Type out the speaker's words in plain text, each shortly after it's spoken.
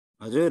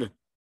हजुर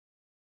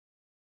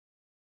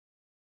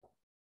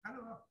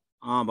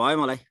भयो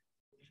मलाई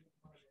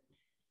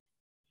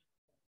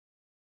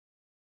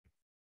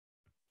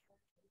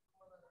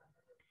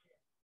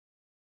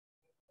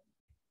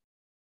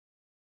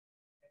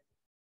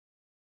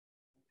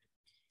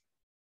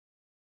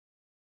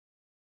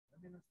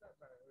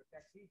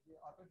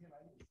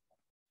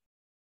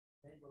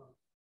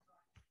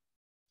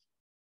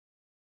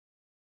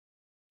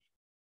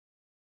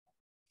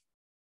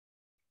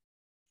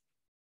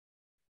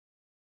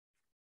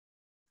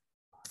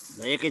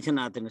एकैछिन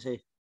आत्तिनुहोस् है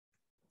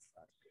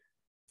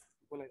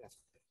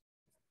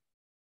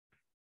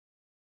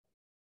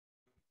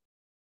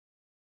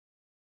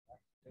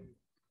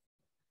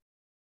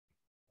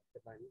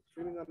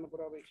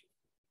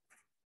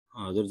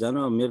हजुर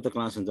जानु मेरो त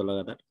क्लास हुन्छ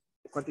लगातार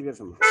कति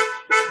बेरसम्म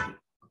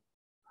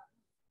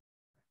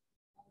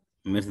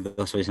मेरो त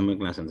 10 बजेसम्म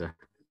क्लास हुन्छ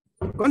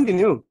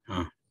कन्टिन्यू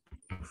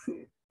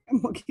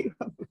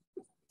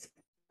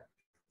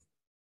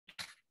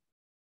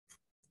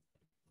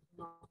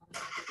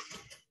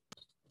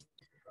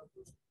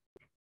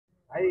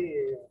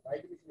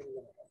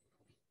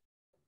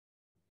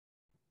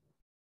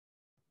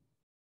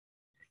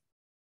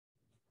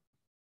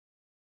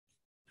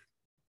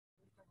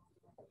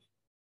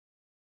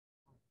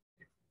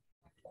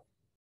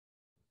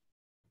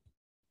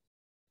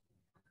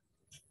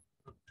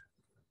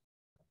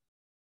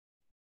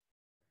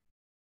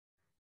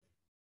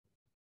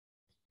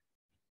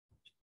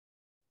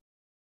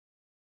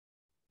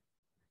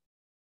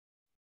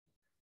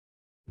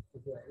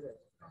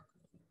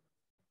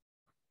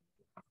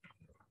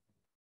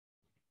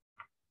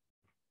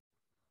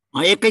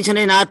एकैछिन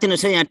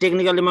नआत्तिनुहोस् है यहाँ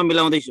टेक्निकली म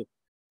मिलाउँदैछु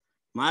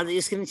म आज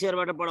स्क्रिन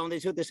शेयरबाट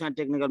पढाउँदैछु त्यसमा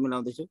टेक्निकल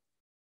मिलाउँदैछु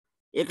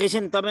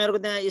एकैछिन तपाईहरुको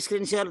त्यहाँ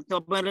स्क्रिन शेयर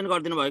तपाईहरुले नि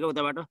गरिदिनु भयो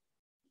उताबाट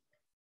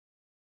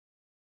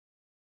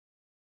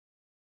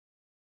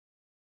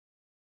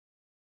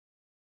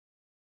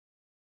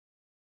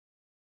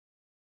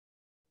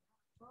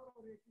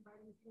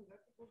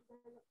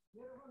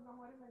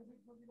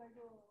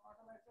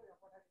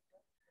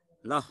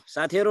ल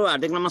साथीहरु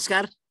हार्दिक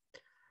नमस्कार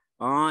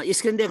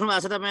स्क्रिन देख्नु भएको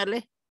छ तपाईहरुले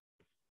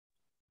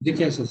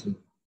देखिएको छ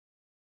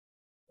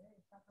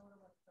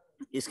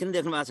स्क्रिन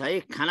देख्नु भएको छ है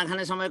खाना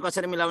खाने समय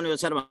कसरी मिलाउने हो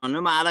सर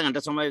भन्नु म आधा घण्टा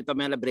समय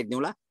तपाईहरुलाई ब्रेक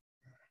दिउँला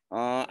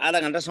आधा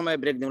घण्टा समय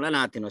ब्रेक दिउँला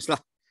नआत्तिनुहोस् ल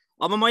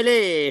अब मैले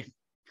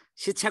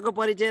शिक्षाको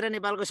परिचय र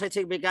नेपालको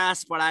शैक्षिक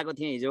विकास पढाएको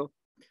थिएँ हिजो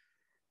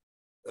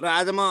र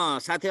आज म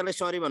साथीहरुलाई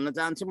सरी भन्न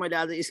चाहन्छु मैले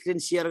आज स्क्रिन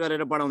शेयर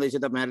गरेर पढाउँदै छु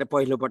तपाईहरुले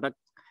पहिलो पटक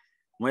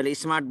मैले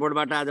स्मार्ट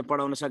बोर्डबाट आज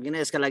पढाउन सकिन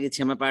यसका लागि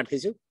क्षमा प्रार्थी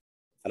छु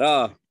र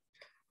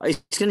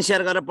स्क्रिन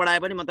शेयर गरेर पढाए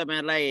पनि म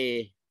तपाईहरुलाई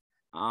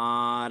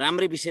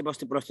राम्रै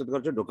विषयवस्तु प्रस्तुत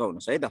गर्छु ढुक्क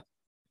हुनुस् है त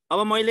अब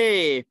मैले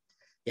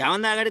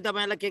यहाँभन्दा अगाडि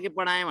तपाईहरुलाई के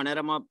पढाएँ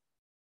भनेर म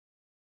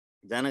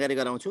जानकारी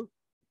गराउँछु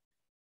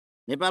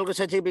नेपालको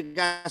शैक्षिक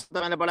विकास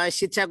तपाईहरुलाई पढाए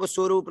शिक्षाको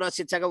स्वरूप र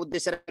शिक्षाको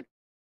उद्देश्य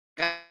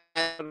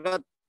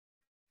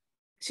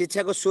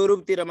शिक्षाको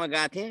स्वरूपतिर म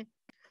गएको थिएँ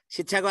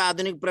शिक्षाको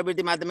आधुनिक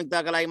प्रवृत्ति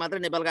माध्यमिकताका लागि मात्र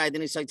नेपालको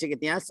आधुनिक शैक्षिक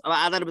इतिहास अब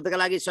आधारभूतका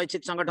लागि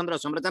शैक्षिक संगठन र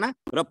संरचना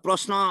र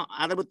प्रश्न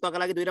आधारभूतका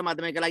लागि 2 र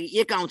माध्यमिकका लागि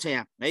 1 आउँछ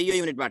यहाँ है यो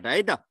युनिटबाट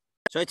है त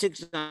शैक्षिक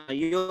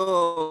यो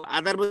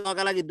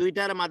आधारभूतका लागि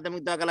 2टा र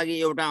माध्यमिकताका लागि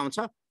एउटा आउँछ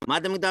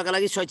माध्यमिकताका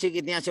लागि शैक्षिक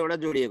इतिहास एउटा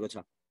जोडिएको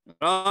छ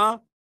र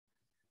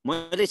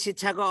मैले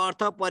शिक्षाको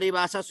अर्थ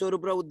परिभाषा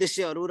स्वरूप र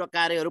उद्देश्यहरू र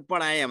कार्यहरू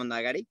पढाएँ यहाँभन्दा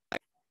अगाडि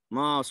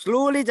म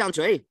स्लोली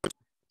जान्छु है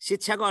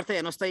शिक्षाको अर्थ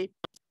हेर्नुस् त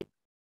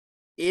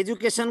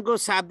एजुकेसनको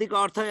शाब्दिक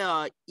अर्थ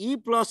ई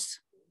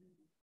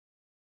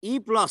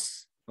प्लस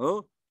हो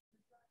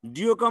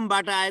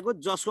डियोकमबाट आएको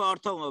जसको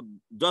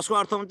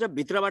अर्थ हुन्छ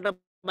भित्रबाट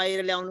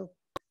बाहिर ल्याउनु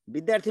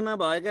विद्यार्थीमा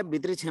भएका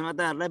भित्री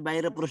क्षमताहरूलाई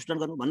बाहिर प्रस्तुत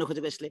गर्नु भन्नु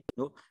खोजेको यसले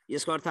हो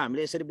यसको अर्थ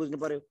हामीले यसरी बुझ्नु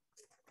पर्यो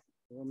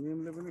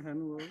नियमले पनि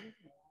खानु हो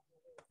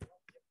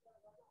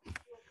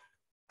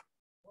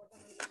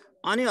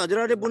अनि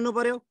हजुरहरूले बुझ्नु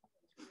पर्यो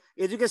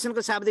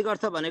एजुकेसनको शाब्दिक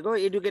अर्थ भनेको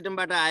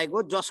एडुकेटमबाट आएको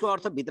जसको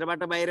अर्थ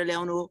भित्रबाट बाहिर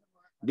ल्याउनु हो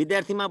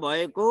विद्यार्थीमा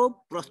भएको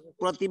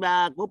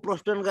प्रतिभाको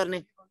प्रस्तुत गर्ने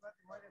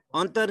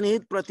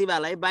अन्तर्निहित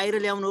प्रतिभालाई बाहिर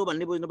ल्याउनु हो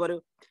भन्ने बुझ्नु पर्यो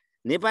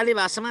नेपाली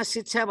भाषामा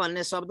शिक्षा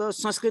भन्ने शब्द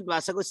संस्कृत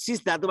भाषाको शिष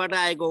धातुबाट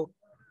आएको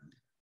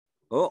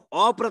हो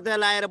अप्रत्यय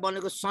लाएर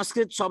बनेको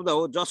संस्कृत शब्द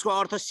हो जसको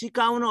अर्थ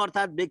सिकाउनु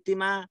अर्थात्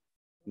व्यक्तिमा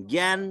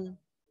ज्ञान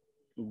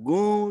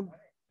गुण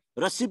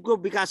र सिपको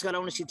विकास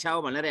गराउने शिक्षा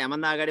हो भनेर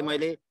यहाँभन्दा अगाडि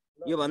मैले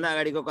यो भन्दा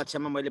अगाडिको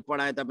कक्षामा मैले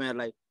पढाएँ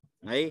तपाईहरुलाई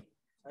है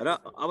र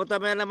अब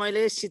तपाईहरुलाई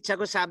मैले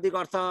शिक्षाको शाब्दिक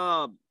अर्थ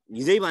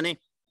हिजै भने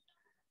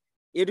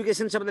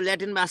एडुकेसन शब्द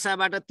ल्याटिन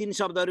भाषाबाट 3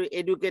 शब्दहरू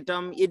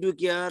एडुकेटम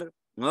एडुकेयर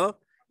हो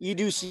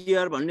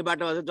इड्युसियर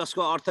भन्नेबाट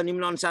जसको अर्थ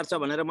निम्न अनुसार छ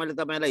भनेर मैले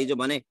तपाईहरुलाई हिजो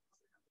भने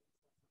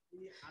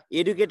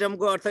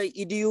एडुकेटमको अर्थ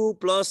इड्यु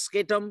प्लस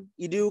केटम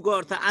इड्युको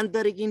अर्थ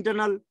आन्तरिक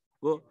इन्टरनल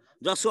हो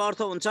जसको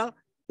अर्थ हुन्छ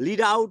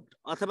लिड आउट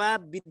अथवा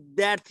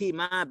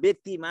विद्यार्थीमा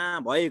व्यक्तिमा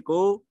भएको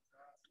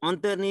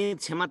अन्तर्निहित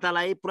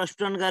क्षमतालाई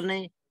प्रस्तुत गर्ने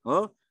हो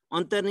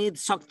अन्तर्निहित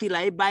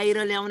शक्तिलाई बाहिर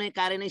ल्याउने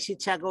कार्य नै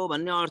शिक्षाको हो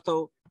भन्ने अर्थ हो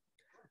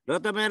र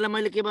तपाईहरुलाई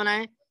मैले के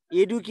बनाए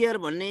एडुकेयर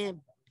भन्ने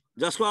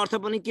जसको अर्थ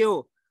पनि के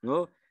हो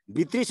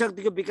भित्री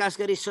शक्तिको विकास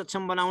गरी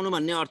सक्षम बनाउनु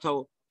भन्ने अर्थ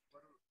हो।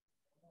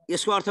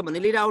 यसको अर्थ भन्ने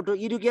लिड आउट हो।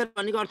 एडुकेट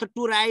भनेको अर्थ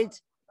टु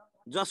राइज,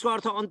 जसको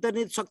अर्थ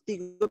अन्तर्निहित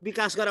शक्तिको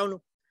विकास गराउनु।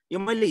 यो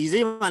मैले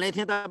हिजै भनेको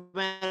थिएँ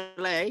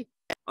तपाईहरुलाई है।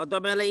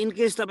 तपाईहरुलाई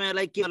इनकेस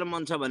तपाईहरुलाई के गर्न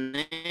मन छ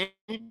भने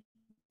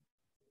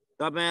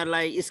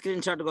तपाईहरुलाई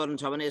स्क्रिनशट गर्नु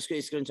छ भने यसको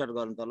स्क्रिनशट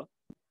गर्नु त ल।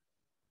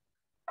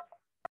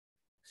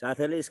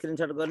 साथीहरुले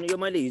स्क्रिनशट गर्नु। यो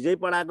मैले हिजै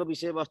पढाएको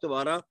विषयवस्तु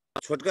भएर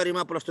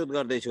छोटकरीमा प्रस्तुत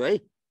गर्दै छु है।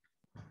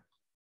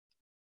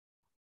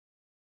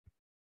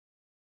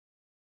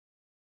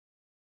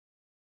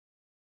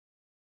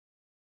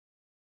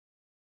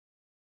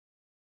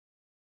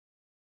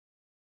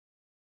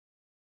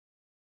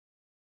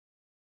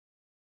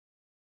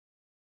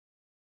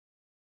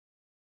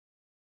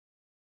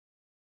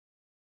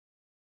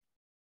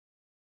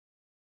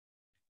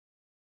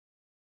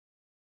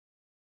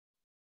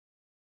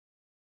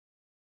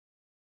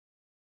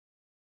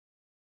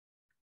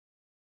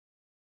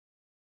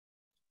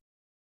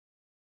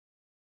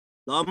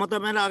 ल म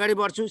तपाईहरुलाई अगाडि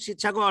बढ्छु।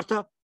 शिक्षाको अर्थ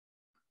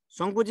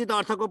संकुचित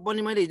अर्थको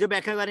पनि मैले हिजो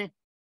व्याख्या गरेँ।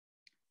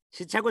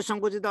 शिक्षाको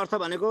संकुचित अर्थ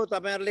भनेको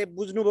तपाईहरुले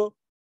बुझ्नुभयो,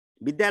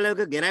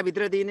 विद्यालयको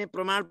घेराभित्र दिइने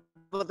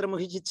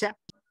प्रमाणपत्रमुखी शिक्षा,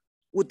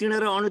 उत्तीर्ण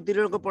र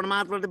अनुत्तीर्णको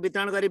प्रमाणपत्र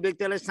वितरण गरी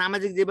व्यक्तिलाई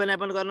सामाजिक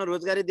जीवनयापन गर्न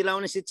रोजगारी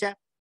दिलाउने शिक्षा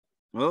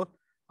हो,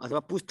 अथवा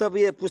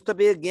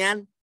पुस्तकीय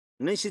ज्ञान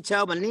नै शिक्षा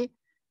हो भन्ने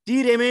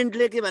टी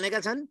रेमेन्डले के भनेका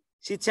छन्।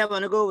 शिक्षा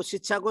भनेको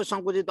शिक्षाको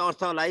संकुचित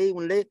अर्थलाई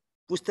उनले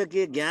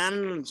पुस्तकीय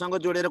ज्ञानसँग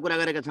जोडेर कुरा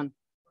गरेका छन्।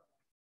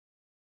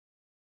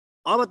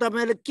 अब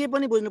तपाईहरुले के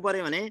पनि बुझ्नु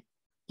पर्यो भने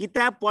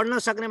किताब पढ्न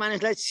सक्ने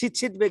मानिसलाई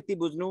शिक्षित व्यक्ति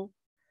बुझ्नु,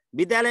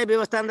 विद्यालय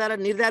व्यवस्थापनद्वारा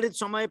निर्धारित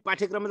समय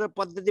पाठ्यक्रम र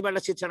पद्धतिबाट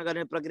शिक्षण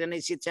गर्ने प्रक्रिया नै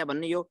शिक्षा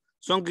भन्ने यो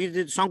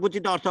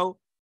संकुचित अर्थ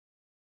हो।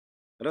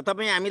 र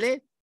हामीले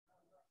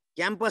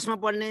क्याम्पसमा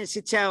पढ्ने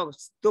शिक्षा हो,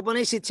 त्यो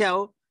पनि शिक्षा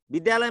हो।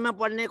 विद्यालयमा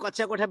पढ्ने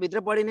कक्षा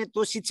कोठाभित्र पढिने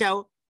त्यो शिक्षा हो।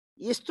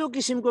 यस्तो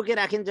किसिमको के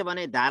राखिन्छ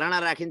भने धारणा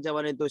राखिन्छ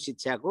भने त्यो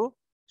शिक्षाको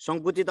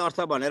संकुचित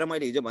अर्थ भनेर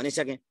मैले हिजो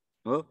भनिसकेँ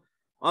हो।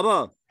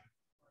 अब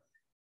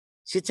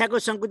शिक्षाको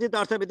संकुचित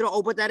अर्थभित्र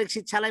औपचारिक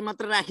शिक्षालाई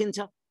मात्र राखिन्छ।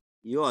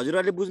 यो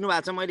हजुरहरूले बुझ्नु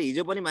भएको छ। मैले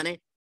हिजो पनि भने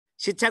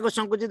शिक्षाको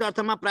संकुचित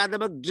अर्थमा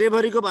प्राध्यापक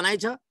ड्रेभरीको भनाइ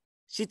छ।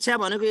 शिक्षा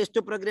भनेको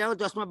यस्तो प्रक्रिया हो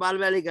जसमा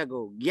बालबालिकाको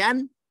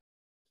ज्ञान,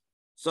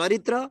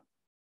 चरित्र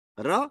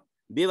र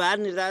व्यवहार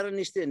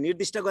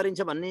निर्दिष्ट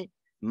गरिन्छ भन्ने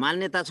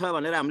मान्यता छ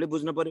भनेर हामीले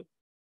बुझ्नु पर्यो।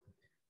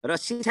 र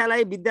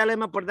शिक्षालाई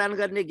विद्यालयमा प्रदान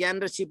गर्ने ज्ञान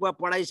र सिप वा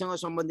पढाइसँग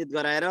सम्बन्धित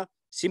गराएर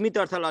सीमित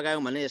अर्थ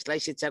लगायौँ भने यसलाई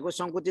शिक्षाको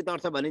संकुचित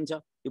अर्थ भनिन्छ।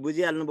 यो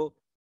बुझिहाल्नुभयो।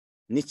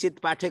 निश्चित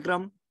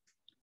पाठ्यक्रम,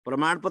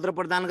 प्रमाणपत्र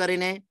प्रदान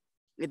गरिने,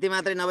 यति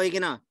मात्रै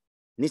नभइकन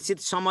निश्चित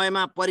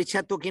समयमा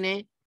परीक्षा तोकिने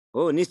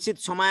हो, निश्चित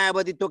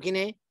समयावधि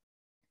तोकिने,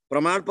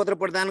 प्रमाणपत्र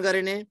प्रदान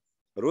गरिने,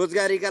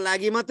 रोजगारीका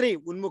लागि मात्रै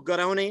उन्मुख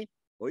गराउने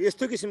हो।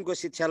 यस्तो किसिमको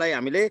शिक्षालाई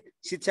हामीले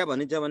शिक्षा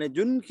भनिन्छ भने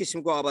जुन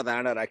किसिमको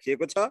अवधारणा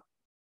राखिएको छ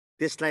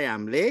त्यसलाई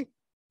हामीले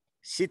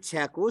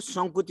शिक्षाको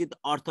संकुचित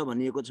अर्थ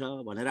भनिएको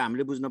छ भनेर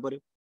हामीले बुझ्न पर्यो।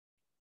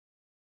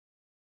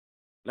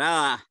 र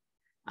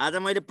आज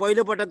मैले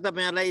पहिलो पटक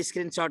तपाईहरुलाई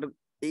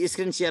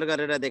स्क्रिन शेयर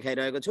गरेर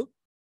देखाइरहेको छु।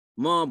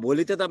 म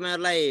भोलि त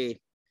तपाईहरुलाई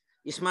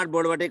स्मार्ट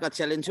बोर्डबाटै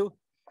कक्षा लिन्छु।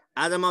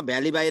 आज म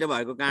भ्याली बाहिर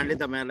भएको कारणले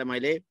तपाईहरुलाई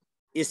मैले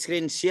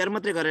स्क्रिन शेयर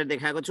मात्रै गरेर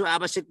देखाएको छु।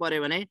 आवश्यक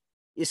पर्यो भने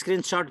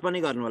स्क्रिनशट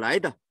पनि गर्नु होला है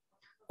त।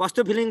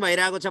 कस्तो फिलिङ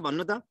भइरहेको छ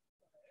भन्नु त।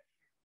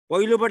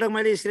 पहिलो पटक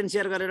मैले स्क्रिन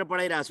शेयर गरेर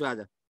पढाइरहेको छु आज।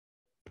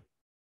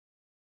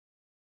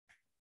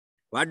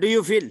 What do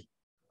you feel?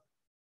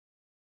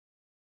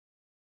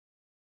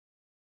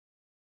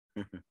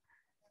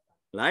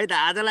 ल है त।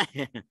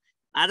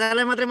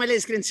 आजलाई मात्रै मैले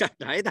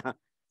स्क्रिनशट है त।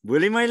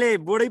 भोलि मैले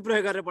बोर्डै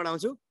प्रयोग गरेर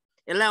पढाउँछु।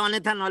 यसलाई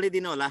अन्यथा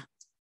नलिदिनु होला।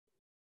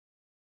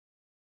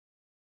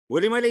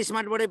 भोलि मैले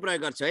स्मार्ट बोर्डै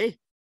प्रयोग गर्छु है।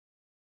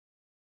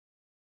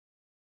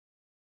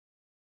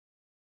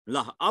 ल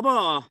अब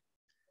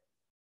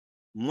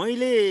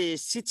मैले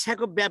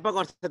शिक्षाको व्यापक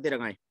अर्थतिर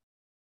गएँ।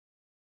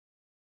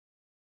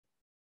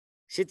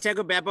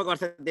 शिक्षाको व्यापक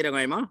अर्थतिर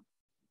गएँ म।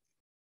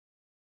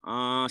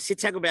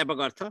 शिक्षाको व्यापक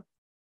अर्थ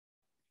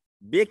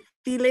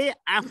व्यक्तिले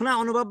आफ्ना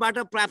अनुभवबाट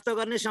प्राप्त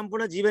गर्ने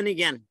सम्पूर्ण जीवनी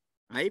ज्ञान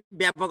है।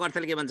 व्यापक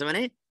अर्थले के भन्छ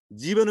भने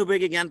जीवन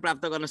उपयोगी ज्ञान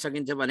प्राप्त गर्न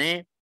सकिन्छ भने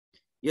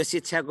यो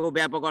शिक्षाको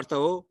व्यापक अर्थ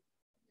हो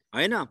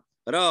हैन।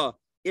 र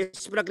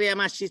यस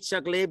प्रक्रियामा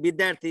शिक्षकले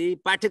विद्यार्थी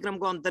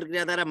पाठ्यक्रमको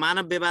अन्तर्क्रियाद्वारा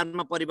मानव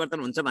व्यवहारमा परिवर्तन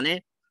हुन्छ भने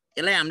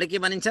यसलाई हामीले के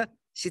भनिन्छ?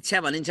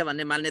 शिक्षा भनिन्छ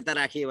भन्ने मान्यता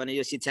राखियो भने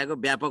यो शिक्षाको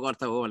व्यापक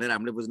अर्थ हो भनेर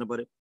हामीले बुझ्नु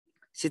पर्यो।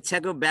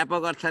 शिक्षाको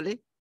व्यापक अर्थले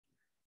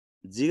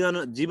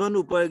जीवन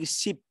उपयोगी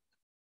सिप,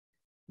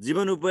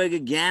 जीवन उपयोगी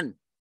ज्ञान,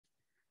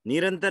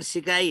 निरन्तर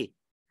सिकाइ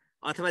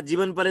अथवा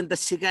जीवन पर्यन्त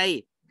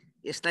सिकाइ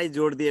यसलाई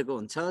जोड दिएको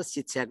हुन्छ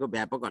शिक्षाको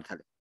व्यापक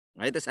अर्थले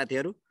है त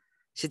साथीहरु।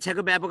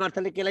 शिक्षाको व्यापक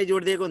अर्थले केलाई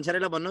जोड दिएको हुन्छ र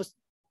ल भन्नुस्?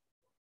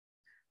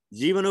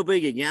 जीवन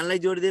उपयोगी ज्ञानलाई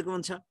जोड दिएको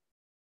हुन्छ।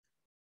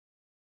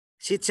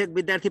 शिक्षक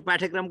विद्यार्थी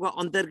पाठ्यक्रमको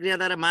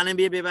अन्तर्क्रियाद्वारा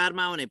मानवीय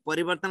व्यवहारमा आउने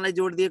परिवर्तनलाई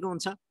जोड दिएको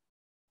हुन्छ।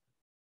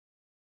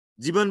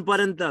 जीवन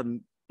पर्यन्त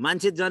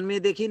मान्छे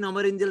जन्मिएदेखि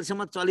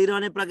नमरिन्जेलसम्म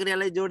चलिरहने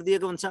प्रक्रियालाई जोड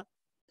दिएको हुन्छ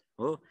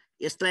हो।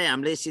 यसलाई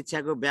हामीले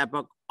शिक्षाको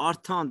व्यापक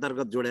अर्थ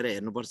अन्तर्गत जोडेर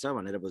हेर्नुपर्छ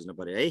भनेर बुझ्नु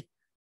पर्यो है।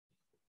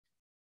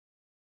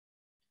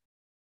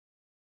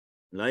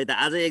 ल है त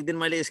आज एक दिन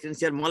मैले स्क्रिन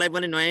शेयर मलाई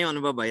पनि नयाँ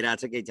अनुभव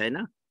भइरहेछ केही छैन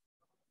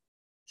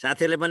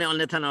साथीहरूले पनि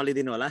अन्यथा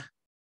नलिदिनु होला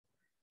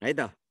है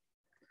त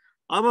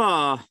अब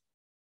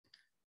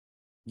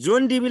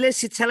जोन डीबीले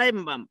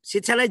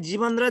शिक्षालाई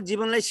जीवन र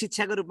जीवनलाई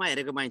शिक्षाको रूपमा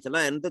हेरेको पाइन्छ ल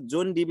हेर्नु त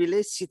जोन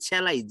डीबीले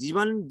शिक्षालाई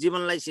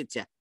जीवनलाई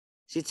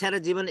शिक्षा र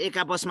जीवन एक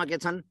आपसमा के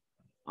छन्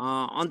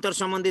अन्तर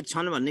सम्बन्धित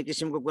छन् भन्ने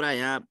किसिमको कुरा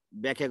यहाँ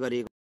व्याख्या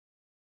गरिएको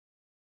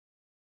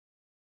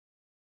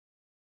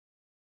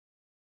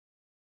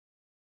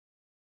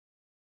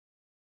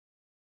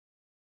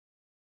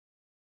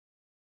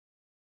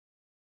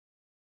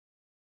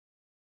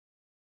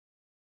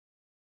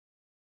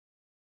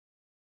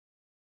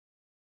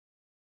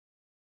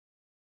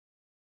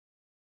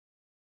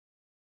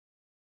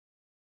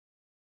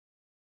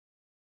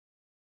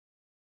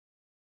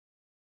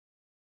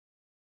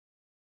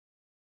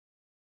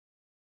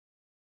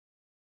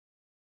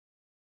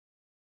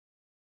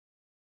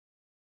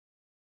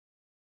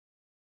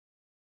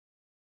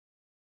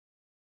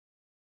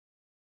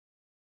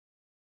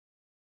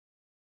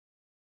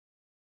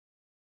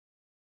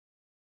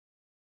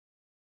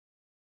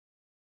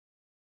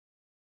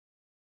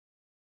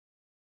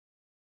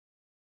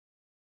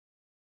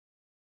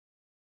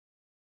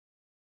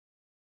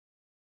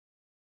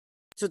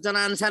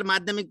सूचना अनुसार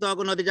माध्यमिक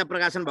तहको नतिजा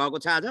प्रकाशन भएको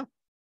छ आज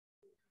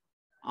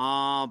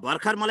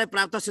भर्खर मलाई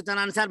प्राप्त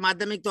सूचना अनुसार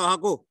माध्यमिक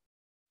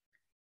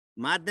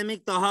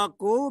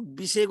तहको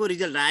विषयको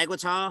रिजल्ट आएको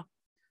छ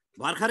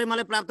भर्खरै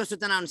मलाई प्राप्त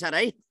सूचना अनुसार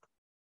है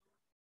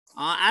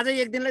आज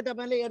एक दिनलाई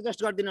तपाईले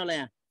एडजस्ट गर्दिनु होला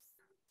यहाँ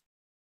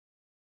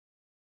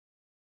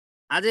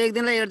आज एक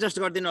दिनलाई एडजस्ट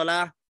गर्दिनु होला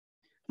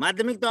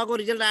माध्यमिक तहको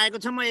रिजल्ट आएको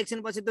छ म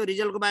एकछिनपछि त्यो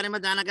रिजल्टको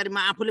बारेमा जानकारी म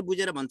आफूले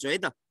बुझेर भन्छु है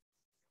त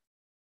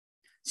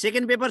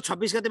सेकेन्ड पेपर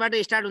 26 गतेबाट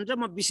स्टार्ट हुन्छ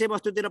म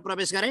विषयवस्तुतिर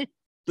प्रवेश गरे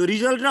त्यो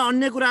रिजल्ट र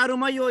अन्य कुराहरु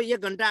म यो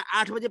 1 घण्टा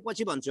 8 बजे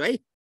पछि भन्छु है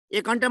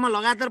 1 घण्टामा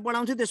लगातार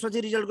पढाउँछु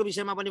त्यसपछि रिजल्टको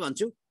विषयमा पनि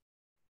भन्छु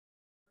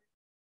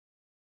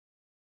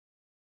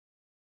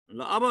ल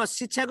अब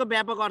शिक्षाको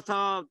व्यापक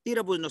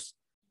अर्थतिर बुझ्नुस्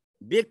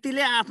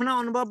व्यक्तिले आफ्नो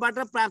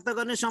अनुभवबाट प्राप्त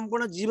गर्ने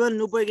सम्पूर्ण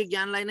जीवन उपयोगी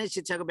ज्ञानलाई नै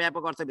शिक्षाको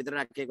व्यापक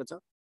अर्थभित्र राखिएको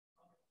छ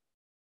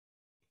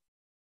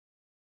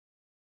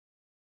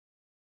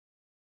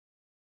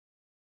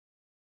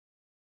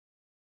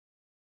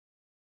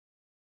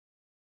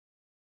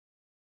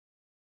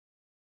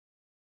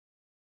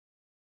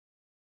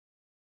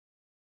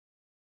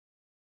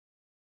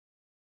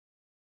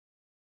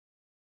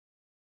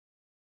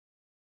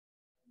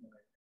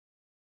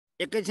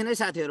एकैछिनै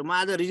साथीहरु म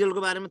आज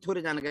रिजल्टको बारेमा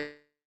थोरै जानकारी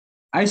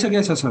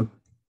आइसकेछ सर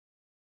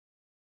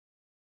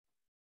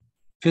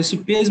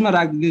फेसबुक पेजमा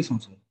राख्दै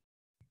छौं सर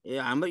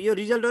ए हाम्रो यो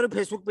रिजल्टहरु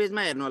फेसबुक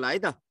पेजमा हेर्नु होला है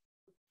त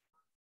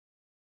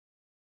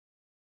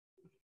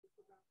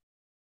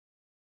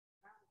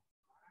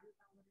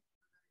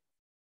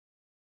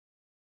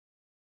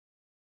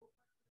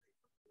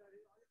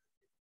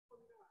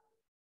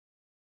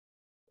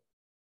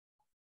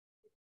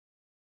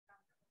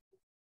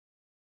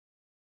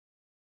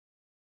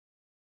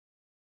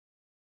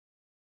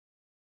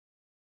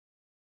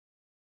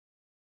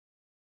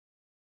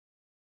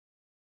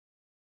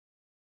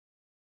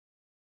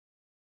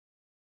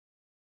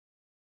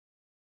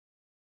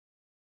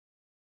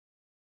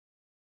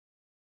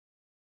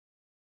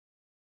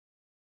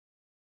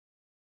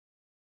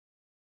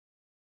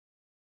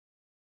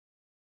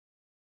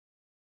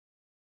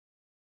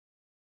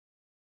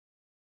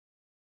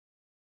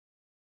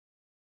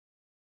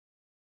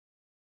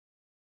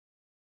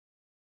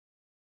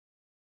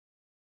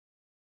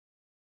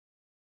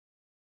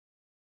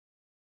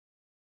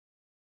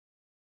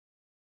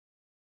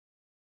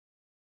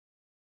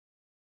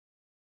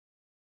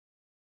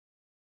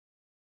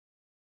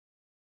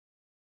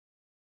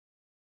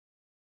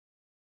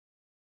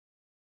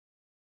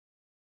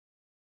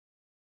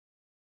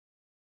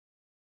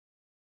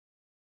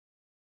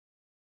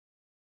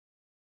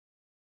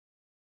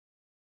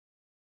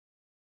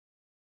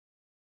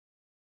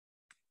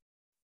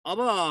अब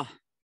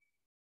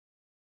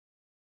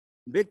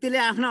व्यक्तिले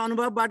आफ्नो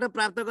अनुभवबाट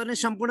प्राप्त गर्ने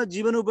सम्पूर्ण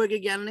जीवन उपयोगी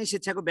ज्ञान नै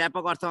शिक्षाको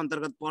व्यापक अर्थ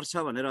अन्तर्गत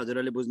पर्छ भनेर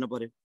हजुरहरूले बुझ्नु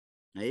पर्यो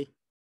है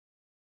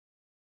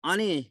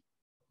अनि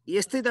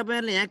यस्तै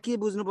तपाईहरुले यहाँ के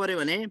बुझ्नु पर्यो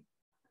भने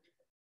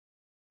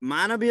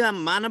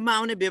मानवमा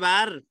आउने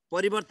व्यवहार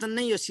परिवर्तन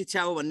नै यो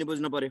शिक्षा हो भन्ने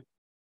बुझ्नु पर्यो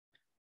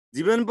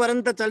जीवन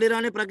पर्यन्त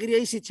चलिरहने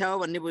प्रक्रिया नै शिक्षा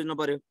हो भन्ने बुझ्नु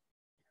पर्यो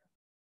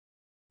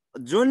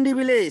जोन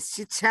डीबीले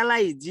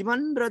शिक्षालाई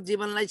जीवन र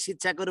जीवनलाई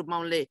शिक्षाको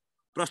रूपमा उनले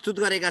प्रस्तुत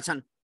गरेका छन्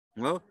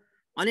हो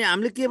अनि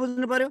हामीले के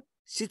बुझ्नु पर्यो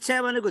शिक्षा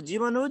भनेको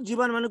जीवन हो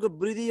जीवन भनेको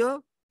वृद्धि हो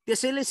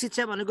त्यसैले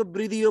शिक्षा भनेको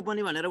वृद्धि हो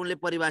पनि भनेर उनले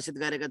परिभाषित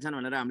गरेका छन्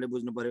भनेर हामीले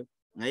बुझ्नु पर्यो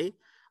है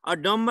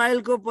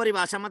डम्बाइलको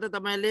परिभाषामा त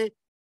तपाईले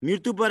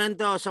मृत्यु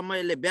पर्यन्त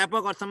समयले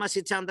व्यापक अर्थमा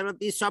शिक्षा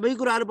अन्तर्गत यी सबै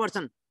कुराहरू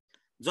पर्छन्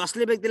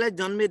जसले व्यक्तिलाई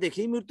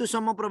जन्मेदेखि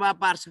मृत्युसम्म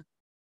प्रभाव पार्छ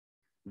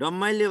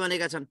डम्बाइलले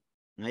भनेका छन्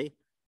है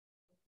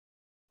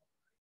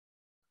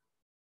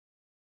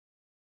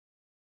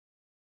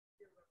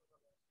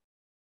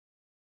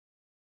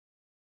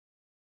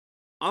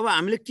अब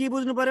हामीले के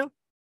बुझ्नु पर्यो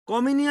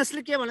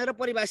कम्युनियसले के भनेर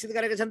परिभाषित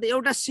गरेका छन् त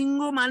एउटा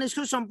सिंगो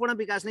मानिसको सम्पूर्ण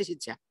विकास नै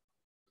शिक्षा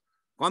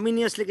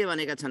कम्युनिस्टले के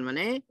भनेका छन्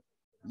भने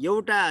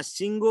एउटा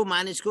सिङ्गो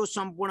मानिसको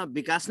सम्पूर्ण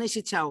विकास नै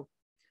शिक्षा हो,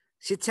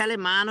 शिक्षाले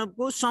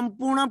मानवको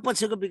सम्पूर्ण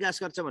पक्षको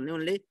विकास गर्छ भन्ने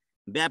उनले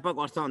व्यापक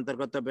अर्थ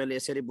अन्तर्गत तपाईहरुले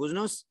यसरी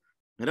बुझ्नुस्।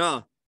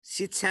 र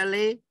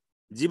शिक्षाले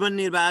जीवन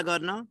निर्वाह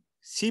गर्न,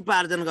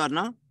 सिपार्जन गर्न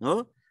हो,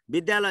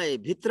 विद्यालय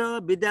भित्र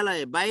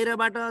विद्यालय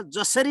बाहिरबाट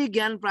जसरी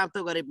ज्ञान प्राप्त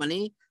गरे पनि,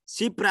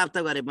 सिप प्राप्त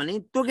गरे पनि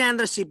त्यो ज्ञान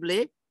र सिपले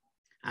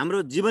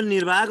हाम्रो जीवन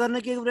निर्वाह गर्न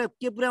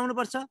के पुर्याउनु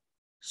पर्छ,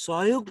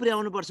 सहयोग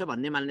पुर्याउनु पर्छ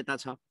भन्ने मान्यता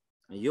छ।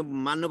 यो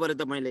मान्नु पर्यो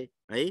तपाईले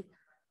है।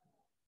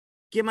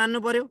 के मान्नु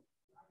पर्यो?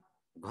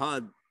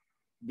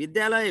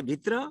 विद्यालय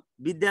भित्र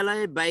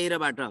विद्यालय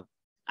बाहिरबाट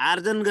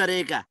आर्जन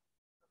गरेका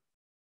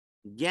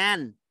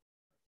ज्ञान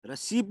र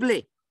सिपले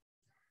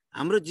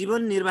हाम्रो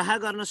जीवन निर्वाह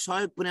गर्न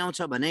सहयोग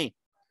पुर्याउँछ भने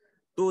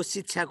त्यो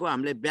शिक्षाको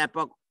हामीले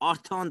व्यापक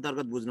अर्थ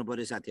अन्तर्गत बुझ्नु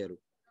पर्यो साथीहरु।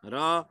 र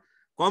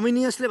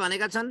कम्युनिस्टले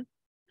भनेका छन्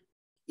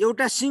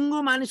एउटा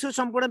सिङ्गो मानिसको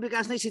सम्पूर्ण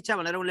विकास नै शिक्षा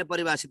भनेर उनले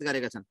परिभाषित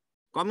गरेका छन्।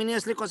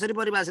 कम्युनिस्टले कसरी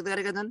परिभाषित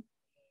गरेका छन्?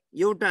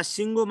 एउटा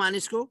सिङ्गो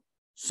मानिसको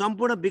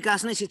सम्पूर्ण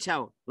विकास नै शिक्षा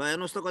हो। ल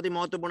हेर्नुस् त कति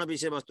महत्त्वपूर्ण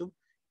विषयवस्तु।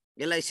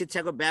 यसलाई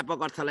शिक्षाको व्यापक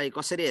अर्थलाई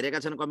कसरी हेरेका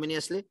छन्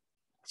कम्युनिस्टले?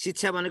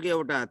 शिक्षा भनेको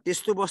एउटा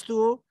त्यस्तो वस्तु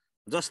हो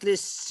जसले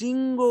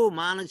सिङ्गो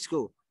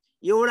मानिसको,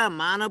 एउटा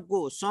मानवको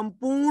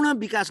सम्पूर्ण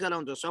विकास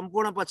गराउँछ,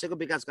 सम्पूर्ण पक्षको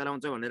विकास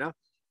गराउँछ भनेर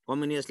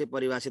कम्युनिस्टले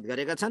परिभाषित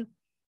गरेका छन्।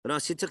 र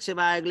शिक्षक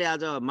सेवा आयोगले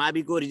आज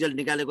माविको रिजल्ट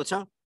निकालेको छ।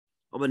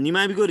 अब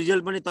निमाविको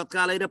रिजल्ट पनि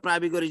तत्कालै र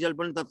प्राविको रिजल्ट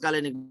पनि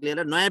तत्कालै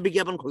निक्लेर नयाँ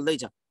विज्ञापन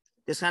खोल्दैछ।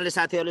 त्यसकारणले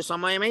साथीहरूले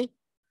समयमै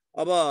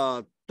अब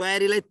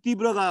तयारीलाई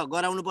तीव्र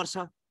गराउनु पर्छ।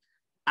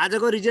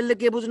 आजको रिजल्टले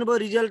के बुझ्नुभयो?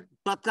 रिजल्ट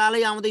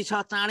तत्कालै आउँदैछ,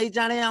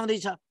 चाँडै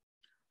आउँदैछ।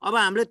 अब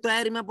हामीले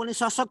तयारीमा पनि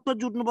सशक्त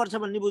जुट्नुपर्छ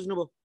भन्ने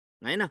बुझ्नुभयो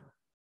हैन?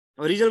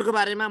 रिजल्टको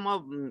बारेमा म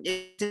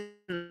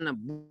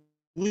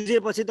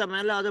बुझेपछि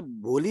तपाईहरुलाई अझ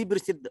भोलि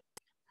विस्तृत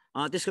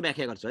त्यसको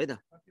व्याख्या गर्छु है त।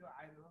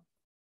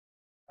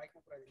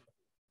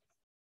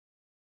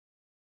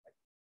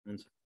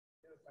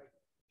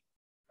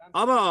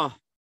 अब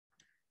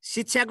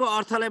शिक्षाको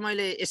अर्थलाई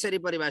मैले यसरी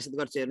परिभाषित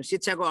गर्छु हेर्नु।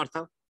 शिक्षाको अर्थ,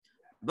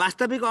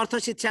 वास्तविक अर्थ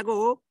शिक्षाको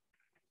हो।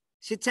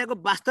 शिक्षाको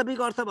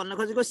वास्तविक अर्थ भन्न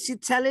खोजेको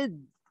शिक्षाले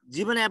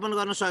जीवनयापन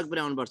गर्न सहयोग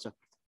पुर्याउनु पर्छ।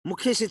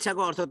 मुख्य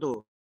शिक्षाको अर्थ त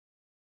हो।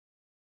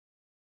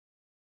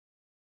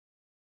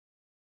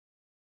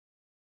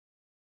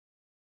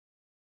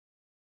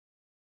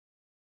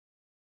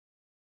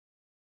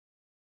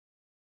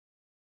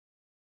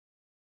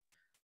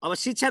 अब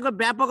शिक्षाको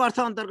व्यापक अर्थ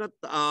अन्तर्गत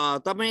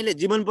तपाईले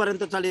जीवन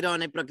पर्यन्त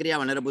चलिरहने प्रक्रिया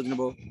भनेर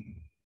बुझ्नुभयो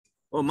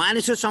हो,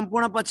 मानिसको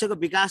सम्पूर्ण पक्षको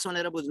विकास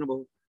भनेर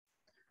बुझ्नुभयो।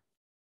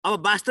 अब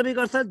वास्तविक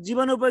अर्थ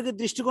जीवनोपयोगी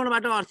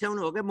दृष्टिकोणबाट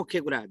अर्थ्याउनु हो क्या मुख्य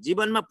कुरा।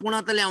 जीवनमा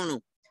पूर्णता ल्याउनु,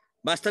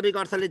 वास्तविक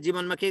अर्थले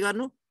जीवनमा के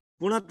गर्नु,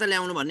 पूर्णता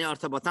ल्याउनु भन्ने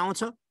अर्थ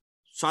बताउँछ।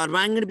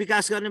 सर्वाङ्गीण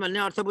विकास गर्ने भन्ने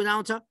अर्थ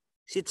बुझाउँछ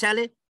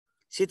शिक्षाले।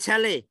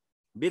 शिक्षाले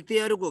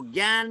व्यक्तिहरूको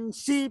ज्ञान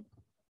सिप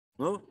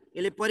हो,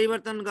 यसले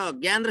परिवर्तन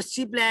ज्ञान र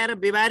सिप ल्याएर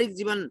व्यवहारिक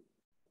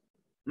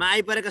जीवनमा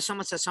आइपरेका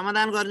समस्या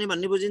समाधान गर्ने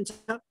भन्ने बुझिन्छ।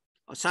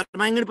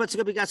 सर्वाङ्गीण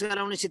पक्षको विकास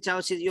गराउने शिक्षा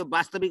हो, यो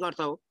वास्तविक अर्थ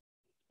हो।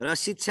 र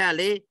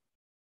शिक्षाले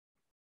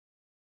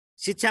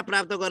शिक्षा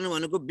प्राप्त गर्नु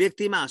भनेको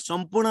व्यक्तिमा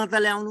सम्पूर्णता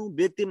ल्याउनु,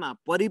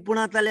 व्यक्तिमा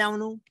परिपूर्णता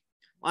ल्याउनु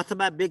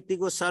अथवा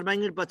व्यक्तिको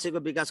सर्वाङ्गीण पक्षको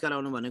विकास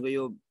गराउनु भनेको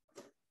यो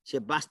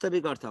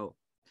वास्तविक अर्थ हो।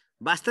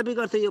 वास्तविक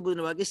अर्थ यो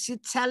बुझ्नुभयो कि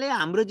शिक्षाले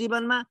हाम्रो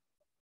जीवनमा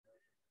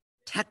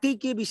ठ्याक्कै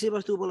के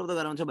विषयवस्तु उपलब्ध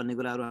गराउँछ भन्ने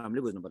कुराहरू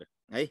हामीले बुझ्नु पर्यो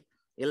है।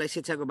 यसलाई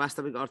शिक्षाको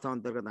वास्तविक अर्थ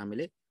अन्तर्गत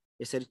हामीले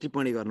यसरी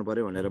टिप्पणी गर्नु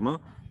पर्यो भनेर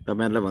म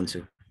तपाईहरुलाई भन्छु।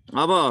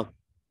 अब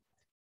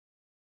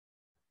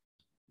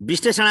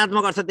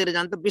विश्लेषणात्मक अर्थतिर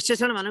जान्छ।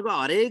 विश्लेषण भनेको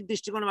हरेक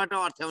दृष्टिकोणबाट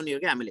अर्थ्याउने हो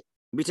कि हामीले।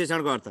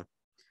 विश्लेषणको अर्थ,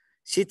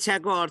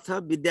 शिक्षाको अर्थ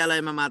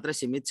विद्यालयमा मात्र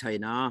सीमित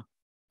छैन,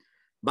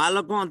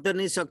 बालकको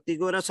अन्तर्निहित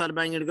शक्तिको र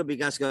सर्वाङ्गीणको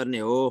विकास गर्ने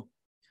हो।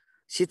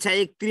 शिक्षा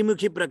एक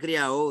त्रिमुखी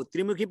प्रक्रिया हो।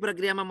 त्रिमुखी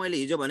प्रक्रियामा मैले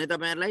हिजो भने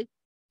तपाईहरुलाई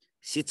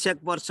शिक्षक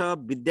पर्छ,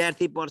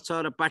 विद्यार्थी पर्छ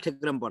र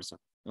पाठ्यक्रम पर्छ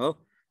हो।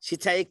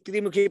 शिक्षा एक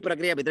त्रिमुखी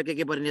प्रक्रिया भित्र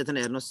के परिने छन्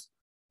हेर्नुस्।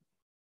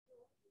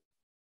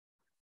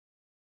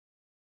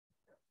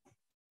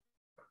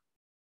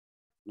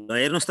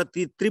 हेर्नुस् त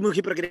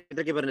त्रिमुखी प्रक्रिया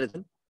भित्र के परिने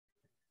छन्।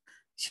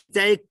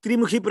 शिक्षा एक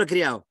त्रिमुखी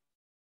प्रक्रिया हो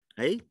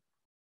है।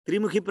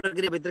 त्रिमुखी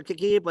प्रक्रिया भित्र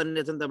के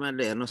परिने छन्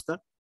तपाईहरुले हेर्नुस् त।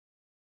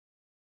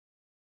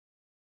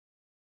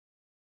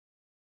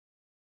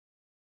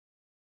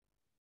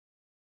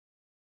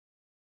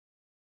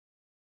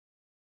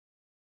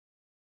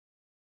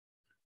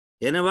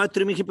 हेर्नुभयो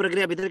त्रिमुखी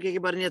प्रक्रिया भित्र के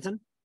परिने छन्।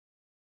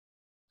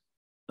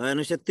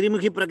 हेर्नुस्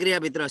त्रिमुखी प्रक्रिया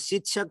भित्र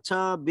शिक्षक छ,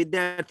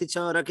 विद्यार्थी छ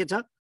र के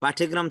छ,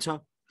 पाठ्यक्रम छ।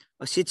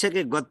 शिक्षा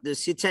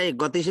एक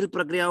गतिशील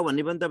प्रक्रिया हो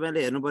भन्ने पनि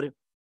तपाईहरुले हेर्नु पर्यो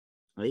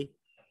है।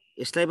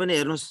 यसलाई पनि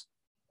हेर्नुस्।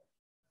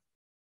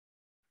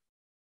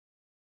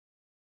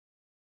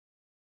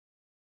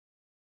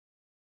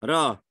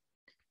 र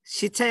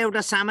शिक्षा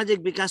एउटा सामाजिक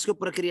विकासको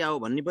प्रक्रिया हो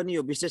भन्ने पनि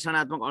यो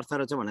विश्लेषणात्मक अर्थ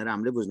रहेछ भनेर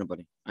हामीले बुझ्नु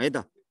पर्यो है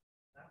त।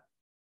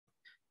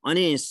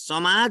 अनि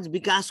समाज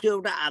विकासको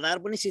एउटा आधार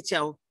पनि शिक्षा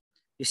हो।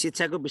 यो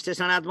शिक्षाको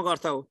विश्लेषणात्मक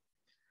अर्थ हो।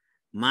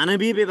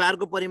 मानवीय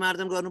व्यवहारको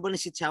परिमार्जन गर्नु पनि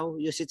शिक्षा हो।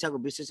 यो शिक्षाको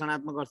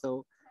विश्लेषणात्मक अर्थ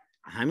हो।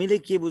 हामीले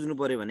के बुझ्नु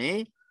पर्यो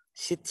भने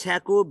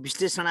शिक्षाको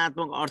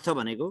विश्लेषणात्मक अर्थ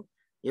भनेको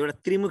एउटा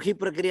त्रिमुखी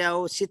प्रक्रिया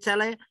हो।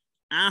 शिक्षालाई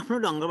आफ्नो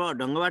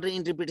ढङ्गबाट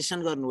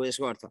इन्टरप्रिटेसन गर्नु हो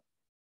यसको अर्थ,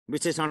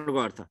 विश्लेषणको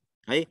अर्थ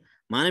है।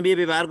 मानवीय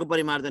व्यवहारको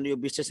परिमार्जन यो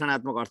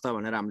विश्लेषणात्मक अर्थ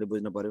भनेर हामीले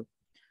बुझ्नु पर्यो।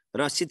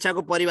 र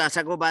शिक्षाको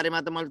परिभाषाको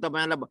बारेमा त मैले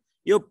तपाईहरुलाई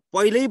यो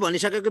पहिल्यै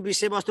भनिसकेको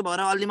विषयवस्तु भएर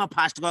अलि म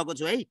फास्ट गएको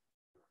छु है।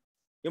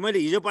 यो मैले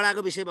हिजो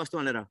पढाएको विषयवस्तु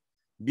भनेर।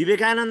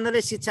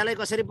 विवेकानन्दले शिक्षालाई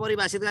कसरी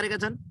परिभाषित गरेका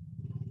छन्?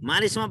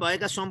 मानिसमा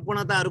भएका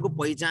सम्पूर्णताहरूको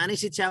पहिचानै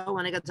शिक्षा हो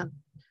भनेका छन्।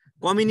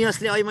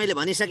 कम्युनिस्टले अहिले मैले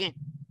भनिसकेँ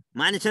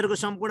मानिसहरूको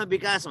सम्पूर्ण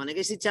विकास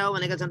भनेकै शिक्षा हो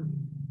भनेका छन्।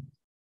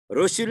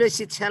 रोस्यूले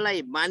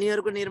शिक्षालाई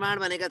बानीहरूको निर्माण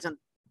भनेका छन्।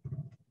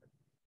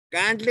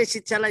 कान्टले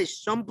शिक्षालाई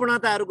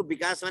सम्पूर्णताहरूको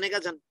विकास भनेका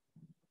छन्।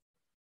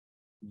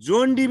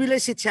 जोन डिबीले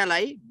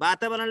शिक्षालाई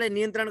वातावरणलाई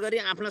नियन्त्रण गरी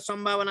आफ्ना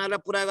सम्भावनालाई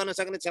पूरा गर्न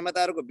सक्ने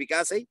क्षमताहरूको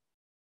विकासै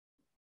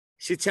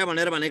शिक्षा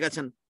भनेर भनेका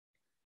छन्।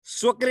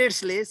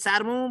 सोक्रेट्सले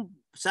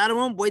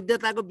सार्वभौम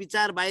वैधताको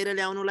विचार बाहिर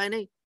ल्याउनुलाई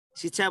नै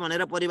शिक्षा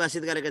भनेर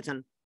परिभाषित गरेका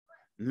छन्।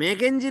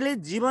 मेकेन्जीले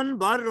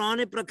जीवनभर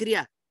रहने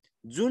प्रक्रिया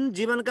जुन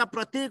जीवनका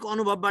प्रत्येक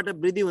अनुभवबाट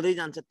वृद्धि हुँदै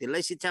जान्छ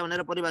त्यसलाई शिक्षा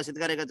भनेर परिभाषित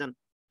गरेका छन्।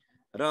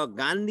 र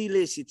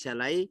गान्धीले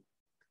शिक्षालाई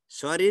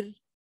शरीर,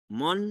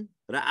 मन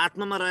र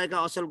आत्मामा रहेका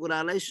असल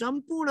कुरालाई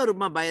सम्पूर्ण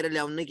रूपमा बाहिर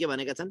ल्याउन के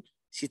भनेका छन्?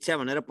 शिक्षा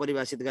भनेर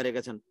परिभाषित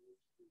गरेका छन्।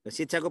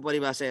 शिक्षाको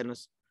परिभाषा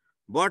हेर्नुस्।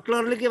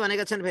 बटलरले के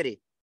भनेका छन् फेरि?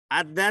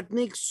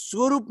 आध्यात्मिक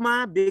स्वरूपमा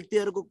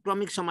व्यक्तिहरूको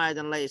क्रमिक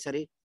समायोजनलाई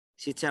यसरी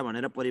शिक्षा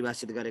भनेर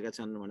परिभाषित गरेका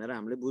छन् भनेर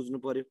हामीले बुझ्नु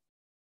पर्यो।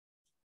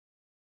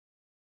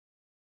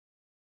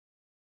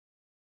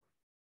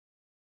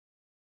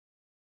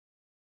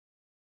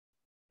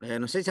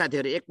 हेर्नुस् है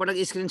साथीहरु, एकपटक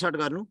स्क्रिनशट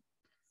गर्नु।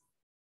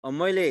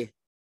 मैले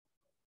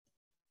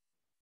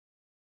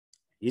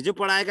हिजो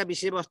पढाएका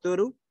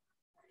विषयवस्तुहरू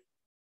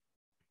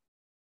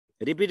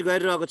रिपिट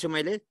गरिरहेको छु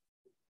मैले,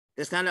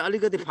 त्यसकारणले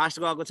अलिकति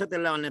फास्ट गएको छ,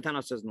 त्यसलाई अन्यथा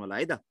नसोच्नु होला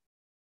है त।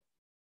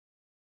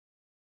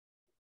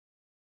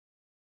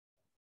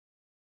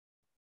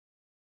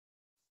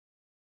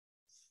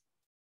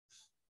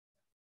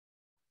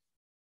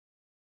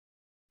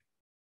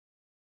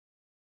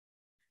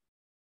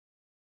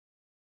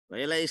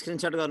 यसलाई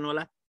स्क्रिनशट गर्नु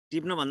होला,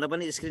 टिप्नु भन्दा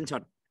पनि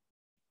स्क्रिनशट।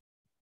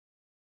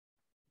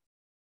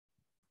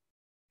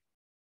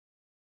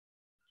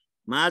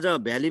 आज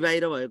भ्याली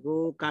बाहिर भएको,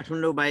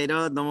 काठमाडौँ बाहिर,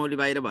 दमौली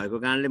बाहिर भएको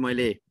कारणले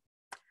मैले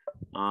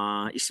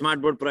स्मार्ट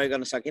बोर्ड प्रयोग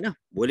गर्न सकिनँ।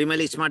 भोलि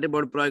मैले स्मार्ट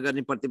बोर्ड प्रयोग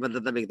गर्ने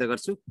प्रतिबद्धता व्यक्त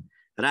गर्छु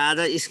र आज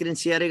स्क्रिन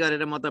सेयरै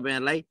गरेर म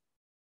तपाईहरुलाई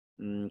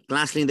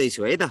क्लास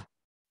लिँदैछु है त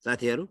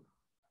साथीहरु।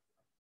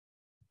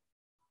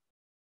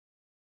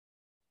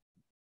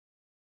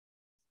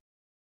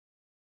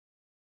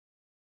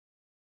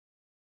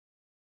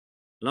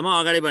 ल म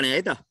अगाडि बढेँ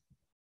है त।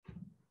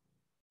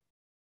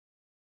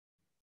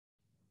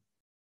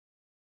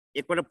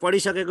 एकपल्ट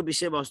पढिसकेको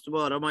विषयवस्तु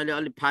भयो र मैले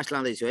अलि फास्ट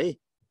लाँदैछु है।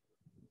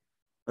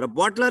 र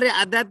बटलरले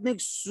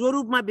आध्यात्मिक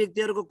स्वरूपमा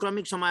व्यक्तिहरूको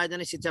क्रमिक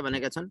समायोजन शिक्षा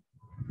भनेका छन्।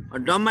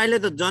 डम्बाइले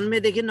त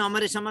जन्मेदेखि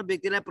नमरेसम्म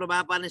व्यक्तिलाई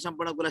प्रभाव पार्ने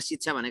सम्पूर्ण कुरा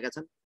शिक्षा भनेका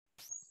छन्।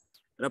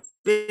 र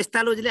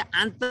पेस्टालोजीले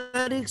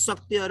आन्तरिक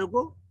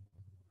शक्तिहरूको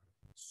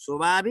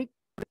स्वाभाविक,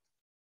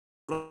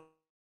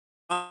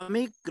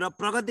 क्रमिक र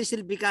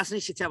प्रगतिशील विकास नै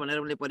शिक्षा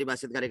भनेर उनले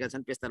परिभाषित गरेका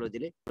छन्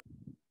पेस्टालोजीले।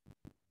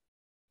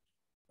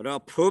 र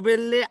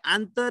फ्रोबेलले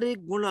आन्तरिक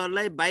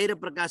गुणहरूलाई बाहिर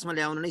प्रकाशमा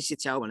ल्याउन नै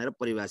शिक्षा हो भनेर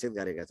परिभाषित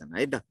गरेका छन्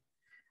है त।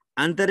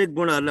 आन्तरिक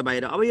गुणहरूलाई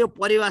बाहिर। अब यो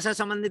परिभाषा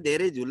सम्बन्धी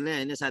धेरै झुल्ने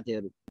हैन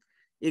साथीहरु।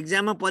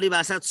 एक्जाममा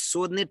परिभाषा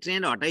सोध्ने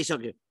ट्रेन्ड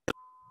हटाइसक्यो।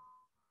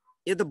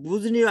 यो त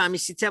बुझ्ने हो हामी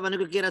शिक्षा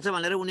भनेको के रहेछ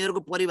भनेर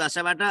उनीहरुको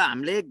परिभाषाबाट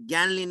हामीले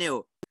ज्ञान लिने हो,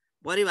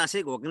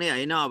 परिभाषा घोक्ने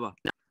हैन। अब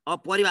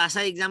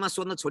परिभाषा एक्जाममा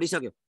सोध्न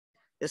छोडिसक्यो,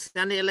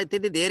 त्यसकारणले यसलाई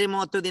त्यति धेरै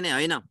महत्त्व दिने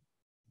हैन।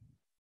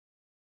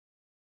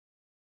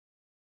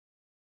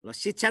 ल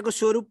शिक्षाको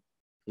स्वरूप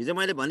हिजो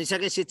मैले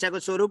भनिसके। शिक्षाको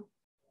स्वरूप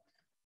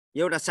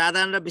एउटा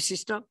साधारण र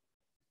विशिष्ट,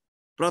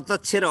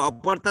 प्रत्यक्ष र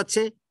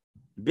अप्रत्यक्ष,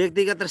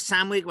 व्यक्तिगत र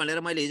सामूहिक भनेर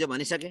मैले हिजो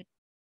भनिसके।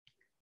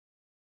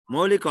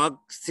 मौलिक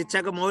हक,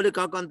 शिक्षाको मौलिक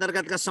हक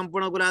अन्तर्गतका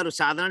सम्पूर्ण कुराहरू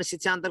साधारण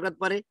शिक्षा अन्तर्गत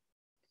परे।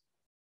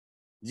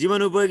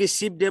 जीवन उपयोगी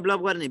सिप डेभलप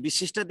गर्ने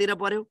विशिष्टतिर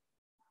पर्यो।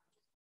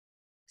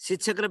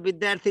 शिक्षक र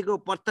विद्यार्थीको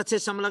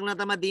प्रत्यक्ष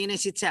संलग्नतामा दिइने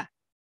शिक्षा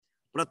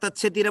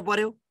प्रत्यक्षतिर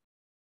पर्यो।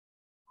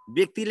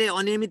 व्यक्तिले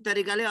अनियमित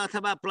तरिकाले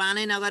अथवा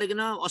प्लानै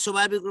नगरिकन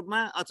अस्वाभाविक रूपमा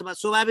अथवा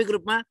स्वाभाविक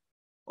रूपमा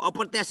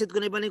अप्रत्याशित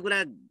कुनै पनि कुरा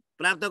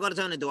प्राप्त गर्छ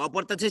भने त्यो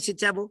अप्रत्यक्ष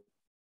शिक्षा भयो।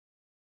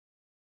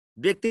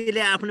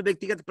 व्यक्तिले आफ्नो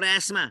व्यक्तिगत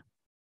प्रयासमा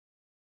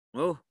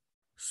हो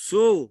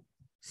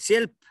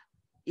सेल्फ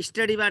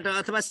स्टडीबाट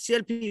अथवा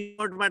सेल्फ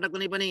इफोर्टबाट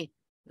कुनै पनि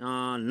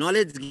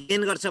नलेज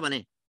गेन गर्छ भने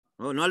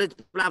हो, नलेज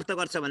प्राप्त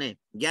गर्छ भने,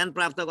 ज्ञान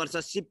प्राप्त गर्छ,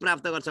 सिप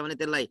प्राप्त गर्छ भने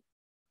त्यसलाई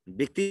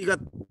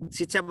व्यक्तिगत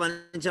शिक्षा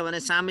भनिन्छ भने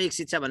सामूहिक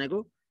शिक्षा भनेको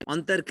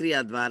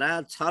अन्तर्क्रियाद्वारा,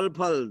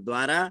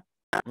 छलफलद्वारा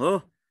हो,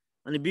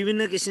 अनि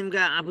विभिन्न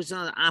किसिमका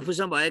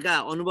आफूसँग भएका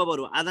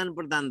अनुभवहरू आदान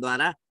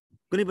प्रदानद्वारा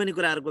कुनै पनि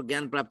कुराहरूको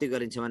ज्ञान प्राप्ति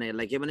गरिन्छ भने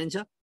यसलाई के भनिन्छ?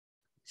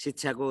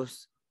 शिक्षाको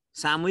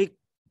सामूहिक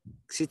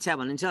शिक्षा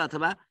भनिन्छ।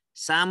 अथवा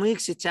सामूहिक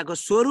शिक्षाको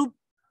स्वरूप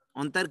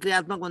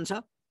अन्तर्क्रियात्मक हुन्छ,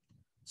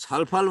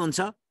 छलफल हुन्छ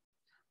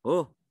हो,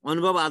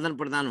 अनुभव आदान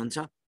प्रदान हुन्छ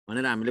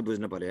भनेर हामीले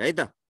बुझ्नु पर्यो है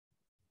त।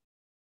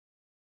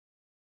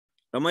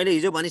 र मैले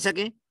हिजो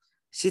भनिसकेँ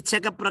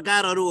शिक्षाका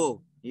प्रकारहरू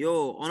हो यो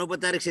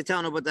अनौपचारिक शिक्षा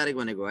अनौपचारिक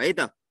भनेको है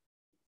त।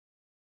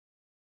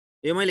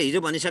 यो मैले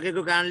हिजो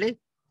भनिसकेको कारणले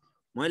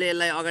मैले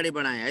यसलाई अगाडि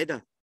बढाएँ है त।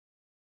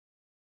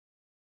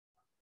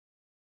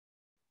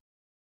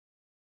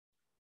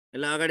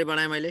 यसलाई अगाडि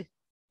बढाएँ मैले।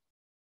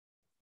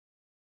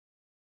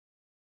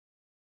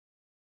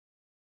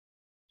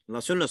 ल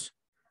सुन्नुहोस्,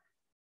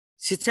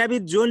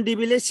 शिक्षाविद जोन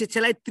डिबीले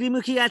शिक्षालाई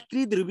त्रिमुखी या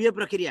त्रिध्रुवीय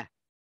प्रक्रिया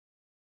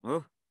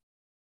हो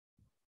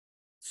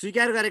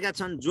स्वीकार गरेका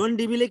छन्। जोन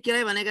डिबीले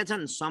के भनेका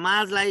छन्?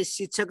 समाजलाई,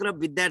 शिक्षक र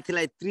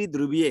विद्यार्थीलाई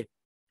त्रिध्रुवीय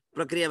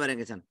प्रक्रिया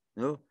भनेका छन्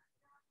हो।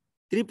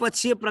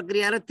 त्रिपक्षीय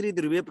प्रक्रिया र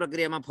त्रिध्रुवीय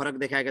प्रक्रियामा फरक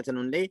देखाएका छन्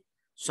उनले।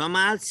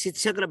 समाज,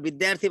 शिक्षक र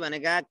विद्यार्थी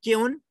भनेका के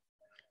हुन्?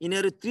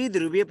 यिनीहरू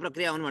त्रिध्रुवीय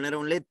प्रक्रिया हुन् भनेर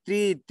उनले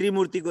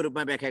त्रिमूर्तिको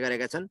रूपमा व्याख्या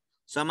गरेका छन्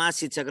समाज,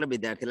 शिक्षक र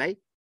विद्यार्थीलाई।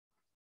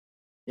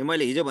 यो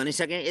मैले हिजो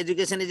भनिसकेँ।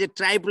 Education is a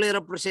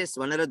tripolar process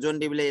भनेर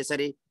जोन डिबीले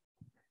यसरी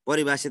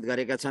परिभाषित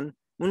गरेका छन्।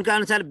 उनका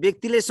अनुसार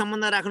व्यक्तिले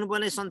सम्बन्ध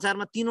राख्नुपर्ने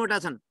संसारमा तीनवटा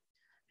छन्।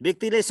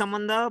 व्यक्तिले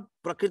सम्बन्ध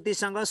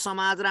प्रकृतिसँग,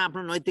 समाज र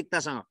आफ्नो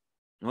नैतिकतासँग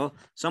हो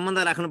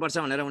सम्बन्ध राख्नुपर्छ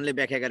भनेर उनले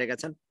व्याख्या गरेका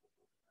छन्।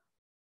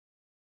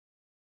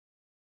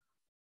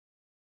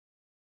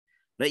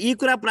 र यी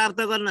कुरा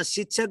प्राप्त गर्न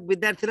शिक्षक,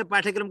 विद्यार्थी र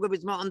पाठ्यक्रमको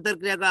बीचमा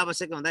अन्तर्क्रियाको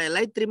आवश्यक हुँदा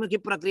यसलाई त्रिमुखी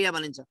प्रक्रिया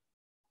भनिन्छ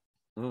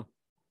हो।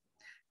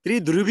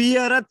 त्रिध्रुवीय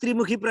र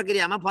त्रिमुखी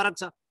प्रक्रियामा फरक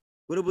छ,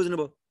 कुरो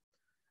बुझ्नुभयो?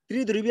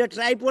 त्रिध्रुवीय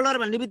ट्राइपोलर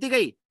भन्ने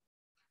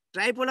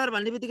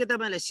बित्तिकै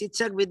तपाईँले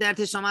शिक्षक,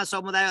 विद्यार्थी, समाज,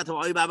 समुदाय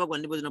अथवा अभिभावक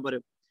भन्ने बुझ्नु पर्यो।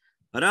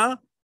 र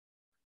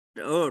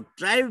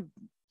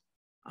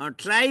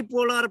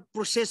ट्राइपोलर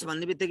प्रोसेस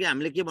भन्ने बित्तिकै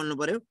हामीले के भन्नु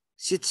पर्यो?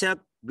 शिक्षक,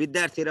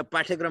 विद्यार्थी र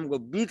पाठ्यक्रमको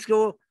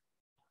बीचको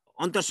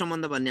अन्तर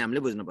सम्बन्ध भन्ने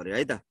हामीले बुझ्नु पर्यो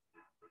है त।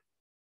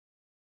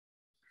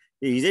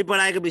 हिजै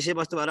पढाएको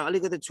विषयवस्तु भएर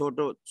अलिकति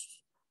छोटो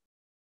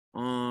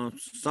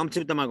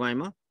संक्षिप्तमा गएँ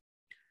म।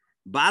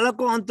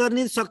 बालकको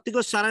अन्तर्निहित शक्तिको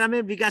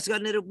सरगामी विकास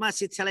गर्ने रूपमा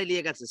शिक्षालाई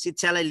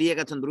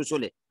लिएका छन्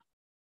रुसोले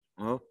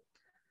हो।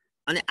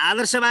 अनि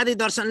आदर्शवादी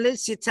दर्शनले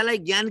शिक्षालाई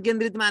ज्ञान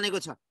केन्द्रित मानेको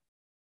छ।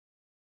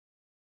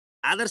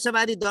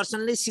 आदर्शवादी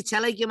दर्शनले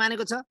शिक्षालाई के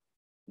मानेको छ?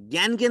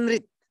 ज्ञान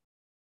केन्द्रित।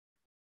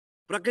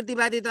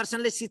 प्रकृतिवादी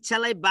दर्शनले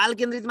शिक्षालाई बाल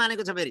केन्द्रित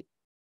मानेको छ। फेरि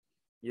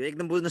यो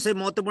एकदम बुझ्नुहोस् है,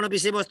 महत्त्वपूर्ण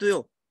विषयवस्तु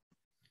यो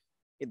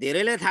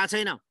धेरैलाई थाहा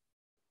छैन।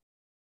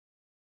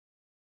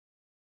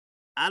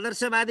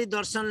 आदर्शवादी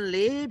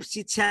दर्शनले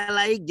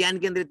शिक्षालाई ज्ञान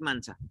केन्द्रित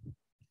मान्छ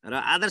र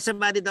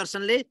आदर्शवादी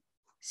दर्शनले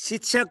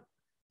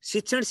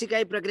शिक्षण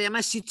सिकाइ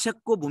प्रक्रियामा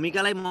शिक्षकको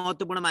भूमिकालाई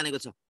महत्त्वपूर्ण मानेको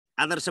छ।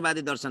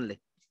 आदर्शवादी दर्शनले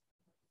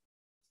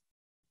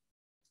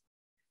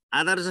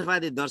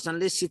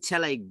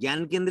शिक्षालाई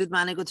ज्ञान केन्द्रित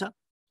मानेको छ।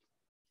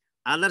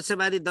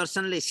 आदर्शवादी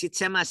दर्शनले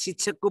शिक्षामा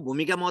शिक्षकको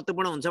भूमिका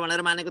महत्त्वपूर्ण हुन्छ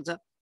भनेर मानेको छ।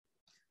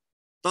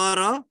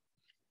 तर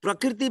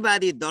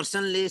प्रकृतिवादी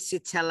दर्शनले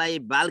शिक्षालाई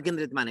बाल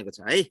केन्द्रित मानेको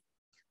छ है।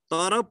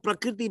 तर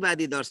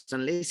प्रकृतिवादी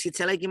दर्शनले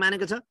शिक्षालाई के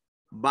मानेको छ?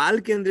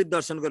 बाल केन्द्रित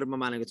दर्शनको रूपमा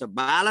मानेको छ।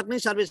 बालक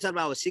नै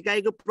सर्वेसर्वा हो,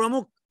 सिकाइको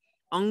प्रमुख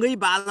अङ्गै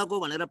बालक हो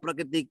भनेर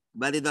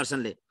प्रकृतिवादी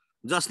दर्शनले,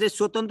 जसले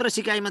स्वतन्त्र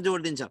सिकाइमा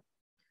जोड दिन्छ।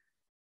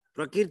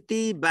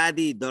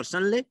 प्रकृतिवादी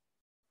दर्शनले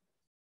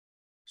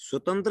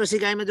स्वतन्त्र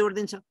सिकाइमा जोड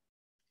दिन्छ।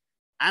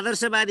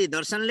 आदर्शवादी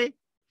दर्शनले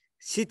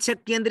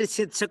शिक्षक केन्द्रित,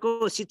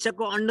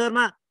 शिक्षकको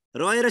अन्डरमा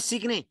रहेर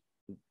सिक्ने,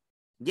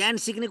 ज्ञान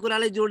सिक्ने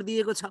कुरालाई जोड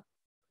दिएको छ।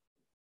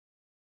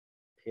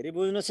 फेरि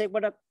बुझ्नुहोस्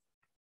एकपटक,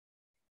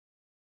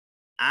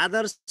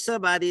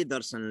 आदर्शवादी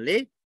दर्शनले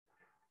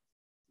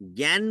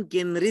ज्ञान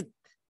केन्द्रित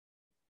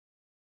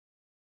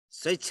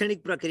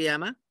शैक्षणिक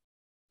प्रक्रियामा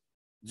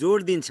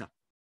जोड दिन्छ।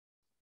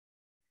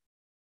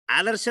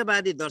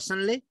 आदर्शवादी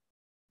दर्शनले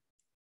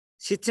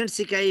शिक्षण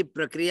सिकाइ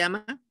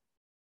प्रक्रियामा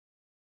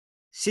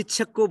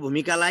शिक्षकको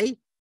भूमिकालाई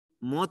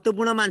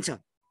महत्त्वपूर्ण मान्छ।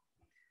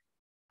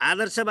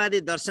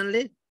 आदर्शवादी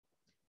दर्शनले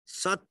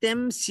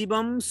सत्यम,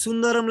 शिवम,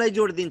 सुन्दरमलाई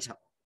जोड दिन्छ।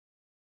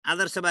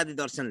 आदर्शवादी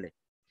दर्शनले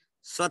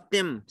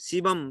सत्यम,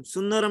 शिवम,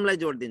 सुन्दरमलाई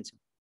जोड दिन्छ।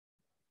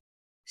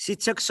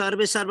 शिक्षक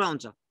सर्वेसर्वा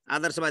हुन्छ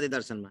आदर्शवादी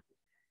दर्शनमा।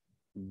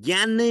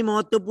 ज्ञान नै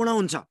महत्त्वपूर्ण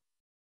हुन्छ।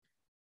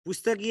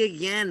 पुस्तकीय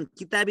ज्ञान,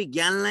 किताबी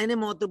ज्ञानलाई नै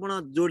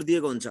महत्त्वपूर्ण जोड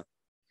दिएको हुन्छ।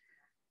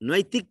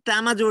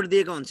 नैतिकतामा जोड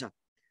दिएको हुन्छ।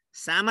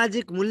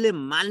 सामाजिक मूल्य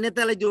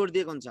मान्यतालाई जोड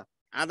दिएको हुन्छ।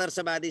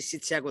 आदर्शवादी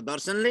शिक्षाको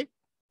दर्शनले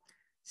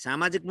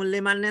सामाजिक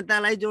मूल्य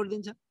मान्यतालाई जोड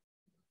दिन्छ।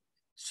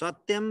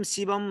 सत्यम,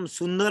 शिवम,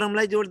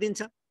 सुन्दरमलाई जोड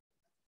दिन्छ।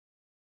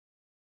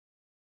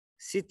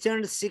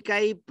 शिक्षण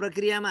सिकाइ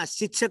प्रक्रियामा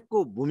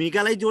शिक्षकको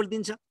भूमिकालाई जोड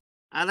दिन्छ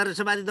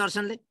आदर्शवादी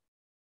दर्शनले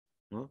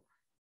हो।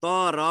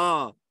 तर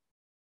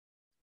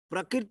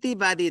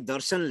प्रकृतिवादी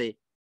दर्शनले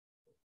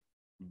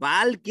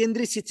बाल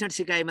केन्द्रित शिक्षण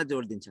सिकाइमा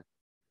जोड दिन्छ।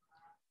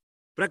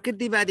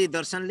 प्रकृतिवादी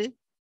दर्शनले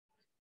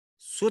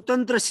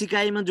स्वतन्त्र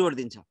सिकाइमा जोड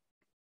दिन्छ।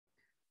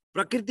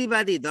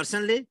 प्रकृतिवादी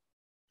दर्शनले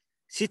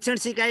शिक्षण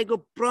सिकाइको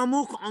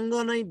प्रमुख अङ्ग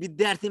नै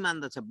विद्यार्थी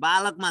मान्दछ,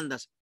 बालक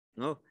मान्दछ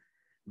हो।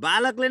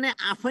 बालकले नै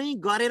आफै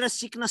गरेर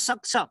सिक्न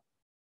सक्छ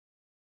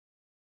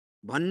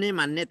भन्ने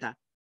मान्यता,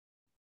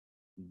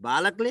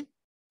 बालकले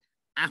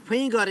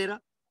आफै गरेर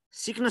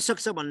सिक्न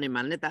सक्छ भन्ने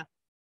मान्यता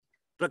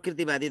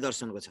प्रकृतिवादी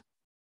दर्शनको छ।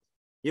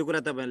 यो कुरा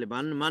तपाईहरुले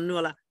मान्नु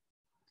होला।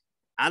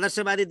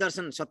 आदर्शवादी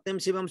दर्शन सत्यम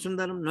शिवम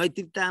सुन्दरम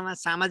नैतिकतामा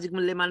सामाजिक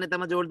मूल्य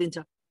मान्यतामा जोड दिन्छ।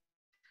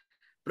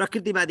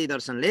 प्रकृतिवादी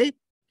दर्शनले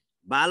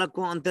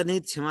बालकको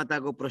अन्तर्निहित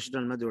क्षमताको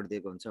प्रस्फुटनमा जोड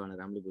दिएको हुन्छ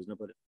भनेर हामीले बुझ्नु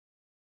पर्यो।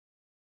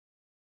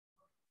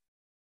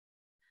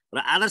 र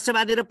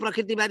आदर्शवादी र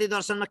प्रकृतिवादी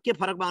दर्शनमा के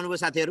फरक पाउनुभयो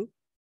साथीहरु?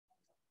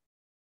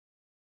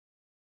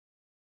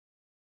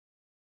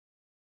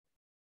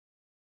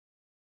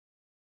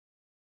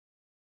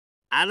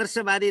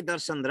 आदर्शवादी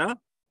दर्शन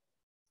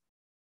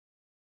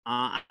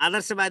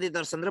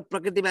र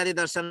प्रकृतिवादी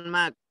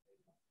दर्शनमा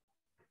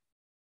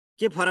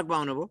के फरक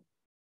पाउनुभयो?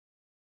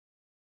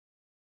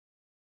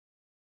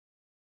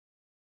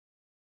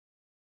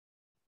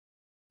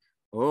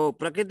 हो,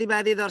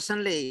 प्रकृतिवादी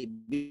दर्शनले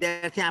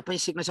विद्यार्थी आफै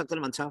सिक्न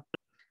सक्छन् भन्छ।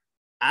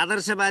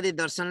 आदर्शवादी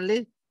दर्शनले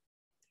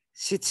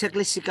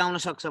शिक्षकले सिकाउन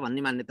सक्छ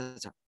भन्ने मान्यता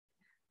छ।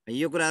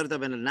 यो कुराहरु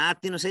तपाईहरुले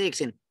नातिनुस् है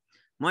एकछिन।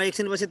 म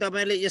एकछिन पछि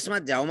तपाईहरुले यसमा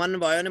झ्याउ मान्नु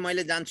भयो भने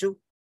मैले जान्छु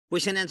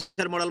क्वेशन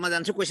एन्सर मोडलमा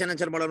जान्छु। क्वेशन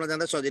एन्सर मोडलमा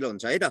जाँदा सजिलो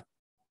हुन्छ है त।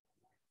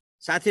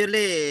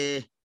 साथीहरुले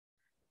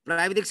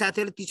प्राविधिक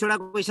साथीहरुले 30 वटा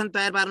क्वेशन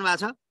तयार पार्नु भएको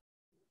छ?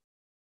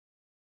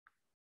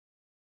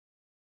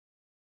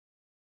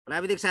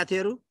 प्राविधिक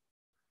साथीहरु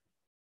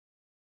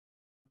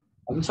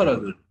हजुर सर,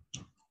 हजुर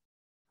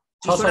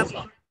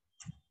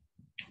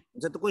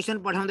हुन्छ त क्वेशन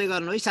पठाउँदै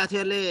गर्नु है।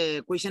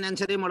 साथीहरुले क्वेशन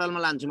एन्सरै मोडलमा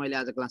लान्छु मैले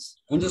आज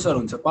क्लास। हुन्छ सर,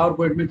 हुन्छ। पावर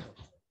पोइन्टमै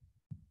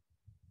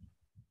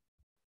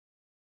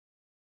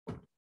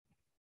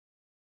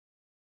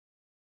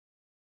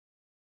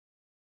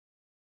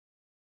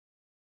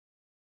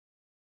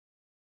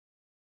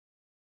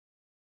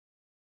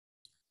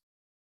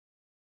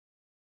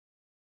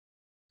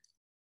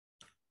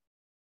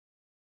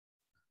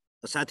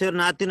साथीहरु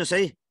नातिनुस्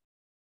है।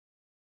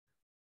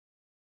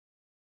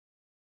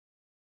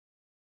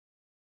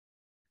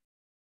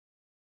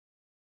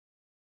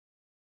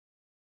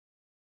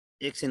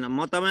 एकछिन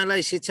म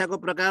तपाईहरुलाई शिक्षाको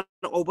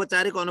प्रकार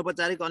औपचारिक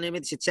अनौपचारिक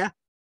अनियमित शिक्षा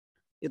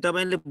यो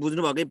तपाईहरुले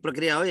बुझ्नु भएकै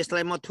प्रक्रिया हो।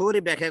 यसलाई म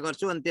थोरै व्याख्या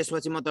गर्छु अनि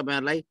त्यसपछि म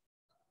तपाईहरुलाई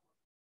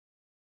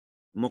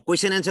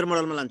क्वेशन एन्सर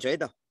मोडलमा लान्छु है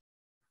त।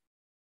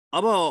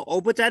 अब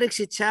औपचारिक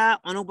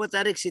शिक्षा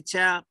अनौपचारिक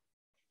शिक्षा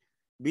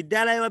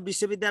विद्यालय वा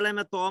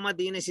विश्वविद्यालयमा तहमा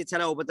दिइने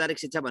शिक्षालाई औपचारिक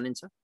शिक्षा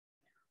भनिन्छ।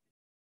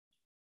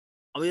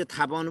 अब यो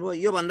थाहा पाउनुभयो।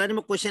 यो भन्दा नि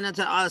म क्वेशन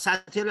एन्सर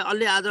साथीहरुले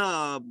अलि आज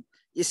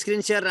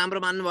स्क्रिन शेयर राम्रो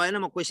मान्नु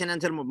भएन, म क्वेशन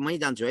एन्सरमै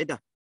जान्छु है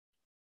त।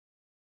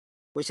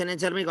 क्वेशन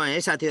एन्सरमै गएँ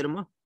है साथीहरु।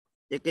 म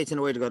एकैछिन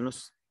वेट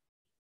गर्नुस्।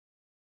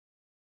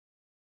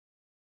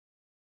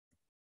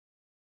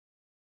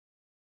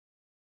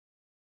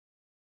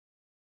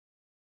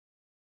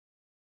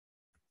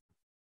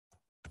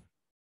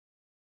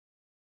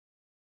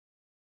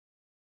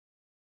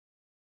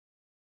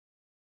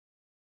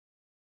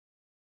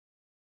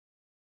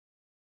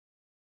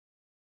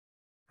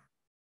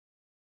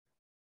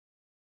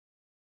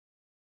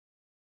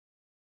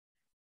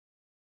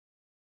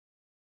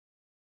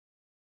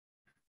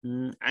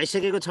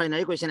 आइसकेको छैन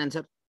है क्वेशन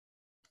एन्सर।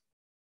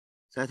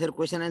 साथीहरु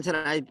क्वेशन एन्सर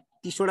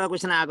 30 वटा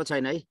क्वेशन आएको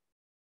छैन है।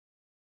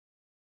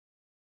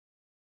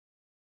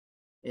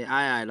 ए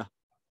आयो ल।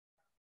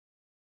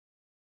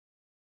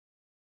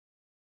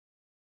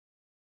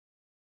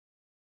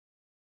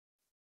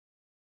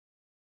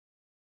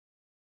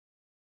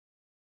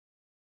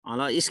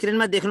 ल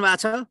स्क्रिनमा देख्नु भएको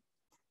छ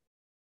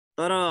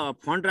तर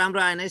फन्ट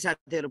राम्रो आएन है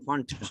साथीहरु।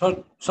 फन्ट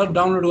सर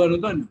डाउनलोड गर्नु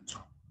त नि।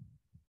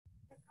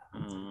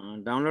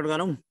 डाउनलोड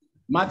गरौँ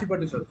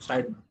माथिपट्टि सर,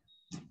 साइडमा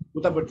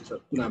उतापट्टि सर,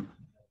 कुनामा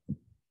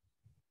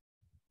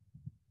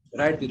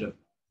राइटतिर।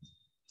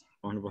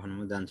 भन्नु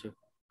म जान्छु।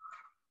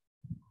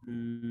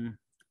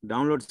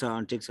 डाउनलोड छ,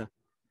 ठीक छ।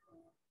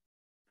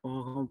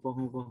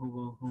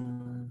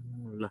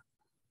 ल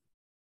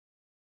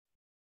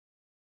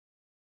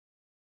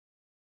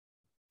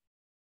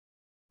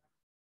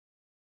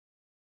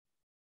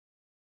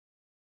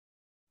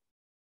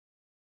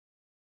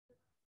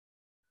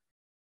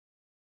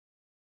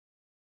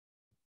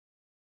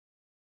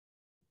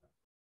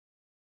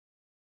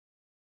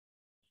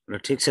ल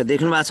ठीक छ।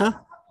 देख्नु भएको छ?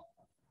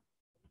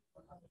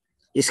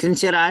 स्क्रिन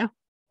शेयर आयो?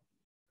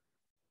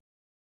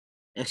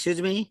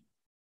 एक्सक्युज मी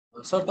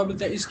सर, तपाईले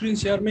त्यहाँ स्क्रिन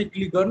शेयरमै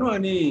क्लिक गर्नु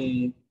अनि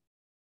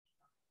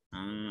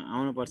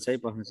आउनु पर्छ है,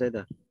 पस्नुस् है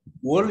त।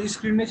 होल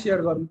स्क्रिन नै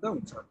शेयर गर्नु त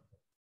हुन्छ।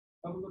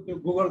 तपाईको त्यो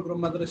गुगल क्रोम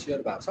मात्र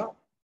शेयर भएको छ।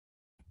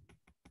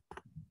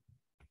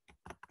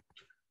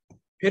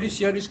 फेरि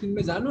शेयर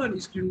स्क्रिनमै जानु अनि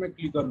स्क्रिनमा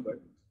क्लिक गर्नु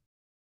पर्यो।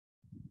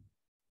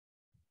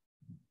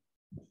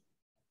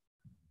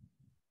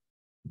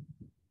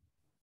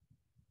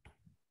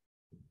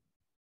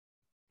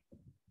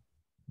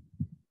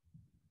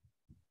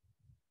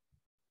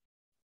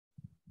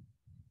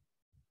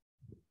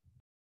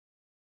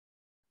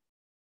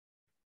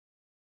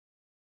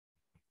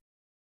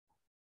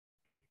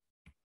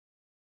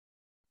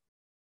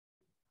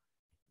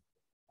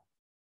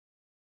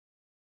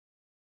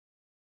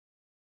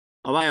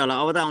 अब आयो होला।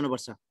 अब त आउनु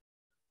पर्छ।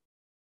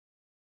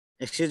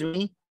 एक्सक्युज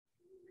मी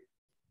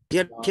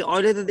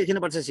अहिले त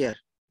देखिनु पर्छ शेयर।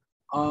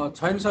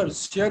 छैन सर,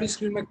 शेयर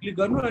स्क्रिनमा क्लिक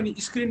गर्नु अनि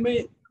स्क्रिनमै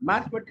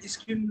माथिपट्टि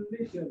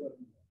स्क्रिनमै शेयर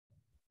गर्नु।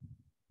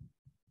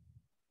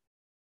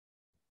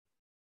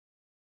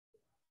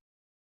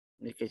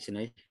 एकैछिन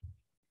है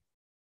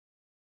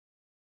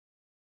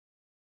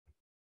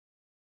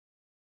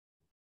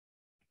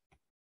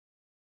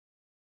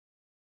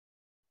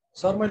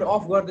सर मैले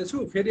अफ गर्दैछु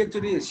फेरि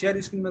एकचोटि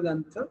शेयर स्क्रिनमा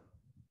जान्छ सर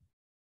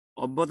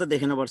अब त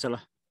देखिनु पर्छ ल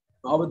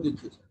अब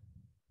देखियो सर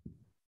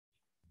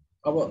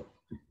अब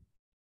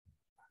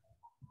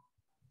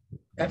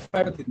F5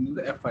 थिच्नु त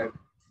F5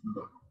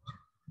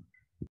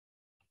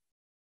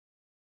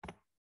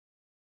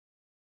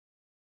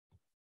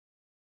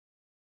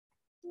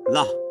 ल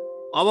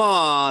अब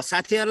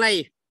साथीहरुलाई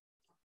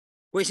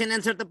क्वेशन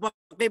एन्सर त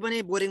पक्कै पनि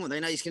बोरिङ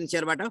हुँदैन स्क्रिन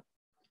शेयरबाट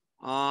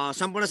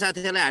सम्पूर्ण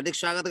साथीहरुलाई हार्दिक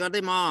स्वागत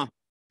गर्दै म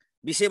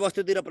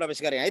विषयवस्तुतिर प्रवेश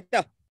गरे है त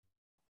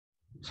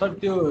सर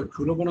त्यो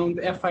ठुलो बनाउनु त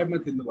F5 मा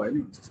थिच्नु भयो नि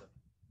हुन्छ सर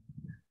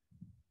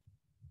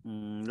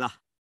ल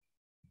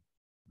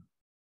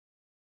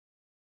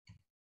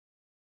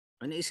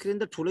अनि स्क्रिन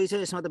त ठुलै छ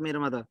यसमा त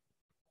मेरोमा त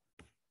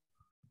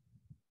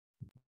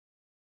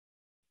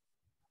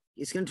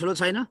स्क्रिन ठुलो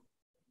छैन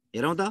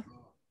हेरौं त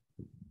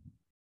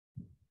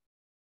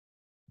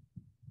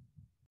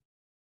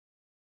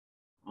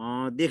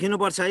देखिनु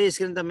पर्छ है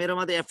स्क्रिन त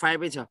मेरोमा त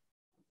F5 छ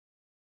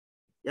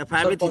F5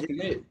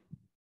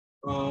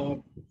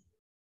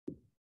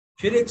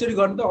 फेरि एकचोटि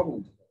गर्नु त अब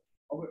हुन्छ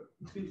अब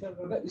स्क्रिन शेयर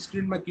गर्दा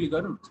स्क्रिनमा क्लिक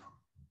गर्नु हुन्छ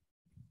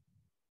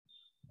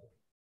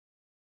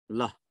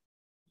ल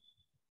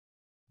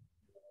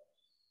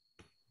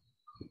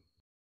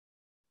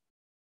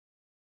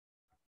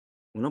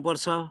हुनु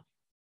पर्छ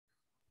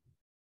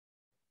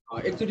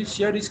एकचोटि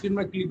शेयर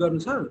स्क्रिनमा क्लिक गर्नु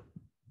सर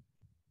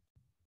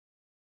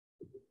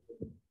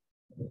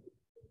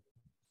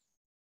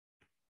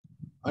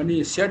अनि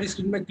शेयर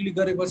स्क्रिनमा क्लिक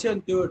गरेपछि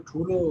अनि त्यो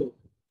ठुलो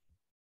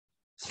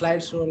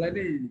स्लाइड शोलाई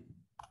नै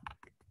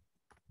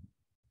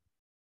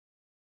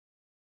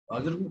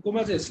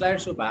हजुरकोमा चाहिँ स्लाइड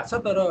शो भएको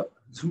छ तर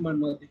जुममा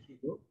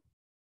नदेखिएको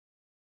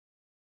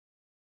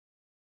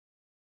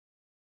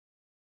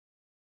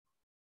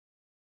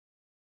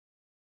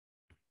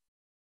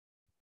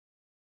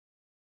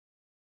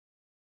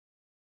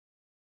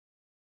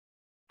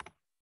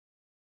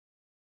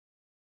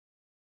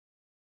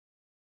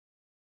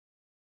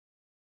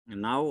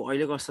नाउ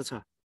अहिले कस्तो छ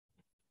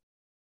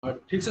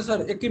ठिक छ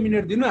सर एकै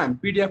मिनेट दिनु हामी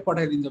पीडीएफ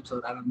पठाइदिन्छौँ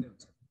सर आरामले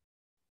हुन्छ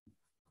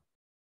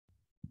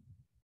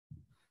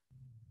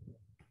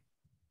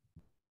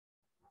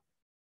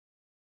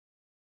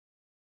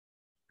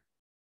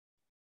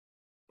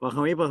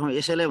पखाउँ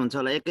यसैलाई हुन्छ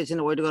होला एकैछिन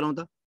वेट गरौँ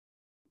त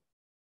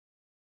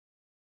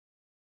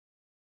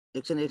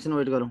एकछिन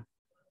वेट गरौँ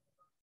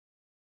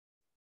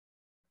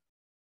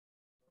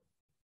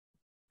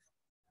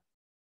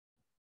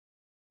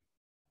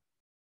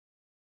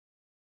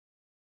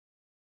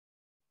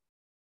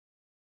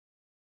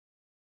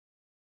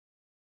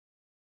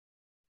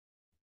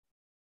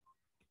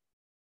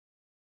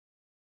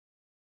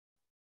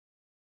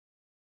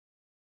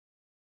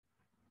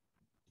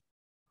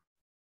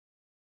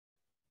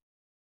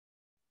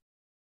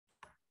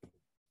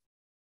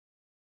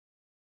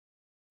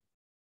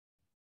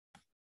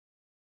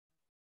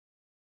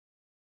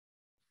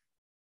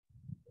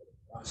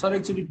सर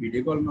एकचोटि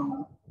भिडियो कलमा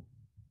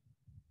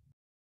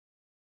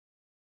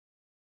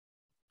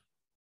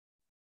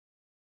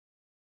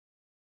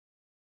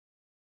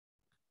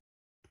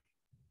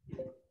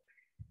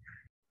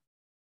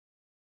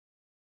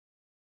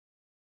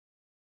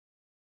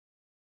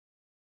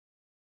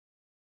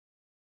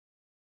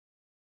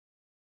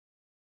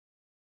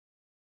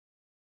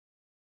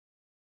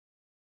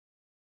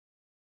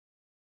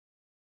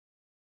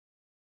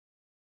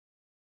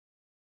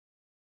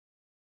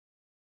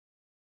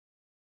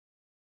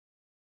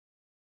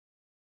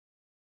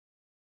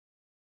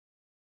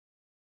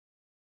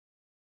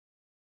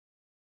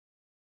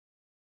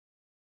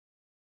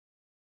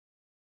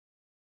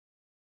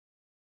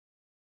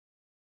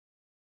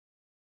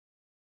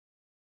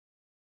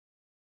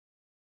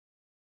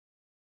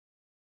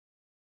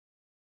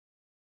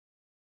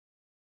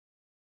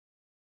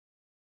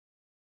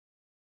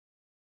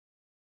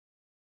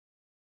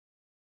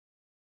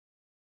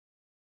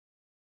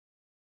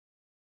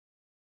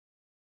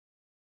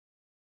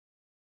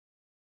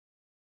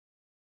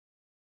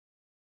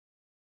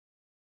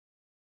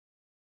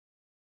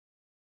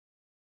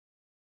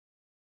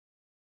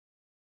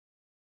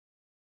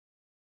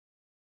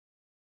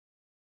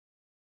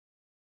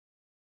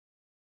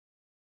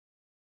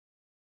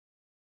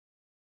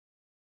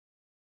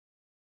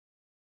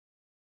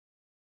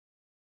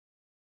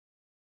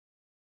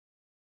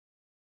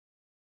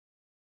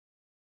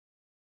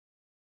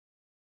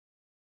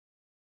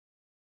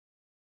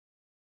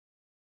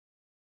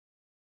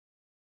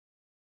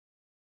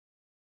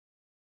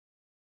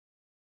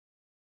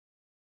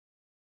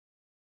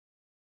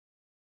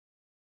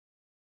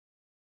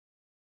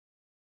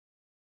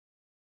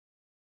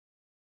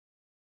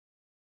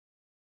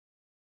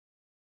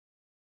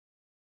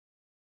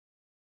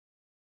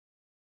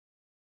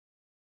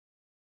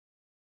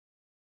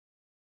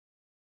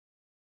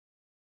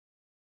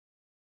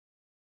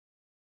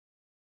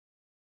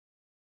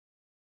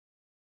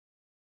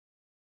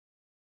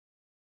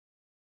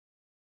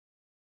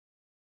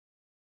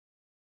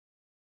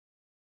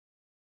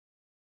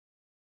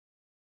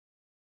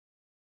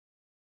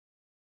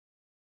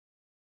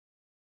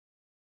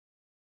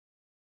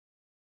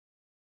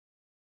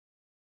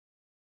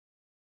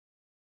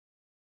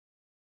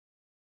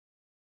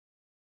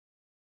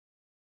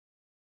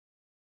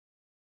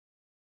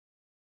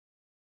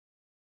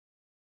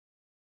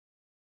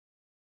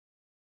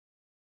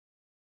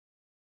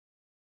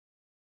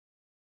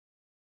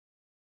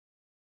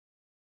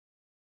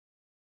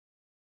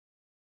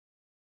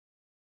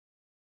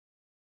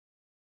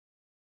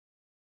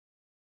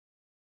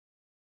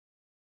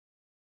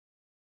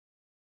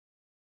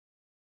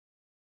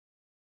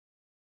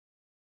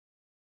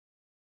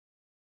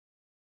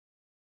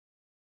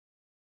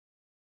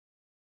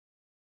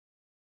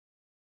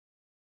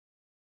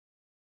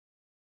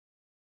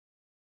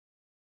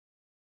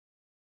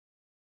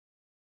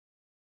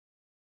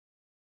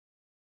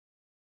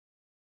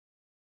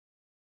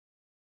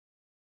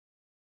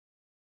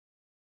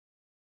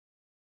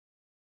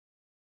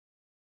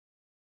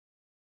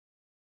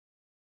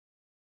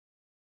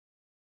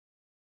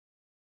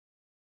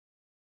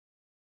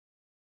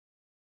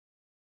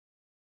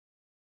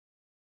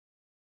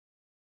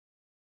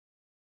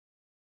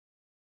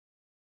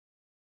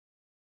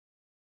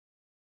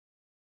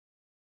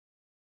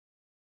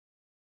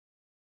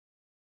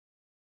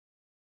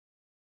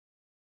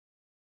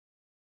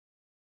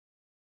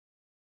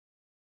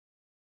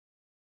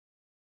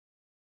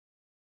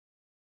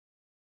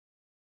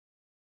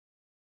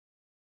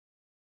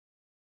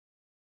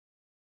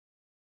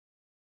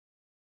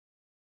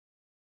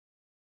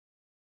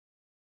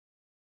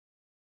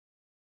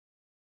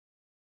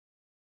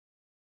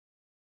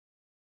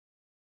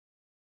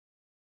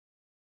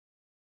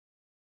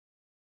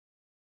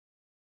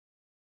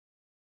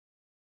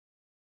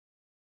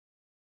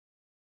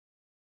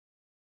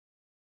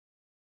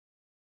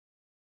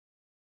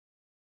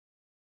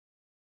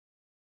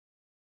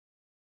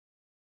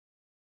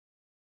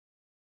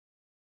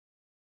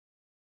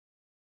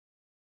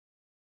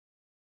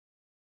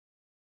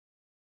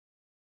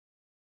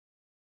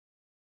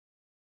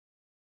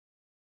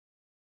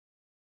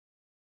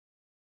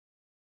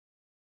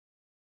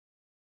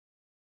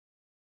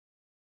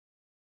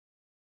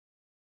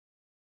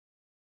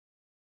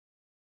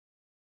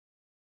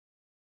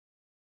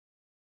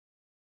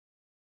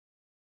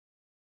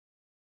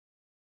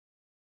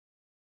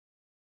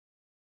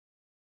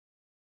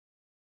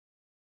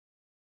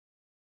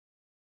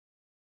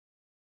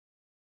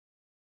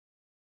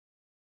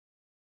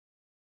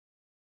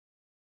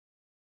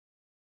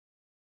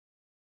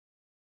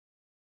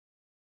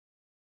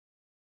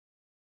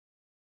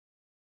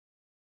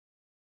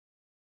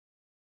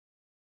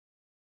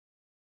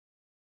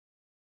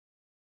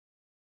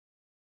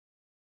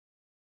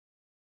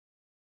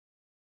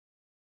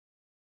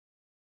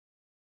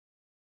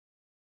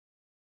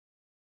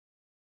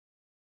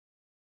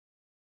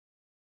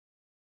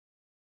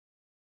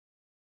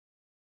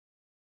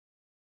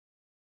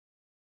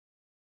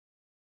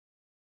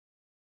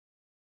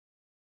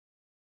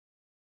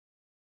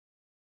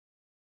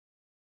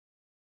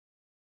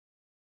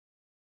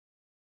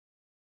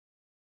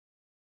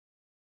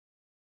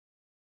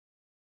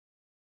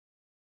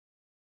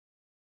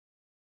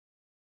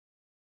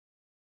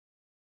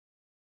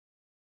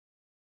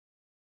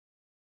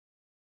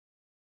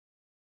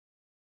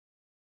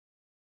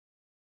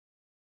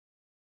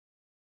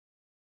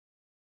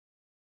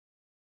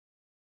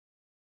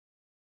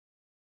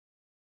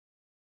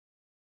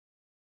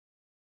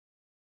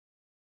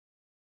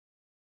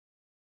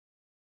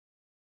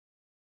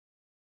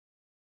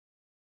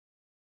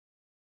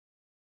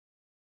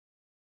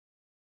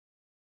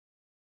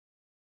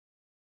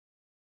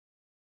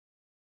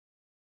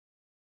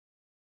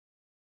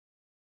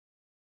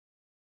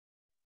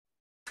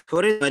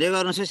थोरै धैर्य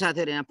गर्नुहोस् है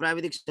साथीहरु, यहाँ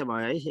प्राविधिक सेवा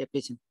भयो है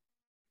एकैछिन।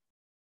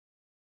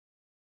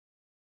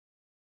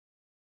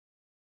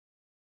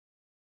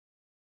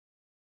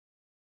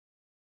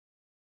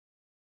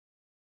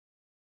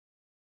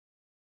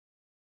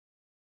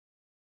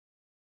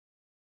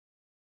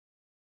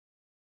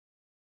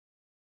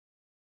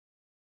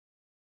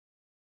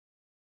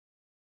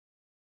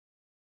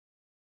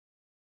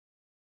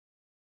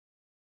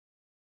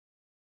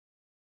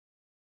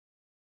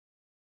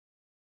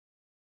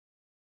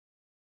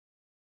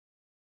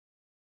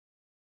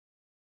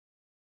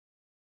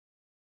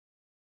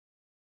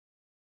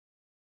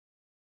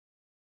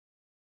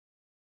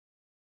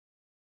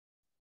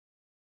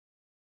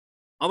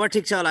 अब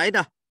ठिक छ होला है त?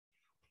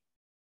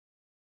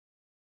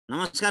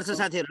 नमस्कार छ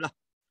साथीहरु, ल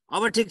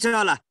अब ठिक छ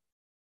होला?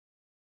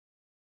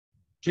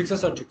 ठिक छ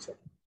सर, ठिक छ।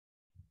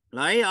 ल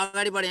है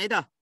अगाडि बढे है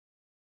त?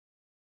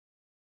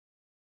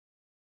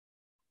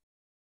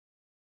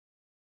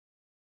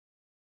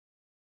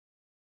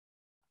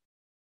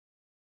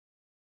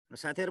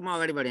 साथीहरु म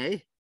अगाडि बढे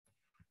है।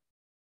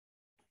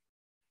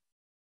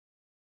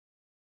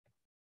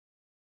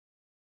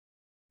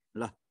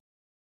 ल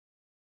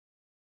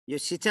यो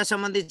शिक्षा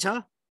सम्बन्धी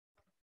छ,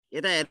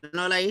 यता हेर्नु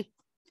होला है।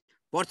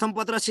 प्रथम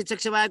पत्र शिक्षक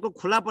सेवा आयोगको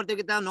खुला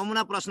प्रतियोगिता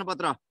नमुना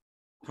प्रश्नपत्र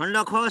खण्ड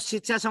ख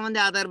शिक्षा सम्बन्धी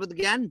आधारभूत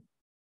ज्ञान,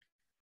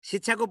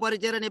 शिक्षाको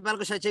परिचय र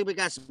नेपालको शैक्षिक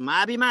विकास।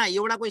 माविमा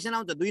एउटा क्वेशन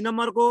आउँछ 2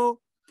 नम्बरको,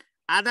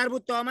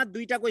 आधारभूत तहमा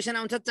 2टा क्वेशन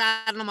आउँछ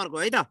 4 नम्बरको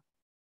है त?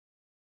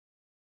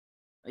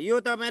 यो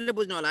तपाईहरुले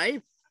बुझ्नु होला है।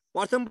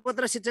 प्रथम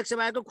पत्र शिक्षक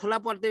सेवा आयोगको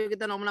खुला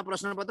प्रतियोगिता नमुना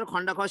प्रश्नपत्र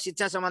खण्ड ख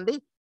शिक्षा सम्बन्धी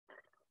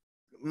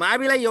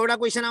माविलाई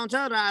एउटा क्वेशन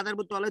आउँछ र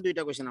आधारभूत तहलाई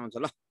 2टा क्वेशन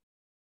आउँछ।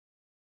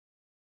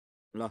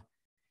 ल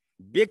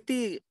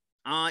व्यक्ति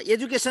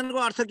एजुकेसनको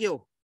अर्थ के हो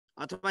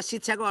अथवा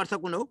शिक्षाको अर्थ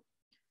कुन हो?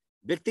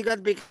 व्यक्तिगत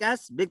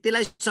विकास,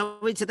 व्यक्तिलाई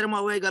सबै क्षेत्रमा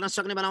अगुवाई गर्न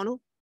सक्ने बनाउनु,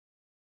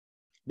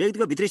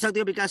 व्यक्तिको भित्री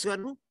शक्तिको विकास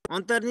गर्नु,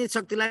 अन्तर्निहित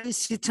शक्तिलाई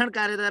शिक्षण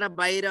कार्यद्वारा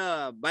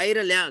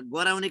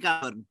गराउने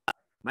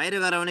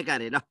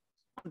कार्य। ल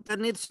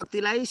अन्तर्निहित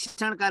शक्तिलाई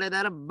शिक्षण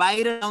कार्यद्वारा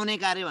बाहिर ल्याउने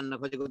कार्य भन्न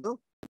खोजेको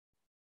त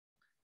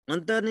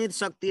अन्तर्निहित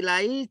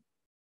शक्तिलाई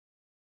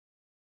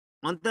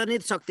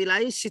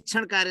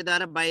शिक्षण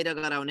कार्यद्वारा बाहिर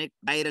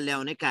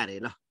ल्याउने कार्य।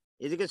 ल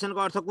एजुकेसनको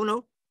अर्थ कुन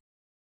हो?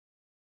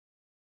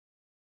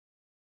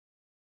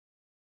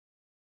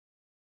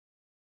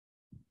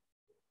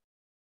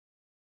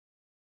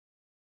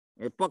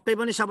 पक्कै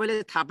पनि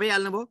सबैले थाहा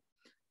पाइहाल्नुभयो।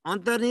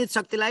 अन्तर्निहित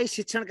शक्तिलाई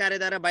शिक्षण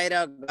कार्यद्वारा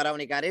बाहिर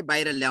गराउने कार्य,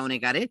 बाहिर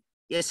ल्याउने कार्य,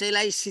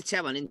 यसैलाई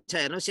शिक्षा भनिन्छ।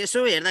 हेर्नुस्,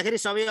 यसो हेर्दाखेरि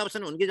सबै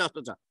अप्सन हुन् कि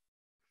जस्तो छ।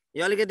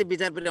 यो अलिकति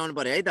विचार पुर्याउनु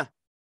पर्यो है त।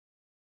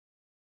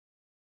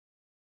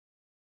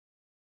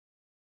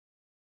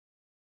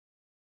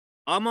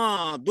 अब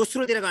म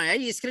दोस्रोतिर गएँ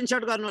है।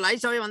 स्क्रिनशट गर्नुलाई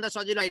सबैभन्दा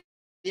सजिलो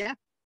आइडिया,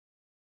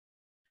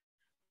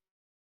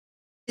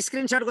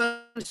 स्क्रिनशट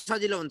गर्न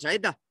सजिलो हुन्छ है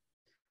त।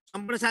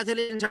 सम्पूर्ण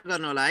साथीले स्क्रिनशट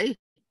गर्नु होला है।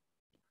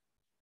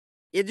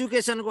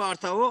 एजुकेसनको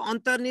अर्थ हो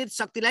अन्तर्निहित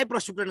शक्तिलाई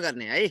प्रस्फुटन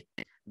गर्ने है,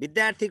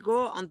 विद्यार्थीको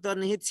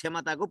अन्तर्निहित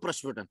क्षमताको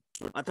प्रस्फुटन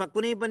अथवा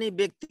कुनै पनि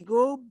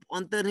व्यक्तिको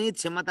अन्तर्निहित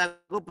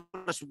क्षमताको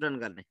प्रस्फुटन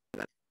गर्ने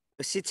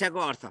शिक्षाको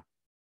अर्थ।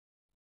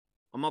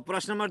 म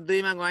प्रश्न नम्बर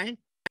 2 मा गएँ।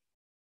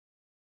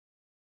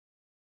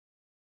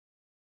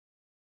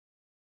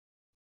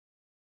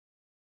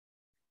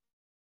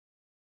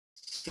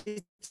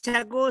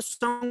 शिक्षाको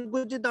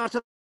संकुचित अर्थ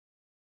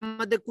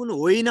मध्ये कुन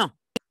होइन?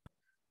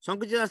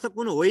 संकुचित अर्थ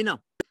कुन होइन?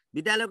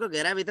 विद्यालयको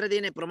घेराभित्र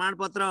दिने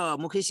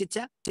प्रमाणपत्र मुखी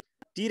शिक्षा,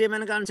 टी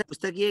रेमनका अनुसार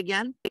पुस्तकीय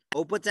ज्ञान,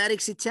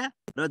 औपचारिक शिक्षा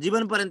र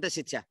जीवन पर्यन्त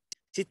शिक्षा।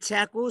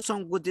 शिक्षाको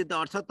संकुचित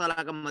अर्थ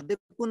तलका मध्ये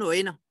कुन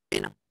होइन?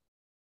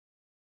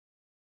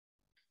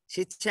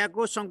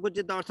 शिक्षाको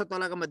संकुचित अर्थ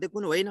तलका मध्ये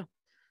कुन होइन?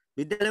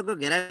 विद्यालयको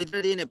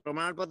घेराभित्र दिने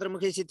प्रमाणपत्र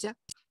मुखी शिक्षा,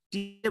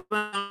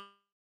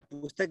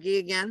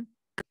 पुस्तकीय ज्ञान,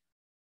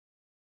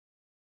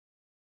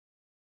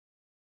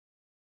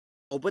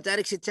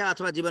 औपचारिक शिक्षा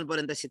अथवा जीवन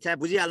पर्यन्त शिक्षा।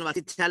 बुझिहाल्नु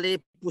भएको? शिक्षाले,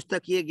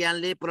 पुस्तकीय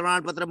ज्ञानले,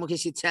 प्रमाणपत्रमुखी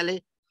शिक्षाले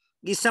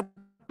यी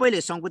सबैले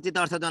संकुचित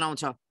अर्थ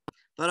जनाउँछ,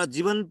 तर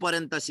जीवन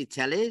पर्यन्त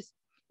शिक्षाले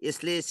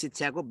यसले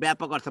शिक्षाको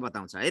व्यापक अर्थ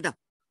बताउँछ है त।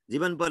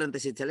 जीवन पर्यन्त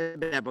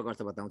शिक्षाले व्यापक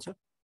अर्थ बताउँछ।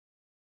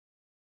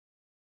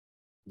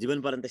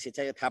 जीवन पर्यन्त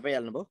शिक्षा यो थाहा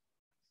पाइहाल्नु भयो।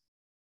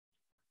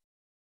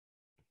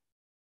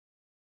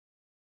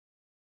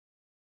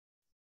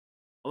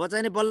 अब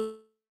चाहिँ नि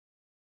बल्ल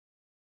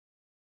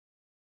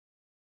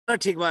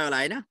ठिक भयो होला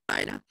हैन?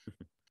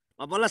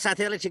 अब बल्ल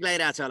साथीहरुलाई ठिक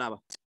लागिरहेछ होला।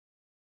 अब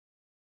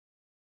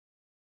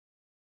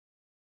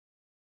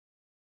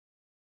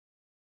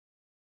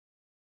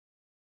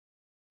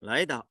ल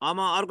है त। अब म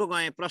अर्को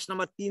गएँ, प्रश्न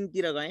नम्बर 3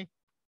 तिर गएँ।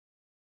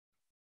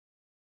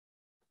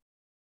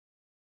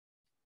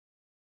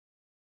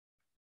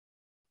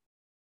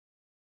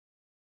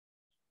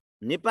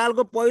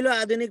 नेपालको पहिलो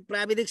आधुनिक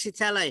प्राविधिक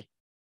शिक्षालय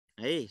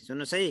है,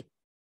 सुन्नुस् है,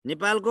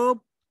 नेपालको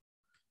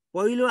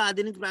पहिलो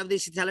आधुनिक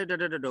प्राविधिक शिक्षालय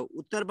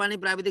उत्तरवाणी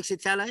प्राविधिक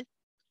शिक्षालय,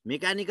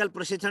 मेकानिकल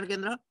प्रशिक्षण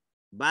केन्द्र,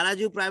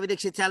 बालाजु प्राविधिक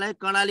शिक्षालय,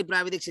 कर्णाली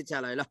प्राविधिक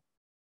शिक्षालय। ल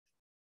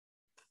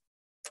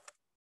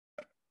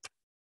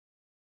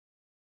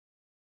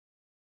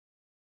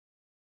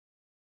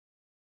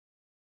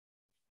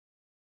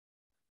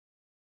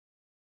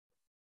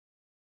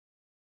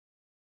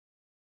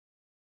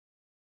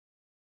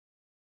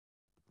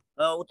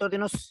उत्तर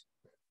दिनुस्।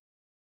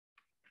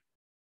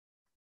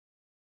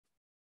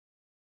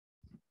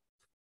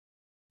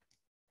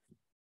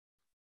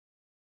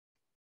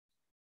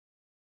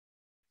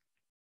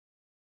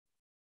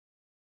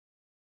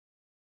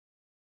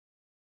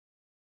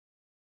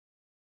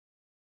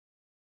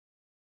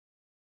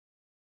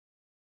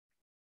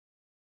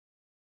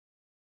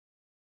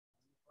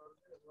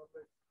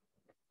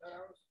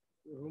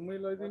 रुमै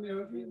लैदिने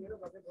हो कि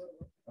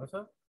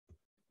सर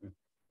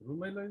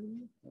रुमै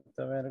लैदिने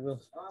तपाईहरुको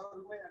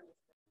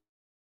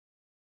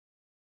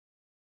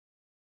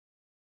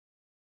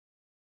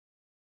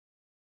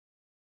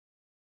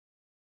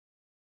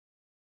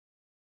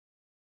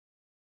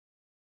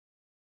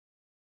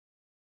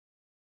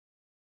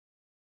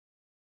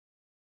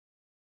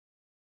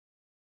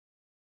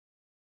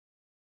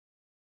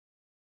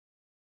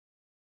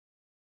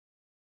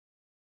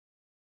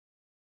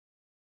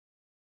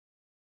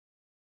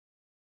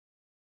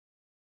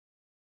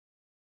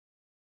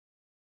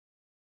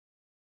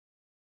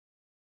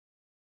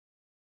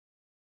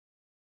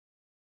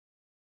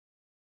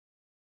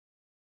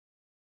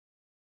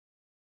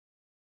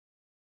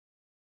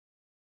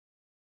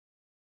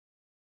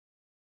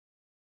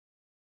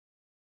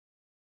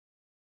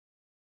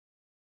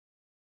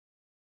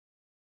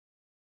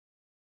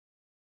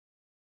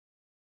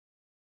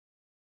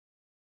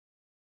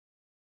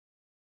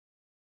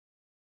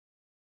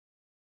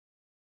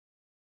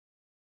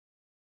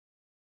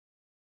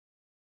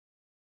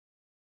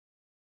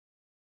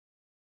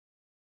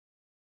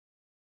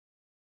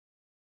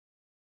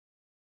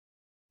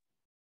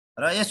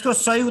र यसको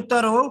सही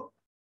उत्तर हो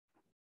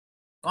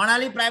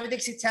कर्णाली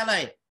प्राविधिक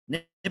शिक्षालय।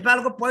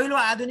 नेपालको पहिलो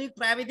आधुनिक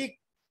प्राविधिक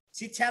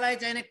शिक्षालय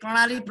चाहिँ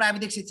कर्णाली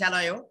प्राविधिक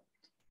शिक्षालय हो।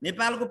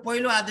 नेपालको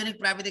पहिलो आधुनिक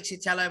प्राविधिक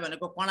शिक्षालय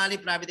भनेको कर्णाली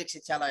प्राविधिक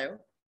शिक्षालय हो।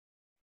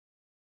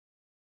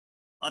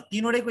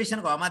 तीनवटै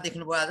क्वेशनको हमा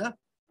देख्नुभयो आज।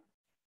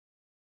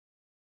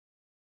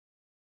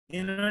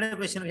 तीनवटै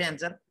क्वेशनको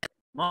एन्सर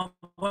म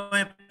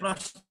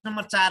प्रश्न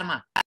नम्बर 4 मा।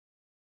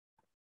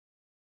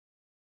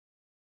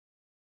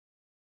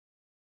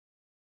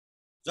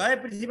 जय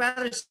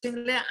पृथ्वीबहादुर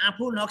सिंहले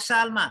आफू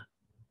नक्सालमा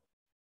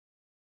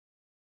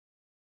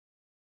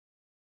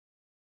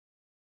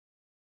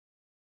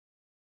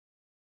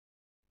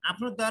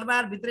आफ्नो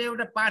दरबार भित्र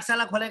एउटा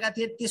पाठशाला खोलेका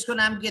थिए, त्यसको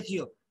नाम के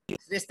थियो?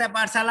 श्रेष्ठ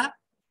पाठशाला,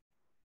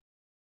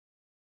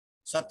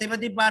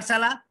 सत्यवती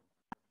पाठशाला,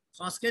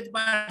 संस्कृत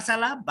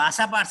पाठशाला,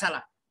 भाषा पाठशाला।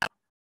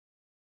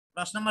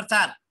 प्रश्न नम्बर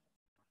 4।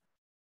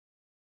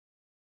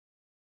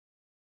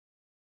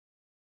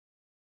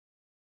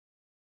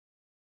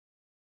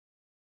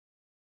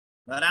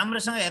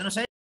 राम्रोसँग हेर्नुस्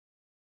है।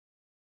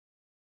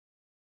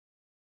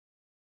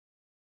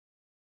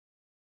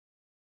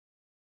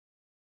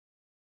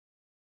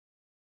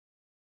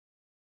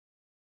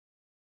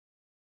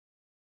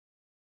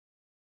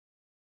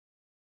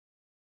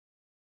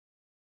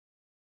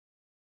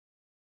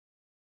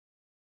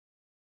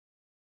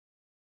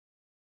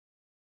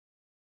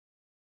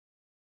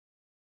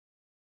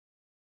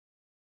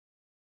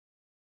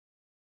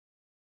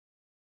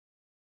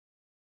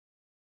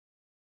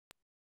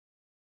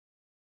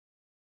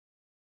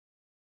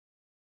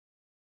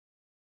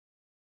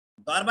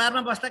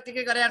 दरबारमा बस्दा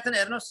के गरेका छन्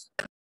हेर्नुस्।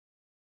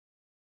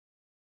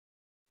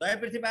 जय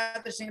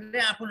पृथ्वीबहादुर सिंहले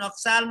आफू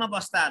नक्सालमा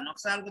बस्दा,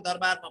 नक्सालको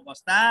दरबारमा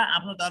बस्दा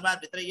आफ्नो दरबार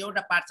भित्र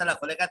एउटा पाठशाला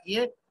खोलेका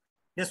थिए,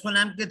 त्यसको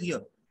नाम के थियो?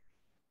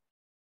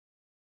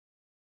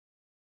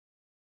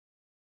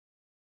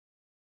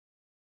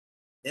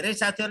 धेरै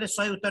साथीहरुले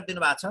सही उत्तर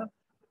दिनुभएको छ।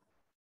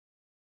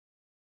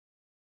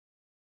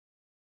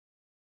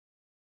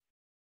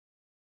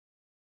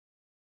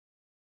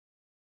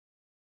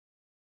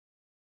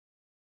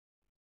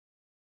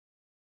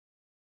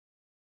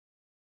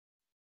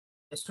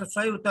 यसको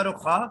सही उत्तर हो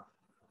ख।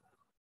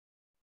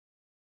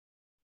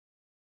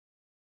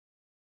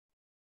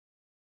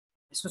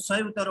 यसको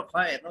सही उत्तर हो ख।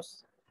 हेर्नुस्,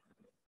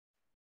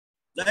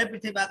 जय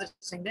पृथ्वीबहादुर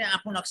सिंहले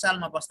आफू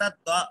नक्सालमा बस्दा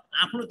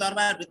आफ्नो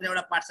दरबार भित्र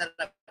एउटा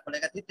पाठशाला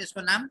खोलेका थिए,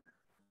 त्यसको नाम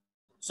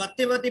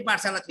सत्यवती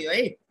पाठशाला थियो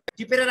है।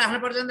 टिपेर राख्नु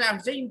पर्छ नि,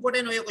 राख्नु चाहिँ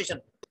इम्पोर्टेन्ट हो यो क्वेशन।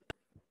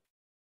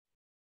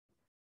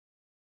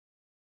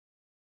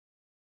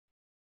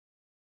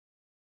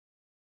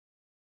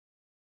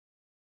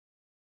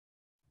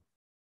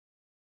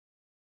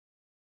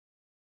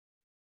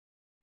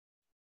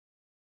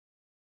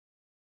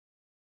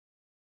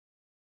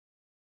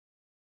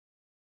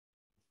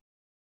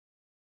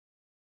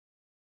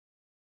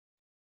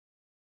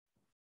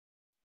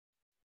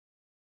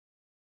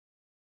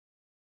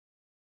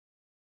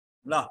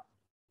 ल,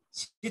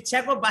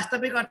 शिक्षाको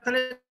वास्तविक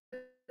अर्थले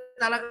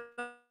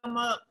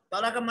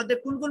तलका मध्ये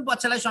कुन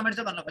पक्षलाई समेट्छ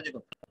भन्न खोजेको?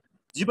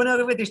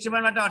 जीवनोपयोगी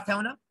दृष्टिकोणबाट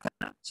अर्थ्याउन।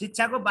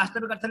 शिक्षाको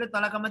वास्तविक अर्थले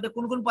तलका मध्ये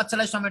कुन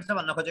पक्षलाई समेट्छ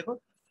भन्न खोजेको?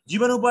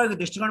 जीवनोपयोगी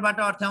दृष्टिकोणबाट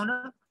अर्थ्याउन,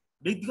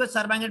 व्यक्तिगत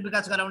सर्वाङ्गीण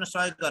विकास गराउन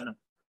सहयोग गर्न।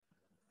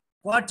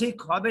 क ठीक,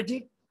 ख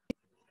बेठिक,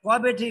 क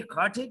बेठिक,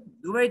 ख ठीक,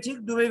 दुवै ठीक,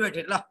 दुवै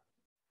बेठिक। ल,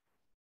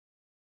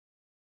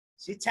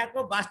 शिक्षाको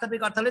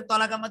वास्तविक अर्थले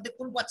तलका मध्ये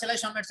कुन पक्षलाई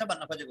समेट्छ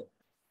भन्न खोजेको?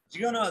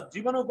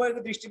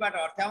 जीवनोपयोगी दृष्टिबाट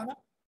अर्थ्याउन,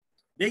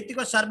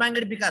 व्यक्तिको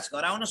सर्वाङ्गीण विकास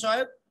गराउन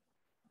सहयोग,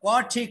 क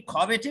ठिक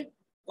ख बेठिक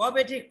क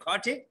बेठिक ख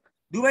ठिक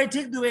दुवै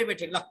ठिक दुवै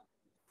बेठिक ल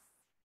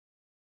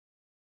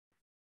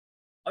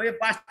अब यो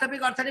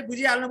वास्तविक अर्थले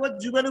बुझिहाल्नुभयो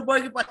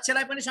जीवनोपयोगी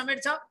पक्षलाई पनि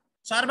समेट्छ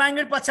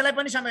सर्वाङ्गीण पक्षलाई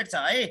पनि समेट्छ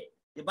है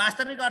यो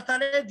वास्तविक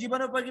अर्थले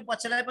जीवनोपयोगी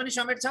पक्षलाई पनि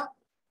समेट्छ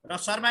र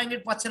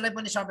सर्वाङ्गीण पक्षलाई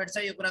पनि समेट्छ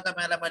यो कुरा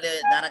तपाईहरुलाई मैले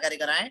जानकारी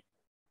गराएँ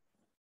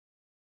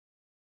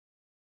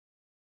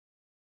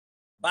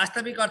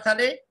वास्तविक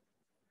अर्थले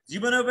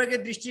जीवनोपयोगी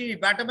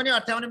दृष्टिबाट पनि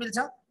अर्थ्याउन मिल्छ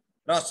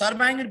र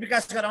सर्वाङ्गीण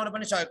विकास गराउन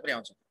पनि सहयोग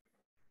पुर्याउँछ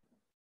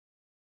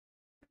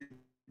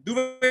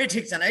दुवै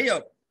ठिक छन् है यो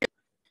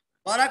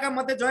तलका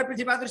मध्ये जय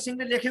पृथ्वीबहादुर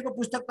सिंहले लेखेको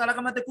पुस्तक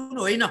तलका मध्ये कुन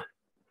होइन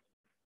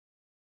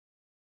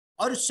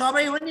अरु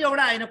सबै हो नि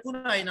एउटा हैन कुन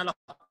हैन ल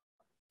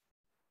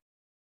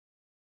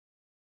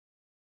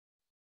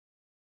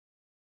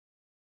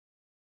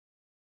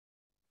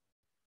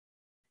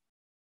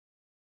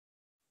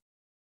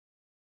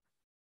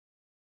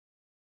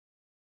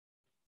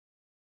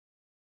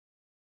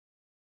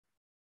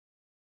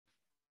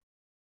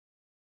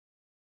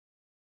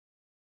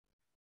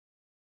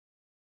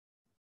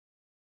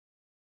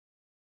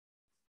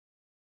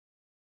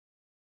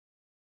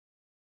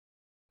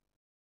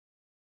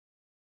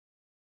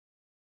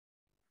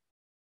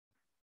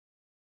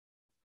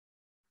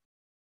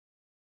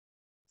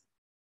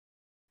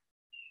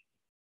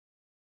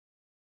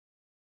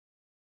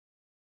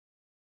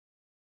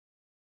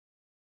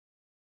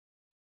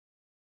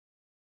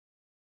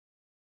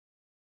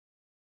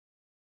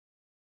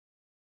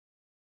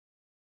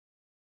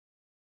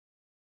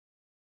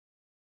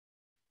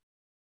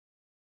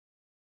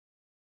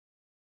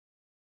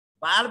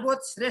बालबोध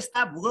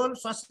श्रेष्ठता भूगोल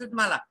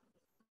संस्कृतमाला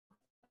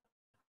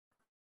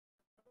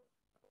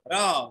र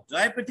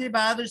जय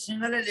पृथ्वीबहादुर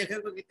सिंहले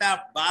लेखेको किताब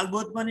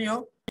बालबोध पनि हो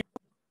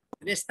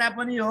श्रेष्ठता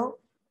पनि हो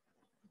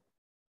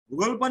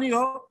भूगोल पनि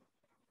हो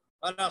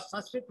र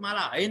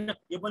संस्कृतमाला हैन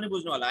यो पनि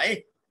बुझ्नु होला है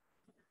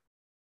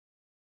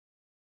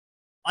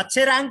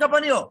अक्षराङ्क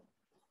पनि हो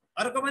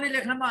अर्को पनि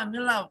लेख्नमा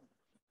मिल्ला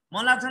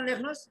मन लाग्छ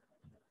लेख्नुस्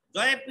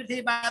जय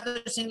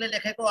पृथ्वीबहादुर सिंहले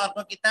लेखेको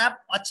अर्को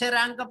किताब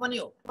अक्षराङ्क पनि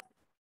हो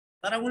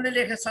तर उनले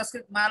लेखे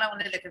संस्कृतमाला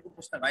उनले लेखेको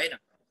पुस्तक हैन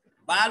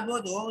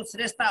बालबोध हो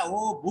श्रेष्ठता हो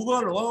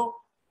भूगोल हो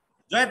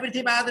जय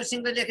पृथ्वीबहादुर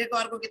सिंहले लेखेको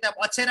अर्को किताब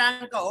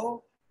अक्षराङ्क हो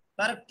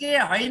तर के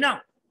हैन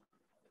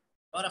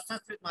तर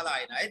संस्कृतमाला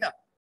हैन है त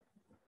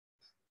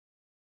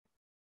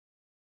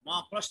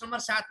म प्रश्न नम्बर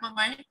 7 मा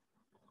गएँ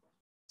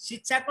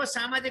शिक्षाको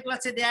सामाजिक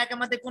लक्ष्य दिएका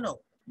मध्ये कुन हो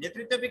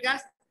नेतृत्व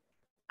विकास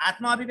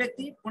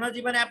आत्मअभिव्यक्ति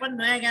पुनर्जीवन यापन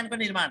नयाँ ज्ञानको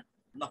निर्माण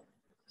ल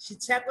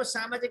शिक्षाको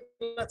सामाजिक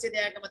लक्ष्य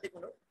दिएका मध्ये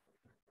कुन हो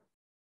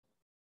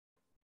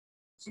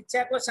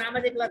शिक्षाको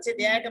सामाजिक लक्ष्य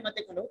दिएका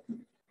मध्ये कुन हो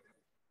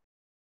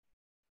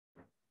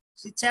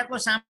शिक्षाको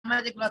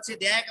सामाजिक लक्ष्य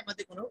दिएका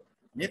मध्ये कुन हो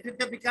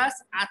नेतृत्व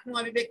विकास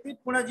आत्मअभिव्यक्ति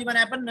पुनर्जीवन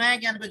यापन नयाँ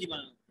ज्ञानको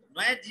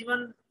जीवन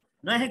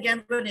नयाँ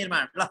ज्ञानको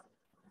निर्माण ल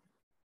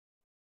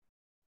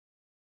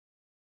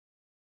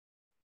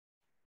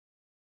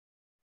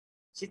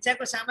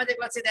शिक्षाको सामाजिक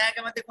लक्ष्य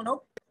दिएका मध्ये कुन हो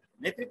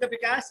नेतृत्व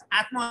विकास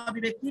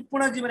आत्मअभिव्यक्ति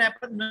पुनर्जीवन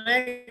यापन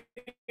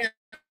नयाँ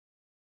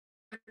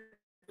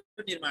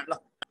निर्माण ल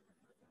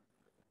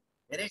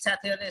धेरै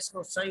साथीहरुले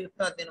यसको सही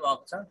उत्तर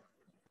दिनुभएको छ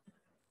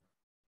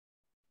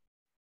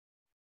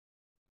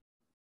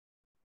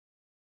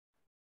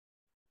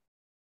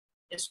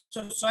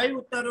यसको सही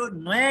उत्तर हो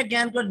नयाँ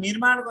ज्ञानको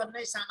निर्माण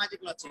गर्ने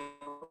सामाजिक लक्ष्य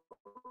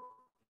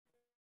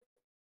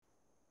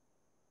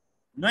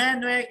नयाँ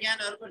नयाँ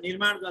ज्ञानहरुको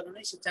निर्माण गर्नु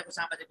नै शिक्षाको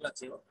सामाजिक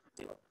लक्ष्य हो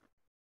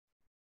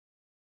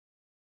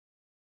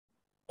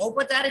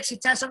औपचारिक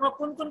शिक्षासँग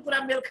कुन कुन कुरा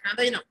मेल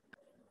खाँदैन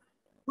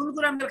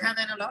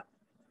ल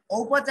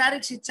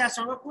औपचारिक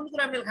शिक्षासँग कुन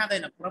कुरा मेल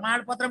खाँदैन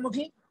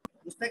प्रमाणपत्रमुखी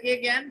पुस्तकीय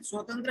ज्ञान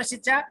स्वतन्त्र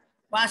शिक्षा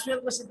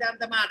पासवेलको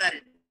सिद्धान्तमा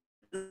आधारित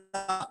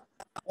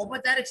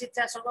औपचारिक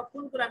शिक्षासँग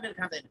कुन कुरा मेल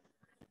खाँदैन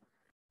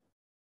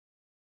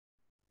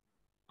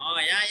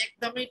यहाँ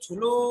एकदमै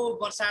ठुलो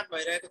बर्सात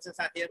भइरहेको छ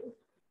साथीहरु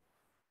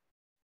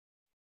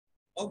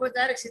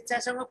औपचारिक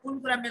शिक्षासँग कुन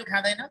कुरा मेल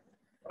खाँदैन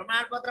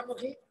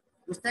प्रमाणपत्रमुखी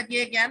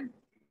पुस्तकीय ज्ञान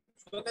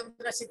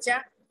स्वतन्त्र शिक्षा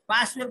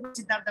पासवेलको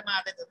सिद्धान्तमा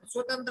आधारित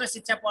स्वतन्त्र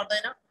शिक्षा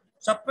पर्दैन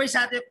सबै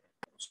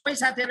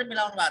साथीहरु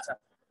मिलाउनु भएको छ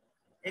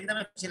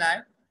एकदमै खुसी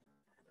लाग्यो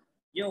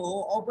यो हो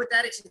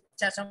औपचारिक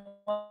शिक्षासँग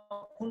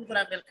कुन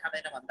कुरा मेल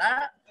खाँदैन भन्दा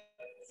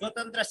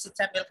स्वतन्त्र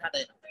शिक्षा मेल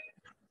खाँदैन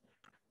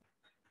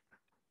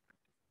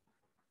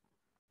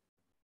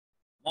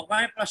म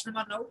गए प्रश्न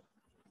नम्बर 9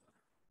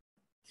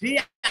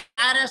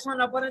 3 मा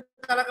नपर्ने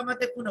तलका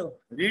मध्ये कुन हो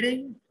reading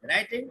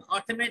writing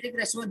arithmetic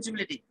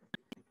responsibility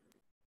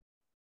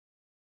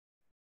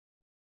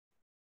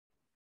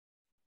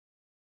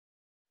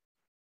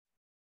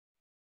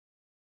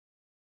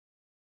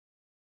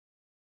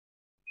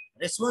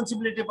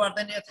responsibility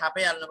पर्दैन यो थाहा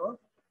पाइहाल्नुभयो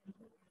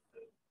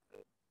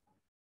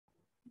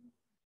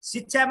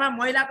शिक्षामा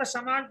महिलाको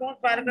समान पहुँच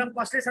कार्यक्रम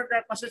कसले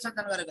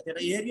सञ्चालन गरेको थियो र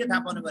यो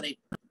थाहा पाउनु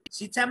पर्यो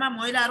शिक्षामा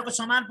महिलाहरूको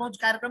समान पहुँच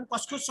कार्यक्रम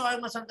कसको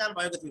सहयोगमा सञ्चालन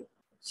भएको थियो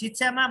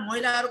शिक्षामा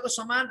महिलाहरूको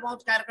समान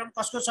पहुँच कार्यक्रम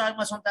कसको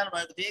सहयोगमा सञ्चालन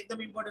भएको थियो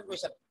एकदम इम्पोर्टेन्ट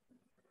क्वेशन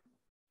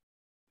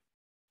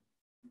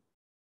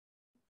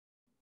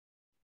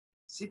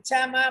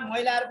शिक्षामा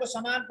महिलाहरूको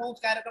समान पहुँच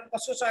कार्यक्रम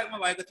कसको सहयोगमा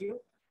भएको थियो?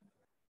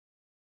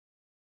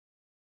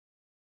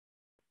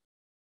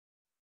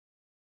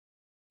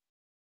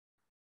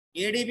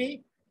 ADB,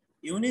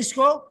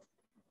 UNESCO,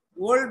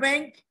 world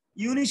bank,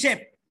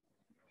 UNICEF.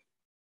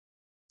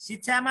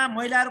 शिक्षामा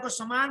महिलाहरूको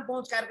समान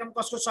पहुँच कार्यक्रम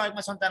कसको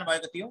सहयोगमा सञ्चालन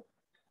भएको थियो?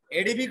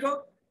 एडीबी को,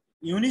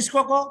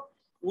 युनेस्को को,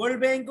 वर्ल्ड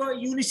बैंक को,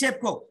 युनिसेफ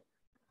को।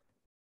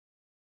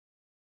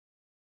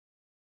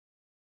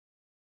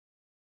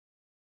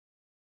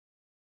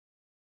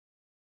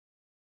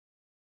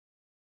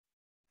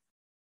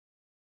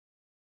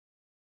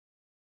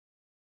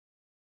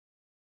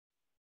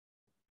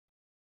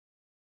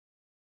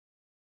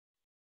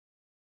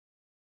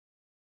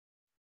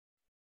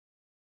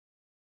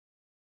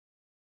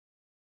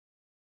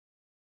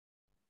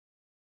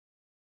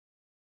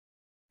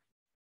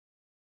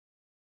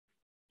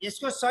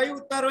 यसको सही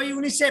उत्तर हो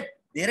युनिसेफ।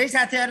 धेरै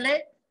साथीहरूले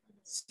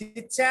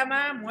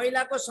शिक्षामा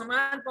महिलाको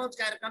समान पहुँच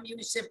कार्यक्रम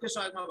युनिसेफको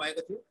सहयोगमा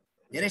भएको थियो।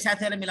 धेरै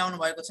साथीहरूले मिलाउनु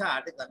भएको छ,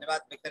 हार्दिक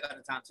धन्यवाद व्यक्त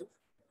गर्न चाहन्छु।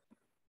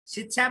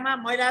 शिक्षामा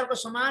महिलाहरूको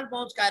समान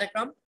पहुँच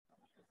कार्यक्रम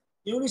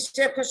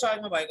युनिसेफको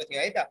सहयोगमा भएको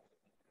थियो है त,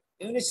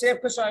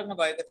 युनिसेफको सहयोगमा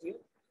भएको थियो।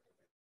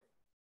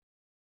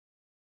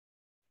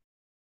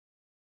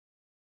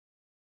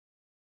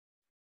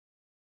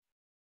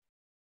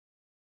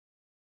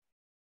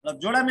 ल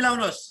जोडा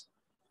मिलाउनुहोस्।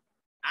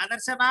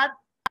 आदर्शवाद,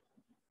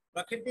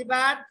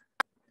 प्रकृतिवाद,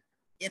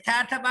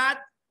 यथार्थवाद,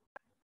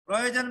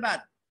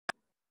 प्रयोजनवाद।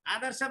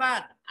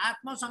 आदर्शवाद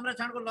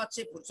आत्मसंरक्षणको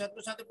लक्ष्य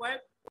फुर्सदको सदुपयोग,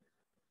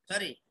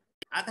 सरी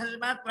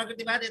आदर्शवाद,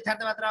 प्रकृतिवाद,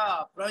 यथार्थवाद र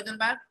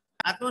प्रयोजनवाद।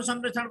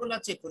 आत्मसंरक्षणको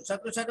लक्ष्य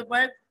फुर्सदको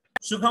सदुपयोग,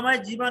 सुखमय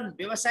जीवन,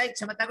 व्यवसायिक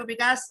क्षमताको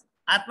विकास,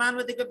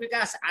 आत्मानुभूतिको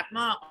विकास, आत्म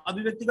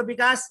अभिव्यक्तिको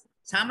विकास,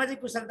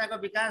 सामाजिक कुशलताको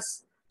विकास,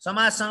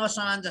 समाजसँग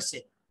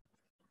सामञ्जस्य।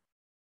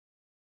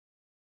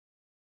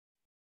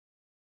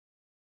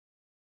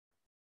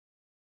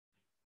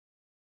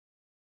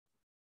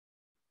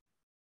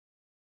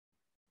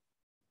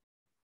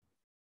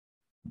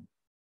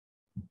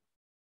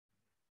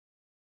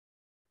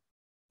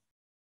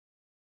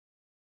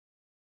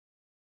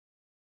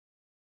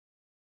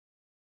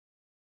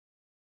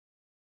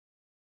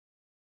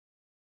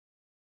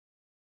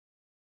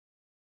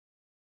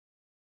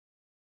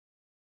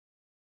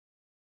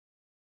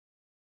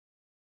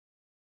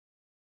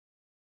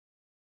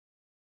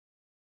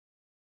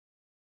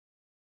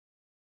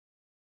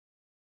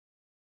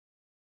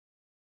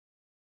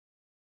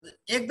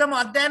 एकदम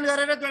अध्ययन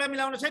गरेर जोडा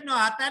मिलाउनुहोस् है,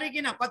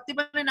 नहतारिकन, कति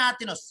पनि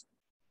नहातिनुहोस्,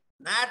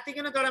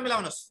 नहातिकन जोडा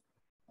मिलाउनुहोस्।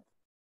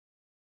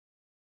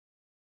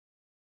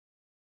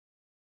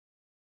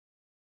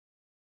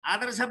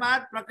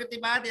 आदर्शवाद,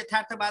 प्रकृतिवाद,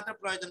 यथार्थवाद र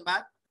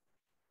प्रयोजनवाद।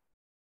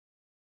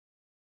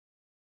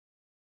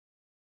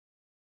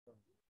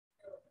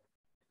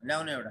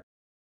 ल्याउनु एउटा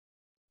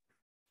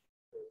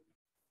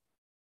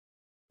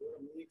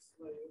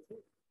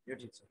यो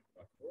ठीक छ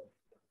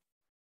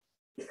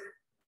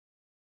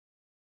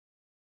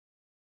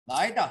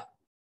है त।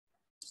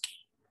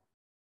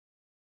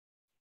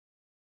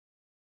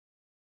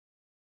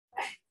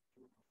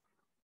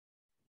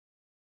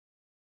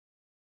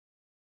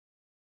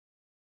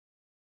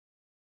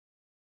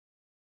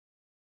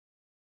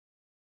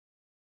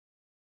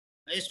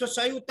 यसको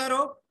सही उत्तर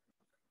हो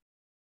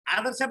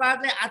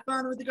आदर्शवादले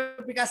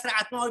आत्मानुभूतिको विकास र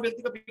आत्म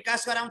अभिव्यक्तिको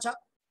विकास गराउँछ।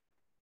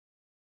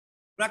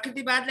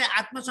 प्रकृतिवादले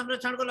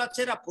आत्मसंरक्षणको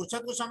लक्ष्य र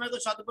फुर्सदको समयको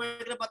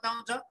सदुपयोगले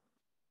बताउँछ।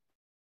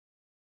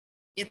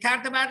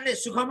 यथार्थवादले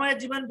सुखमय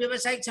जीवन,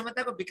 व्यवसायिक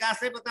क्षमताको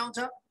विकासले बताउँछ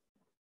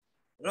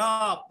र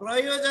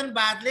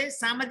प्रयोजनवादले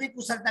सामाजिक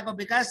कुशलताको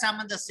विकास,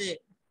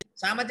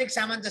 सामाजिक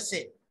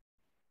सामञ्जस्य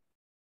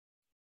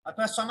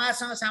अथवा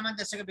समाजसँग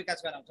सामञ्जस्यको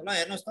विकास गराउँछ। ल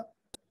हेर्नुहोस् त,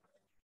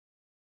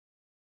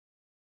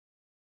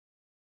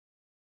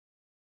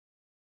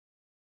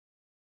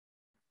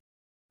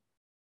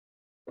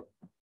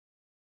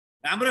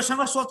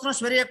 राम्रोसँग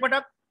सोच्नुहोस् फेरि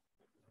एकपटक।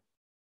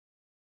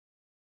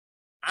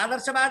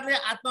 आदर्शवादले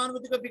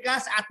आत्मानुभूतिको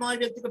विकास, आत्म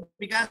अभिव्यक्तिको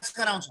विकास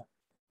गराउँछ।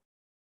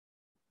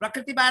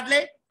 प्रकृतिवादले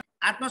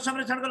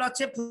आत्मसंरक्षणको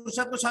लक्ष्य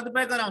फुर्सदको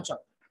सदुपयोग गराउँछ।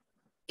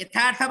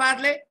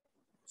 यथार्थवादले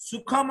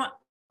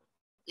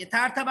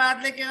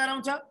के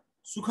गराउँछ?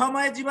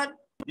 सुखमय जीवन,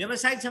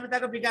 व्यवसायिक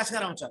क्षमताको विकास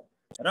गराउँछ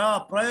र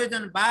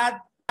प्रयोजनवाद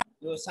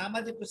यो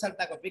सामाजिक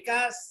कुशलताको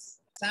विकास,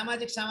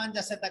 सामाजिक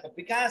सामञ्जस्यताको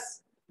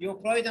विकास यो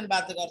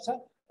प्रयोजनवादले गर्छ।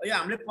 यो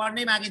हामीले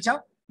पढ्नै बाँकी छ,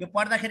 यो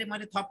पढ्दाखेरि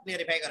मैले थप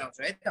क्लियरिफाई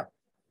गराउँछु है त।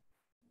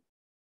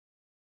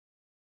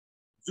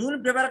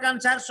 जुन पेपरका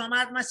अनुसार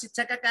समाजमा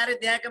शिक्षाका कार्य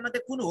देखाएका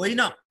मध्ये कुन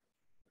होइन?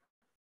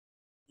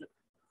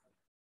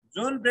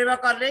 जुन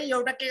पेपरले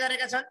एउटा के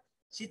गरेका छन्?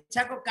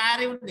 शिक्षाको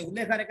कार्य उनले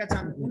उल्लेख गरेका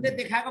छन्। उनले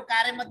देखाएको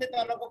कार्य मध्ये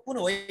तलको कुन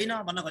होइन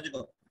भन्न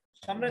खोजेको?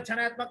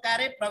 संरक्षणात्मक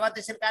कार्य,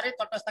 प्रगतिशील कार्य,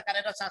 तटस्थ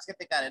कार्य र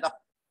सांस्कृतिक कार्य। ल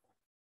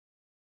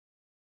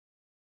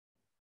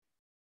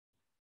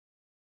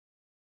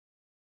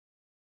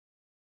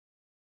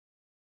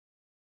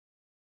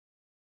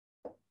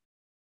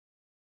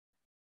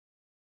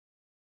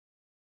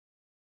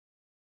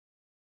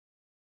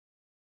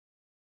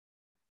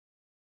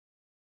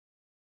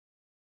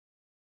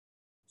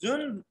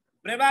जुन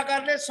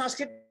प्रभाकरले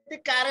संस्कृति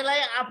सांस्कृतिक कार्यलाई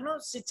आफ्नो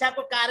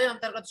शिक्षाको कार्य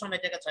अन्तर्गत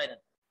समेटेका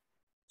छैनन्।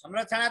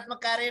 संरक्षणात्मक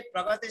कार्य,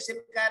 प्रगतिशील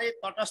कार्य,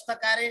 तटस्थ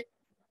कार्य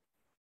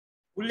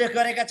उल्लेख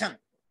गरेका छन्,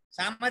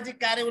 सामाजिक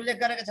कार्य उल्लेख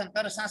गरेका छन्,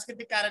 तर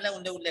सांस्कृतिक कार्यलाई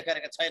उनले उल्लेख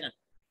गरेका छैनन्।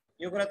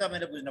 यो कुरा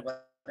तपाईले बुझ्नु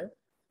पर्यो।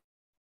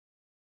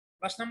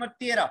 प्रश्न नम्बर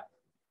 13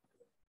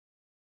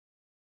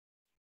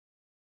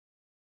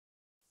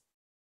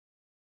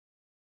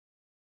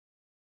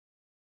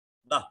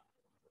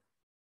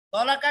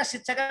 तलका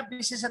शिक्षाका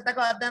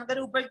विशेषताको अध्ययन गरी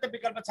उपयुक्त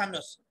विकल्प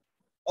छान्नुहोस्।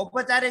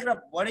 औपचारिक र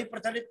बढी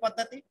प्रचलित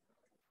पद्धति,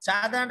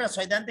 साधारण र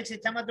सैद्धान्तिक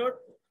शिक्षामा जोड,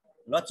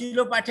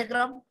 लचिलो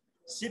पाठ्यक्रम,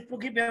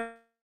 सिपमुखी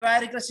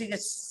व्यावहारिक र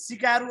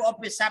सिकारू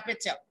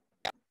सापेक्ष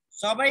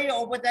सबै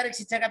औपचारिक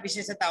शिक्षाका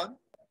विशेषता हुन्।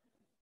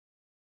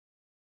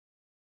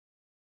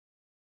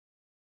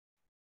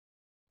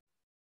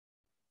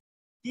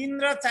 तीन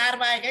र चार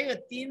बाहेक है, यो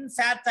 3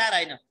 7 4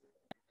 हैन।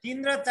 3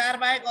 र 4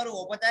 बाहेक अरु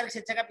औपचारिक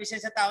शिक्षाका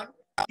विशेषता हुन्।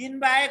 3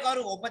 बाहेक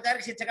अरु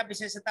औपचारिक शिक्षाका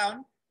विशेषता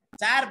हुन्।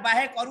 4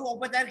 बाहेक अरु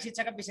औपचारिक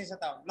शिक्षाका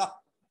विशेषता हुन्। ल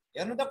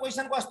हेर्नु त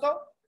क्वेशन कस्तो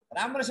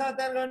राम्रोसँग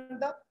अध्ययन गर्नु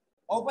त।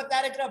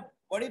 औपचारिक र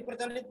बढी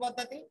प्रचलित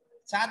पद्धति,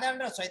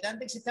 साधारण र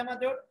सैद्धान्तिक शिक्षामा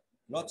जोड,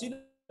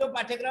 लचिलो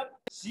पाठ्यक्रम,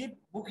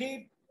 सिपमुखी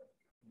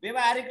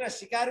व्यावहारिक र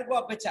सिकारूको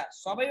अपेक्षा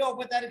सबै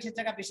औपचारिक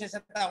शिक्षाका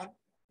विशेषता हुन्।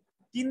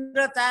 3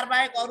 र 4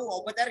 बाहेक अरु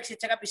औपचारिक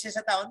शिक्षाका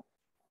विशेषता हुन्।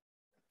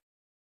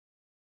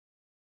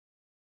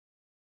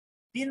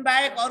 3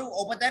 बाहेक अरु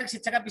औपचारिक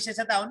शिक्षाका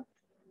विशेषता हुन्।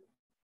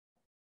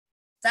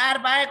 4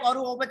 बाहेक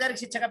अरु औपचारिक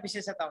शिक्षाका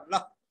विशेषता हुन्। ल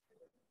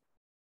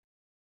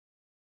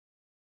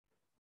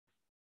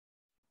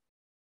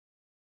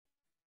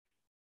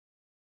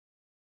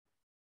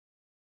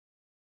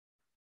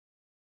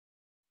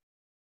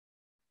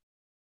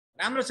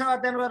राम्रोसँग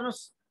अध्ययन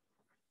गर्नुस्।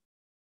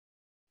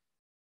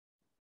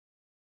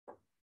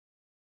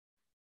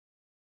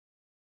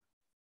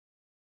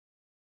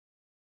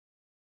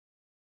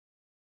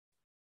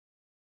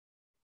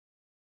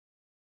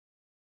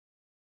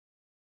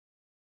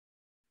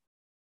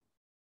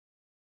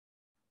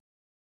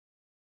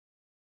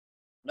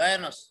 ल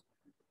हेर्नुस्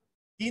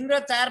 3 र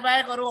 4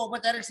 बाहेक अरु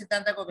औपचारिक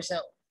सिद्धान्तको विषय।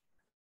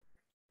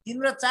 3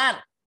 र 4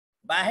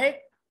 बाहेक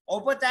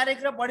औपचारिक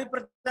र बढी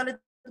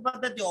प्रचलित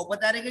पद्धति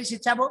औपचारिकै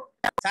शिक्षा भो।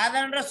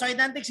 साधारण र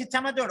सैद्धान्तिक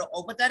शिक्षामा जोड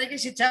औपचारिकै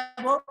शिक्षा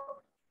भो,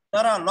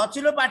 तर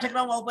लचिलो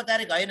पाठ्यक्रम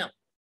औपचारिक हैन।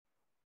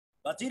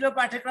 लचिलो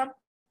पाठ्यक्रम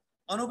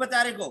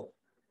अनौपचारिक हो।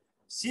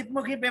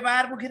 सिपमुखी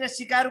व्यवहारमुखी र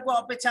सिकारूको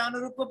अपेक्षा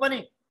अनुरूपको पनि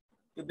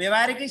यो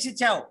व्यवहारिकै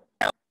शिक्षा हो।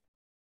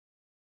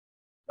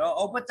 र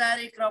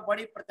औपचारिक र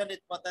बढी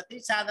प्रचलित पद्धति,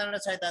 साधारण र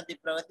सैद्धान्तिक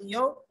प्रगति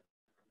यो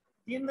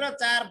 3 र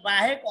 4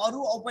 बाहेक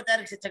अरु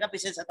औपचारिक शिक्षाका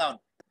विशेषता हुन्।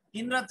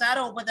 3 र 4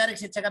 औपचारिक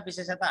शिक्षाका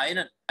विशेषता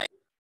हैनन्।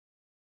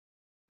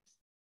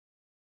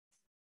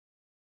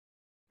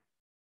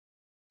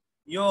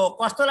 यो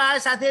कस्तो लाग्यो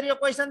साथीहरु? यो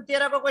क्वेशन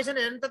 13 को क्वेशन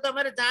हेर्नु त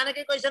तपाईहरु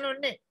जानेकै क्वेशन हुन्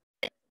नि,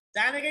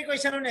 जानेकै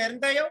क्वेशन हुन्। हेर्नु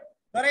त यो,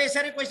 तर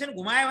यसरी क्वेशन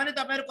घुमायो भने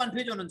तपाईहरु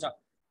कन्फ्युज हुनुहुन्छ।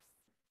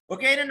 हो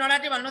कि हैन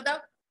नलाटी भन्नु त?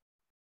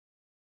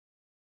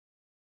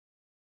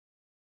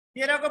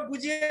 13 को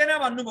बुझिएन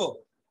भन्नुभयो।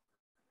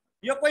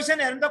 यो क्वेशन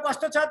हेर्नु त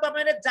कस्तो छ,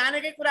 तपाईले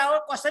जानेकै कुरा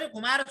हो, कसरी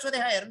घुमाएर सोधे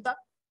हेर्नु त।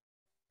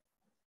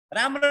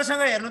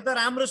 राम्रोसँग हेर्नु त,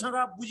 राम्रोसँग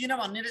बुझिन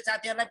भन्ने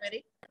साथीहरुलाई फेरि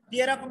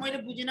 13 को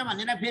मैले बुझिन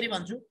भन्नेलाई फेरि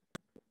भन्छु।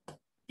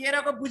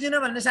 13 को बुझिन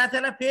भन्ने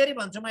साथीहरुलाई फेरि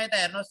भन्छु म। यता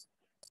हेर्नुस्,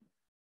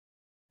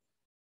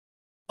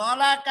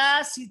 तलका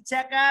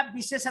शिक्षाका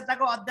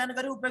विशेषताको अध्ययन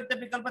गरी उपयुक्त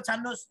विकल्प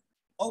छान्नुहोस्।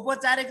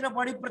 औपचारिक र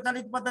बढी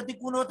प्रचलित पद्धति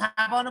कुन हो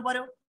थाहा पाउनु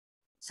पर्यो।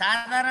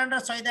 साधारण र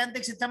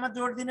सैद्धान्तिक शिक्षामा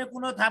जोड दिने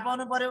कुन हो थाहा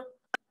पाउनु पर्यो।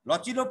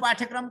 लचिलो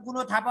पाठ्यक्रम कुन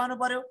हो थाहा पाउनु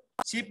पर्यो।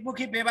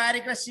 सिपमुखी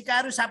व्यावहारिक र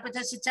सिकारू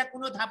सापेक्ष शिक्षा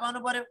कुन हो थाहा पाउनु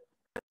पर्यो।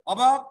 अब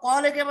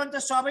कले के भन्छ,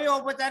 सबै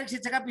औपचारिक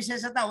शिक्षाका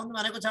विशेषता हुन्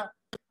भनेको छ।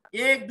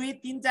 1 2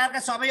 3 4 का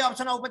सबै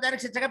अप्सन औपचारिक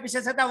शिक्षाका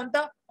विशेषता हुन्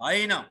त?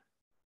 हैन,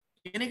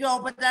 किनकि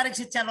औपचारिक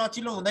शिक्षा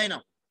लचिलो हुँदैन।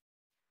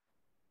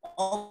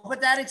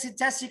 औपचारिक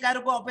शिक्षा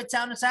सिकारूको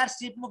अपेक्षा अनुसार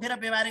सिपमुखी र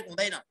व्यावहारिक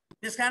हुँदैन।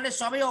 त्यसकारणले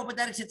सबै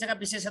औपचारिक शिक्षाका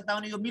विशेषता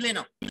हुन्। यो मिलेन।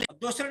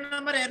 दोस्रो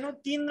नम्बर हेर्नु,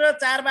 3 र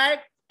 4 बाहेक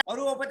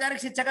अरु औपचारिक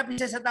शिक्षाका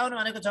विशेषता हुन्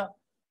भनेको छ।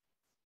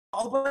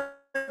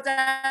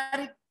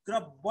 औपचारिक र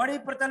बढी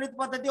प्रचलित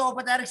पद्धति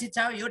औपचारिक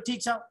शिक्षा हो, यो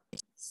ठीक छ।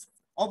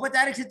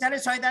 औपचारिक शिक्षाले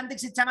सैद्धान्तिक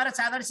शिक्षामा र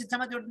साधारण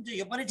शिक्षामा जोडिन्छ,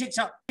 यो पनि ठीक छ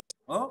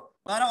हो।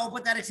 तर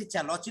औपचारिक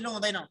शिक्षा लचिलो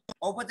हुँदैन।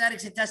 औपचारिक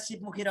शिक्षा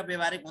सिपमुखी र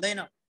व्यावहारिक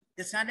हुँदैन।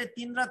 त्यसकारणले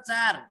 3 र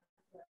 4,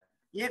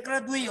 1 र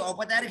 2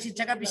 औपचारिक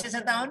शिक्षाका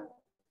विशेषता हुन्।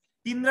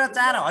 3 र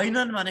 4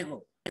 हैनन् भनेको।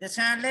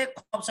 त्यसकारणले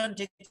अप्सन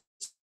ठीक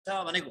छ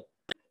भनेको।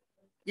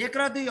 1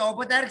 र 2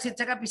 औपचारिक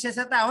शिक्षाका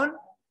विशेषता हुन्।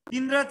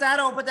 3 र 4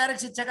 औपचारिक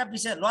शिक्षाका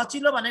विषय।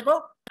 लचिलो भनेको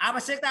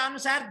आवश्यकता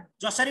अनुसार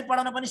जसरी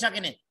पढाउन पनि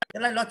सकिने,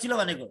 त्यसलाई लचिलो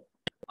भनेको।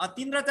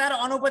 3 र 4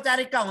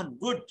 अनौपचारिकका हुन्।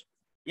 गुड,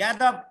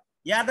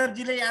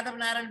 यादवजीले, यादव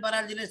नारायण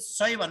बरालजीले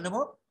सही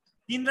भन्नुभयो।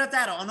 3 र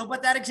 4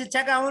 अनौपचारिक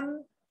शिक्षाका हुन्।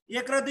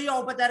 1 र 2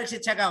 औपचारिक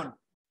शिक्षाका हुन्।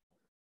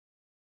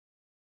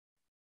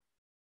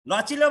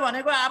 लचिलो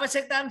भनेको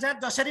आवश्यकता अनुसार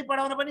जसरी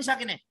पढाउन पनि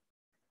सकिने,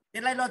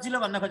 त्यसलाई लचिलो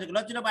भन्न खोजेको।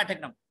 लचिलो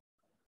पाठ्यक्रम।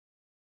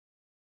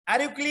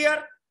 Are you clear?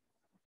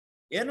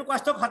 हेर्नु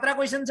कस्तो खतरा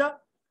क्वेशन छ।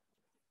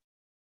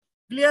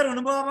 क्लियर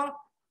हुनुभयो? अब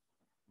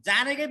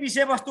जानेकै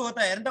विषयवस्तु हो त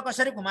हेर्नु त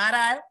कसरी घुमाएर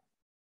आयो।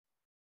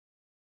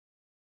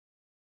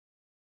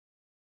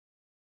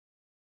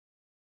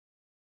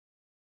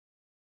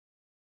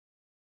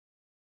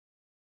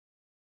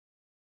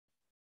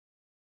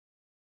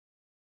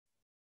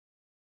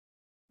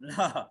 ल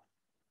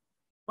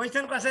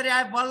क्वेसन कसरी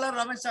आयो बल्ल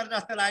रमेश सर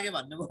जस्तो लाग्यो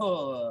भन्नुभयो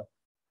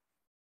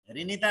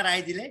रिनिता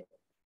राईजीले।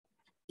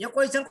 यो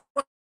क्वेसन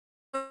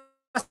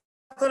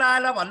कस्तो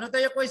लाग्यो भन्नु त।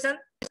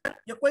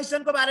 यो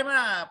क्वेसनको बारेमा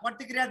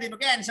प्रतिक्रिया दिनु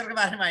क्या, एन्सरको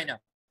बारेमा होइन।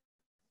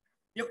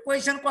 यो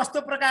क्वेसन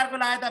कस्तो प्रकारको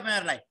लाग्यो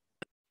तपाईहरुलाई?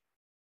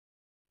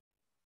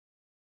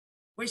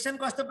 क्वेसन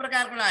कस्तो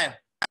प्रकारको लाग्यो?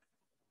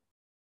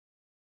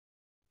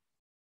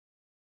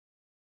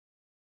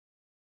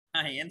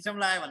 हेन्डसम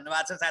लाग्यो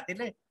भन्नुभएको छ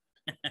साथीले।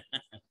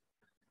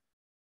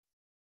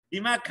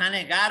 दिमाग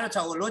खाने गाह्रो छ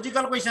हो।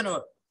 लोजिकल क्वेसन हो,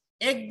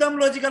 एकदम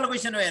लोजिकल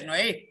क्वेसन हो। हेर्नु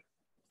है,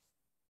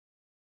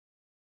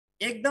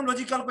 एकदम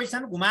लोजिकल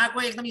क्वेसन,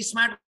 घुमाएको एकदम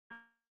स्मार्ट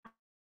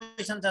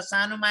क्वेसन छ।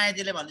 सानो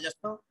मायाजीले भने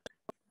जस्तो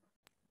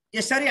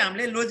यसरी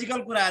हामीले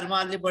लोजिकल कुराहरुमा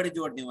अलि बढी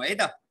जोड दिउँ है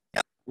त।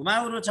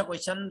 घुमाउरो छ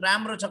क्वेसन,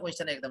 राम्रो छ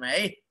क्वेसन एकदमै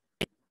है।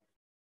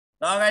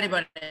 ल अगाडि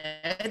बढ्ने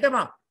है त।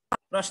 म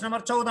प्रश्न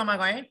नम्बर 14 मा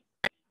गएँ।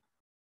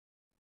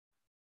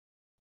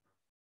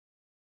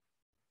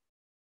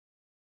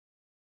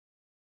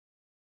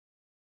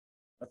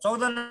 र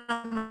 14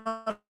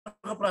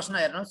 नम्बरको प्रश्न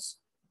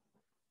हेर्नुस्।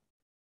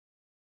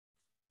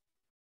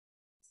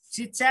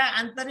 शिक्षा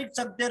आन्तरिक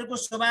शक्तिहरूको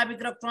स्वाभाविक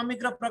र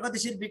क्रमिक र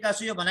प्रगतिशील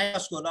विकास हो। यो भनाइ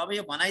कसको हो? अब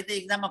यो भनाइ त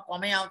एक्जाममा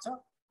कमै आउँछ,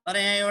 तर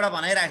यहाँ एउटा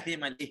भनाइ राख्दिए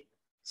मैले।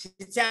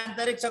 शिक्षा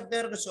आन्तरिक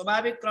शक्तिहरूको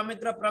स्वाभाविक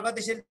क्रमिक र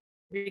प्रगतिशील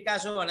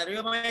विकास हो भनेर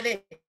यो मैले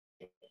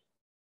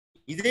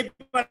हिजै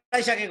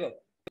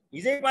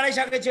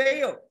पढाइसकेको छु है।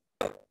 यो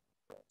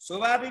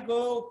स्वाभाविक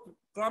हो,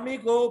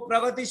 क्रमिक हो,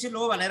 प्रगतिशील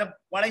हो भनेर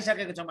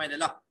पढाइसकेको छु मैले।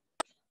 ल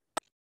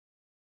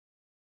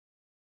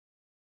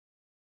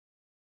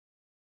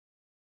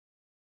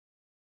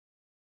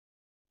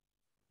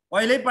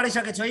पहिल्यै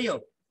पढिसकेको छु है। यो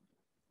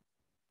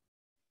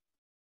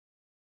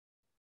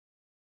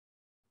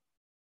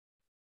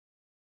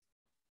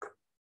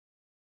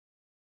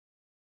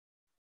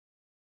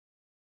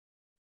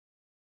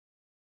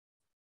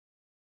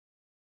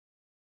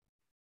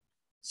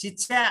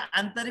शिक्षा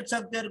आन्तरिक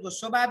शक्तिहरूको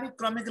स्वाभाविक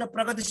क्रमिक र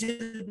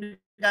प्रगतिशील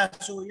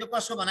विकास हो। यो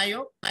कसको भनाइ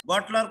हो?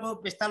 बटलरको,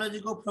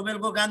 पेस्टालोजीको,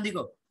 फ्रोबेलको,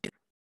 गान्धीको।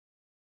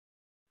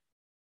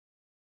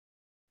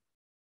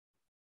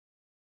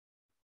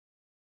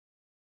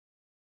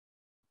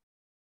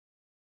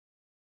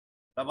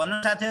 ल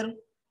भन्नु साथीहरु,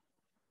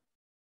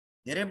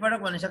 धेरै पटक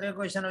भनिसकेको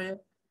क्वेसन हो यो।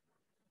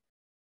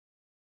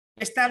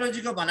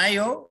 पेस्टालोजीको भनाइ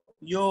हो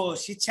यो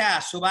शिक्षा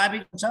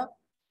स्वाभाविक हुन्छ,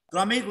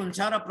 क्रमिक हुन्छ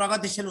र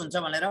प्रगतिशील हुन्छ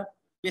भनेर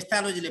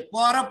पेस्टालोजीले। प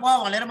र प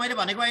भनेर मैले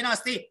भनेको होइन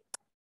अस्ति।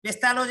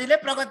 पेस्टालोजीले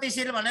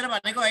प्रगतिशील भनेर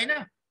भनेको होइन,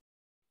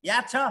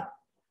 याद छ?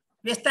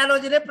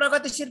 पेस्टालोजीले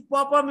प्रगतिशील प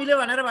प मिल्यो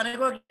भनेर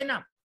भनेको किन?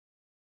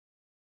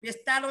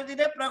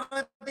 पेस्टालोजीले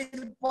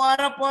प्रगतिशील प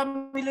र प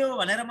मिल्यो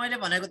भनेर मैले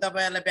भनेको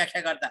तपाईहरुलाई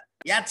व्याख्या गर्दा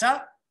याद छ?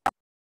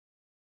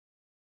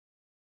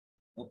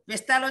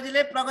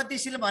 पेस्टालोजीले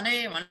प्रगतिशील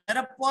भने भनेर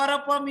प र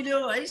प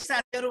मिल्यो है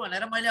साथीहरु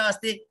भनेर मैले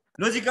अस्ति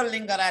लोजिकल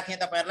लिंक गराएँ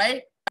तपाईहरुलाई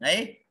है।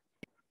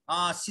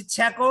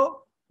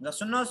 शिक्षाको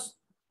सुन्नुहोस्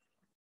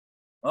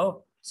हो,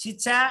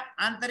 शिक्षा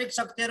आन्तरिक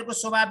शक्तिहरूको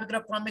स्वाभाविक र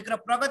क्रमिक र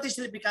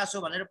प्रगतिशील विकास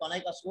हो भनेर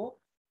भनाइ कसको?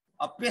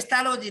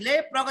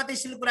 पेस्टालोजीले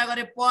प्रगतिशील कुरा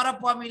गरे प र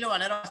प मिल्यो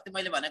भनेर अस्ति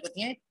मैले भनेको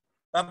थिएँ।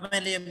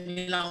 तपाईले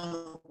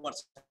मिलाउनु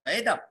पर्छ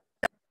है त।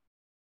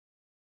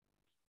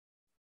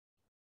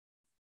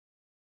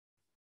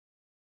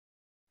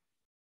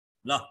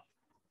 ल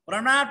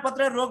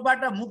प्रमाणपत्र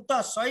रोगबाट मुक्त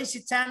सही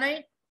शिक्षा नै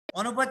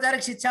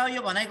अनौपचारिक शिक्षा हो।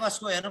 यो भनाइ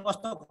कसको? हेर्नु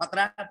कस्तो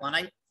खतरा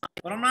भनाइ।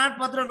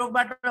 प्रमाणपत्र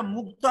रोगबाट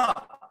मुक्त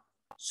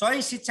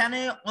सही शिक्षा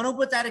नै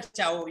अनौपचारिक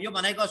शिक्षा हो। यो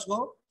भनाइ कसको?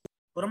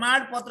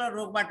 प्रमाणपत्र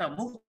रोगबाट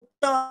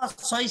मुक्त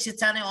सही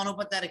शिक्षा नै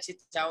अनौपचारिक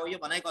शिक्षा हो। यो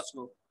भनाइ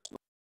कसको?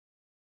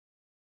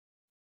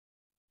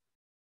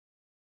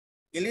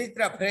 गिलिच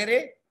र फ्रेरे,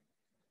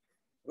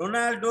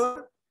 रोनाल्डो,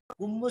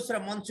 कुम्बुस र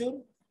मन्सुर,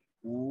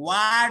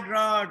 वार्ड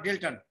र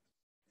डेल्टन।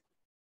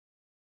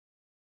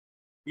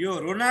 यो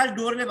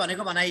रोनाल्डोले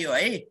भनेको भनाइ हो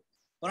है।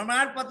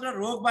 प्रमाणपत्र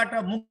रोगबाट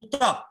मुक्त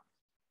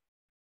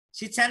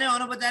शिक्षा नै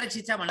अनौपचारिक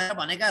शिक्षा भनेर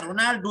भनेका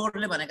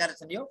रोनाल्डोले भनेका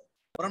रहेछन्। यो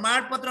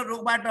प्रमाणपत्र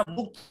रोगबाट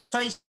मुक्त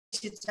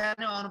शिक्षा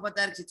नै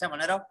अनौपचारिक शिक्षा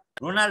भनेर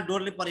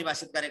रोनाल्डोले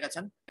परिभाषित गरेका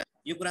छन्।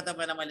 यो कुरा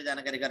तपाईलाई मैले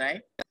जानकारी गराएँ।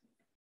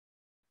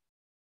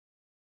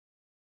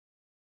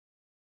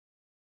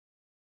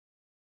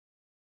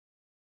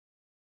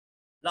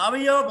 ल अब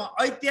यो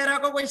 13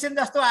 को क्वेसन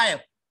जस्तो आयो,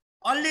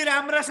 अलि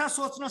राम्रोसँग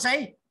सोच्नुस्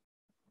है।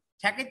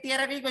 ठ्याक्कै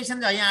 13 कै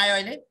क्वेसन यहाँ आयो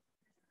अहिले।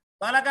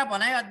 तलका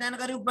भनाइ अध्ययन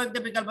गरी उपयुक्त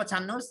विकल्प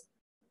छान्नुहोस्।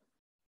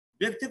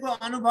 व्यक्तिको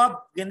अनुभव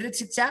केन्द्रित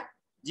शिक्षा,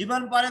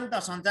 जीवन पर्यन्त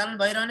सञ्चालन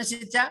भइरहने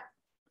शिक्षा,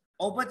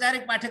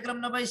 औपचारिक पाठ्यक्रम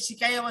नभई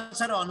सिकाइ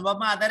अवसर र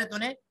अनुभवमा आधारित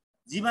हुने,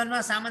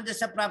 जीवनमा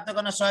सामञ्जस्य प्राप्त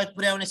गर्न सहयोग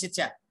पुर्याउने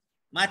शिक्षा।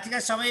 माथिका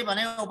सबै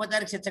भनाइ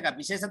औपचारिक शिक्षाका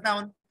विशेषता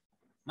हुन्।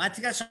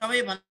 माथिका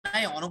सबै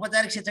भनाइ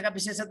अनौपचारिक शिक्षाका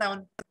विशेषता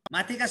हुन्।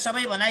 माथिका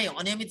सबै भनाइ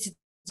अनियमित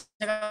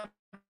शिक्षाका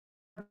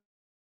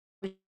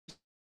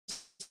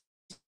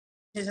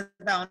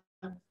विशेषता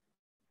हुन्?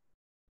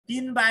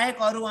 3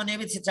 बाहेक अरु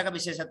अनियमित शिक्षाका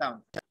विशेषता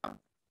हुन्।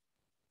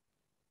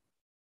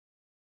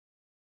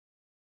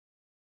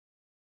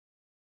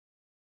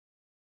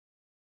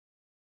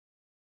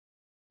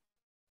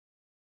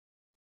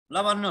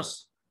 ल भन्नुस्।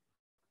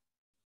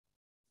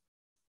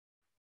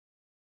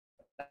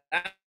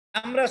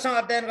 राम्रोसँग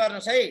अध्ययन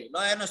गर्नुस् है। ल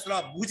हेर्नुस्, ल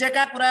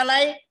बुझेका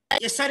कुरालाई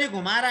यसरी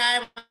घुमाएर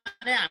आयो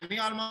भने हामी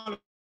अलमल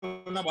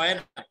हुन भएन।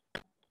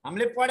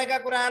 हामीले पढेका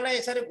कुराहरूलाई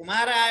यसरी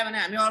घुमाएर आयो भने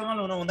हामी अलमल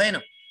हुनु हुँदैन।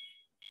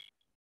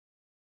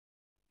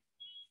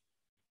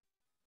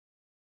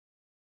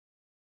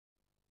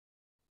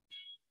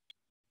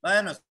 ल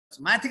हेर्नुस्,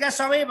 माथिका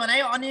सबै भनाइ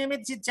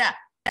अनियमित शिक्षा,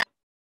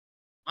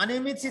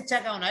 अनियमित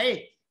शिक्षाका हुन् है,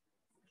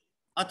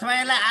 अथवा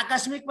यसलाई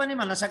आकस्मिक पनि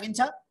भन्न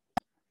सकिन्छ।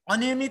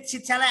 अनियमित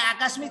शिक्षालाई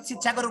आकस्मिक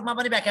शिक्षाको रूपमा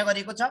पनि व्याख्या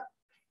गरिएको छ।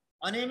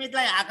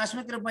 अनियमितलाई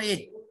आकस्मिक रूपमा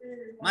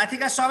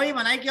माथिका सबै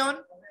भनाइ के हुन्?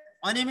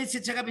 अनियमित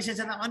शिक्षाका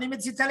विशेषता। अनियमित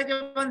शिक्षाले के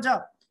भन्छ?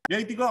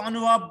 व्यक्तिको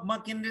अनुभवमा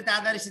केन्द्रित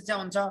आधारित शिक्षा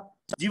हुन्छ,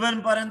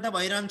 जीवन पर्यन्त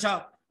भइरहन्छ,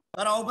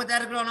 तर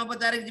औपचारिक र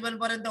अनौपचारिक जीवन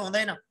पर्यन्त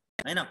हुँदैन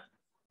हैन।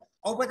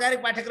 औपचारिक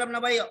पाठ्यक्रम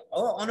नभई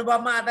हो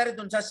अनुभवमा आधारित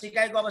हुन्छ,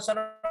 सिकाइको अवसर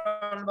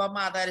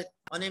अनुभवमा आधारित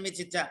अनियमित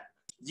शिक्षा।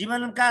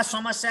 जीवनका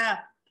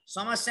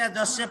समस्या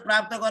जसले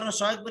प्राप्त गर्न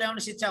सहयोग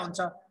पुर्याउने शिक्षा हुन्छ।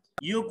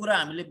 यो कुरा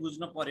हामीले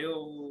बुझ्नु पर्यो।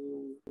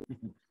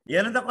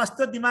 हेर्नु त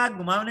कस्तो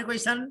दिमाग घुमाउने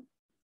क्वेशन,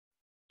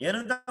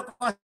 हेर्नु त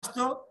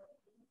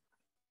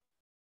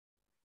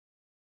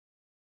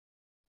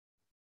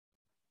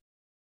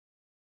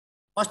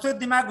कस्तो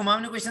दिमाग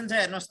घुमाउने क्वेशन छ,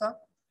 हेर्नुस् त।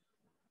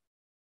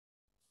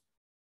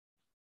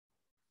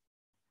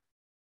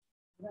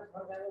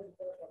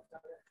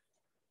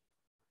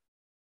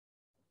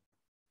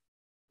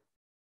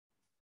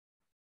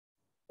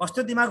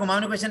 कस्तो दिमाग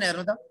घुमाउने क्वेशन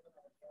हेर्नु त।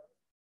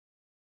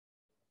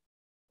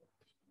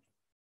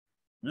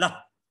 ल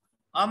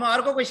अब म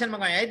अर्को क्वेशनमा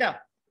गएँ है त।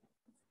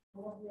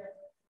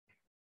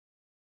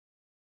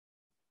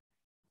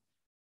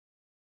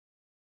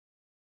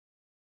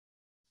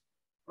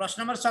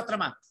 प्रश्न नम्बर 17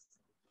 मा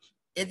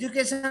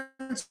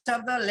एजुकेसन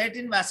शब्द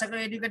ल्याटिन भाषाको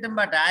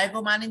एडुकेटमबाट आएको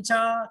मानिन्छ।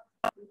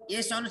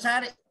 यस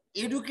अनुसार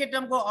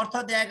एडुकेटमको अर्थ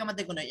दिएका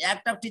मध्ये कुन?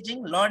 Act of teaching,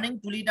 learning,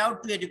 to lead out,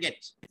 to educate.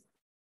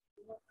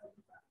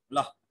 ल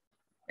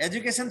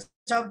एजुकेसन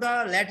शब्द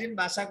ल्याटिन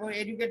भाषाको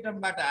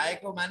एडुकेटमबाट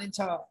आएको मानिन्छ।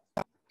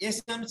 यस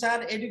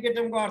अनुसार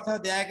एडुकेटमको अर्थ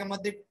दिएका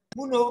मध्ये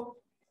कुन हो?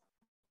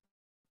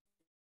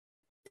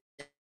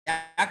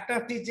 Act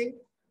of teaching,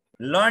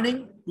 learning,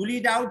 to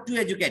lead out, to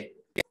educate.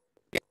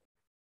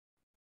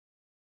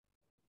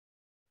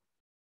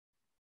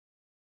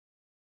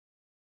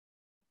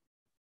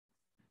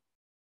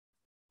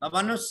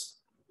 भन्नुस्।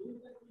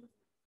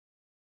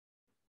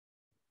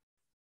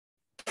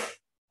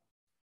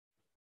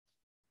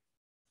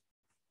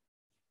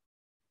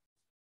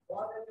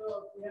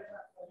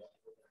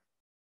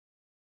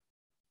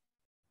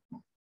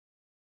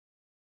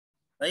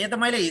 यो त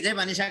मैले हिजै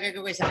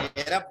भनिसकेको क्वेशन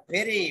हेर,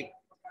 फेरि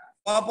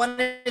क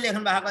पनि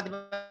लेख्नु भएको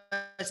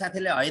कतिपय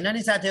साथीले होइन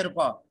नि साथीहरु, क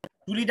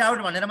टु लिड आउट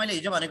भनेर मैले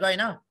हिजो भनेको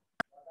होइन।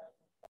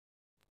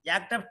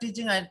 एक्ट अफ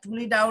टिचिङ होइन, टु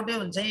लिड आउटै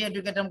हुन्छ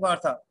एडुकेटमको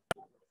अर्थ।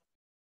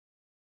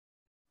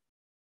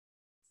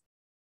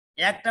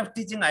 एक्ट अफ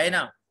टिचिङ होइन।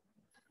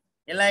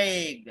 यसलाई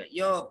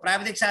यो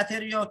प्राविधिक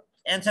साथीहरु यो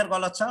एन्सर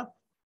गलत छ।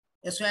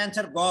 यसको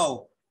एन्सर ग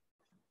हो।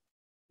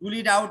 To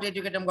lead out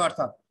एडुकेटमको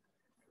earth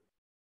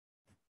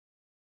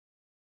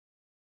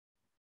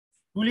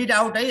to lead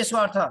out है यसको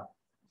अर्थ।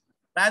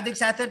 प्राविधिक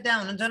साथीहरु त्यहाँ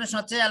हुनुहुन्छ भने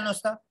सोचै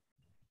हाल्नुस् त।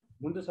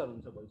 हुन्छ सर,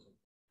 हुन्छ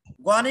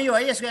भइसक्यो। ग नै हो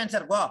है यसको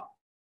एन्सर, ग।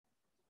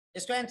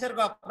 यसको एन्सर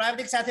ग।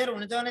 प्राविधिक साथीहरु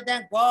हुनुहुन्छ भने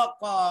त्यहाँ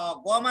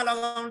ग मा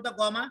लगाउनु त,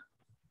 ग मा।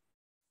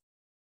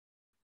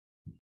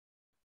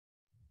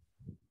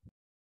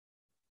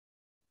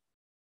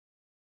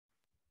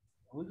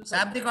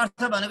 शाब्दिक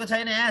अर्थ भनेको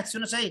छैन यहाँ,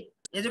 सुन्नुस् है।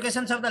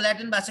 एजुकेसन शब्द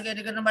ल्याटिन भाषाको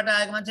एडुकेटमबाट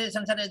आएको मान्छे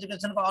संसार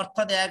एजुकेसनको अर्थ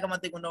दिएको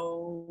मध्ये कुन हो?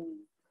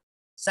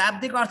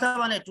 शाब्दिक अर्थ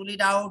भने टु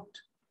लिड आउट।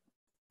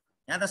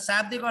 यहाँ त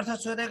शाब्दिक अर्थ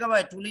सोधेको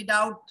भए टु लिड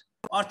आउट,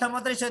 अर्थ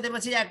मात्रै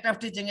सोधेपछि एक्ट अफ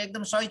टिचिङ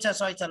एकदम सही छ,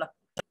 सही छ। ल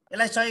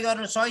यसलाई सही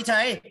गर्नु, सही छ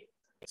है।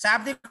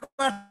 शाब्दिक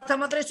अर्थ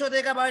मात्रै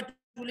सोधेका भए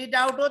टु लिड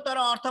आउट हो, तर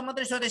अर्थ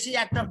मात्रै सोधेपछि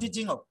एक्ट अफ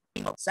टिचिङ हो।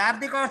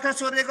 शाब्दिक अर्थ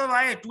सोधेको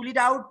भए टु लिड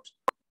आउट,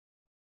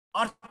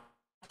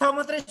 अर्थ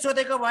मात्रै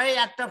सोधेको भए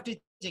एक्ट अफ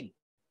टिचिङ।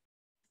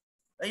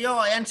 यो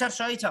एन्सर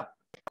सही छ।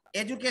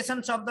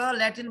 एजुकेसन शब्द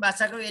ल्याटिन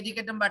भाषाको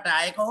एडुकेटमबाट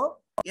आएको हो।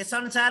 यस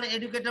अनुसार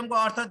एडुकेटमको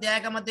अर्थ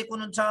दिएका मध्ये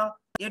कुन हुन्छ?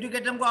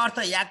 एडुकेटमको अर्थ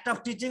एक्ट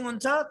अफ टिचिङ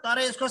हुन्छ, तर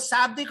यसको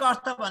शाब्दिक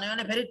अर्थ भन्यो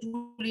भने फेरि टु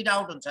लिड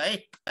आउट हुन्छ है।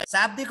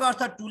 शाब्दिक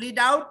अर्थ टु लिड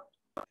आउट,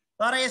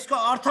 तर यसको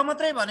अर्थ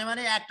मात्रै भन्यो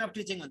भने एक्ट अफ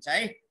टिचिङ हुन्छ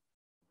है।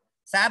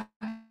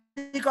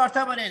 शाब्दिक अर्थ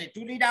भन्यो भने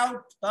टु लिड आउट,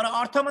 तर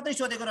अर्थ मात्रै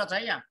सोधेको रहेछ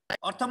है। यहाँ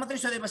अर्थ मात्रै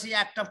सोधेपछि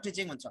एक्ट अफ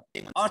टिचिङ हुन्छ।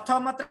 अर्थ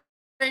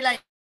मात्रैलाई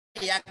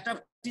एक्ट अफ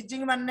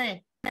टिचिङ भन्ने,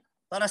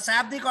 तर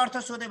शाब्दिक अर्थ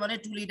सोध्यो भने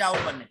टु लिड आउट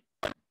भन्ने।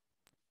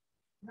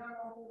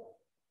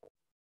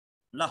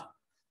 ल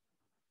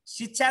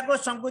शिक्षाको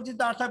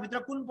संकुचित अर्थभित्र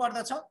कुन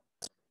पर्दछ?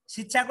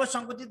 शिक्षाको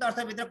संकुचित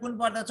अर्थभित्र कुन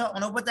पर्दछ?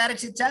 अनौपचारिक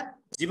शिक्षा,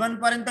 जीवन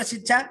पर्यन्त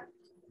शिक्षा,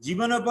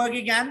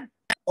 जीवनोपयोगी ज्ञान,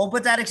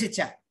 औपचारिक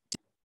शिक्षा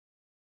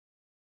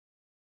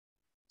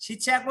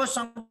शिक्षाको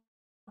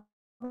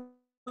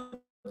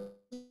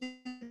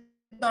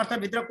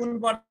अर्थभित्र कुन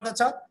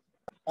पर्दछ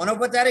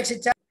अनौपचारिक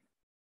शिक्षा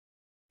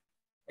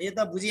यो त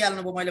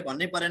बुझिहाल्नुभयो मैले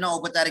भन्नै परेन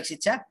औपचारिक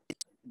शिक्षा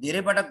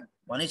धेरै पटक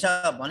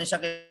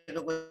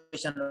भनिसकेको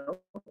क्वेशन हो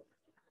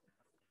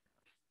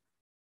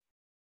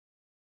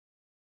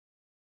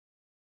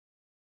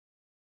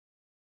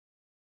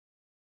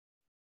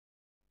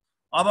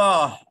अब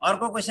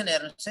अर्को क्वेशन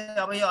हेर्नुस् है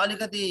अब यो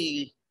अलिकति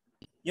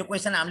यो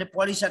क्वेशन हामीले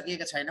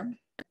पढिसकेका छैनौं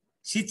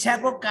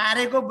शिक्षाको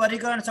कार्यको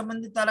वर्गीकरण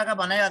सम्बन्धी तलका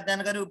भनाइ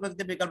अध्ययन गरी उपयुक्त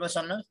विकल्प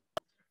छान्नुहोस्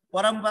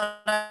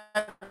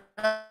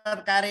परम्परागत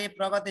कार्य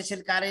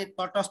प्रगतिशील कार्य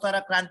तटस्थ र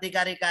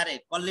क्रान्तिकारी कार्य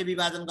कसले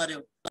विभाजन गर्यो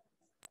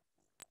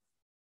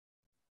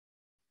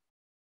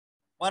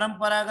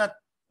परम्परागत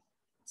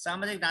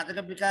सामाजिक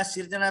ढाँचाको विकास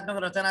सृजनात्मक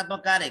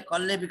रचनात्मक कार्य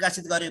कसले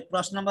विकसित गर्यो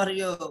प्रश्न नम्बर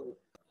यो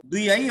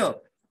 2 है यो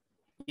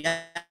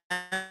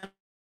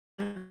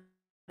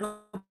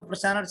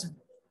प्रसारण छ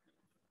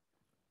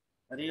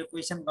अरे यो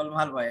क्वेशन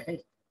गलमाल भयो है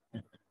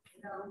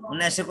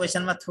 1900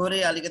 क्वेशनमा थोरै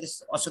अलिकति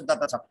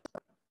अशुद्धता छ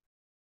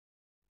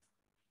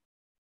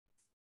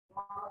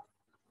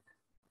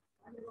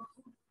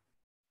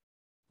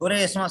थोरै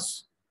यसमा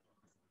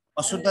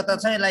अशुद्धता छ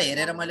यसलाई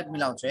हेरेर मैले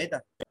मिलाउँछु है त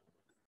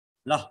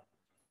ल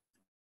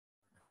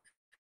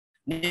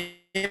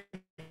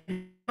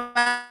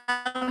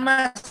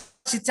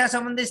शिक्षा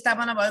सम्बन्धी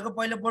स्थापना भएको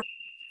पहिलो बोर्ड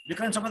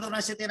विक्रम सम्वत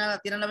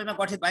 1993 मा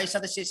गठित 22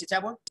 सदस्यीय शिक्षा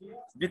बोर्ड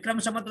विक्रम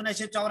सम्वत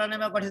 1994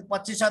 मा गठित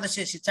 25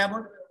 सदस्यीय शिक्षा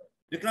बोर्ड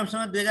विक्रम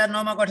सम्वत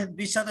 2009 मा गठित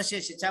 20 सदस्यीय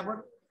शिक्षा बोर्ड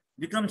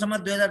विक्रम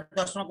सम्वत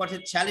 2010 मा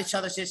गठित 46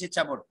 सदस्यीय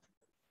शिक्षा बोर्ड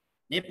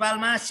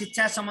नेपालमा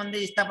शिक्षा सम्बन्धी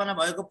स्थापना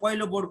भएको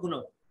पहिलो बोर्ड कुन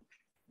हो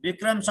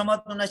विक्रम सम्वत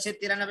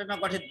 1993 मा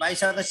गठित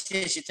 22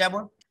 सदस्यीय शिक्षा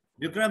बोर्ड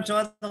विक्रम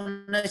सम्वत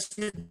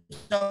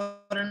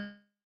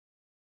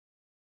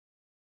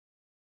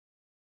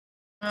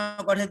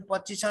 1994 गठित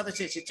 25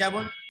 सदस्यीय शिक्षा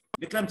बोर्ड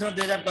विक्रम सम्वत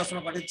 2010 मा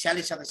गठित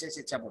 46 सदस्यीय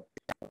शिक्षा बोर्ड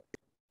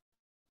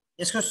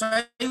यसको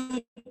सही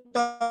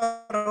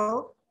उत्तर हो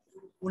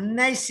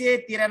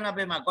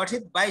 1993 मा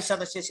गठित 22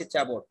 सदस्यीय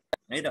शिक्षा बोर्ड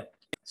है त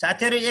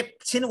साथीहरु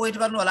एकछिन वेट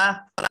गर्नु होला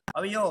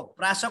अब यो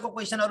प्रासको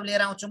क्वेशनहरु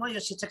लिएर आउँछु म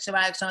यो शिक्षक सेवा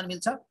आयोगसँग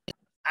मिल्छ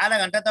आधा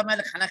घण्टा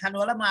तपाईले खाना खानु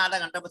होला म आधा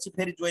घण्टा पछि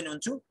फेरि जोइन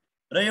हुन्छु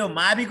र यो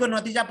माविको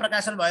नतिजा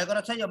प्रकाशन भएको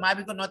रहेछ यो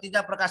माविको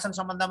नतिजा प्रकाशन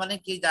सम्बन्धमा नै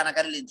केही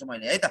जानकारी लिन्छु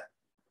मैले है त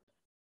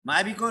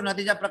माविको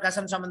नतिजा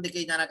प्रकाशन सम्बन्धी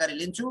केही जानकारी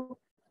लिन्छु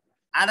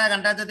आधा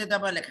घण्टा जति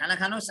तपाईले खाना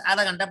खानुस्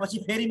आधा घण्टा पछि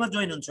फेरि म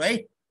जोइन हुन्छु है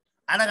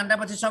आधा घण्टा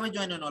पछि सबै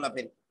जोइन हुनु होला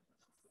फेरि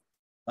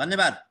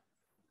धन्यवाद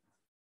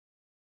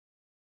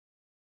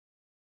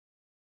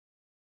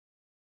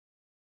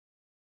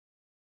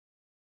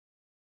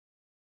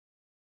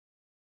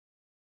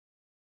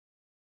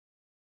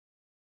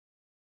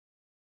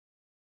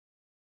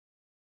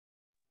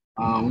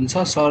हुन्छ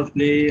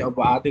सरले अब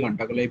आधा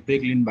घण्टाको लागि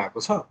ब्रेक लिनु भएको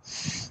छ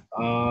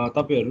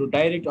तपाईहरु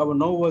डाइरेक्ट अब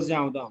 9 बजे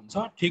आउँदा हुन्छ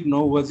ठीक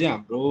 9 बजे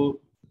हाम्रो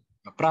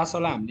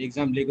प्रासलाई हामीले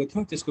एक्जाम लिएको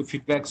थियौं त्यसको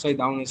फिडब्याक सहित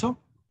आउने छौं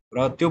र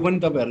त्यो पनि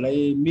तपाईहरुलाई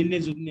मिल्ने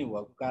जुल्ने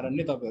भएको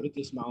कारणले तपाईहरु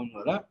त्यसमा आउनु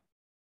होला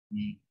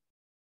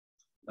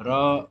र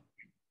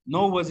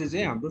 9 बजे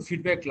चाहिँ हाम्रो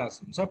फिडब्याक क्लास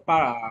हुन्छ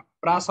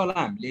प्रासलाई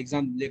हामीले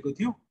एक्जाम लिएको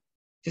थियौं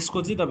त्यसको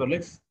चाहिँ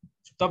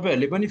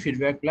तपाईहरुले पनि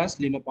फिडब्याक क्लास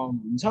लिन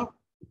पाउनुहुन्छ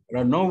र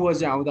 9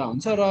 बजे आउँदा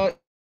हुन्छ र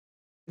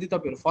यदि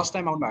तपाईहरु फर्स्ट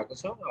टाइम आउनु भएको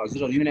छ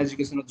हजुरहरु युनियन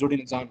एजुकेसनमा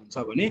जोडिन चाहनुहुन्छ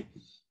भने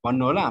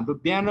भन्नु होला हाम्रो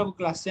बिहानको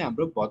क्लास चाहिँ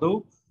हाम्रो भदौ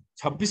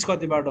 26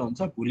 गतेबाट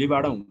हुन्छ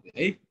भोलिबाट हुँदैन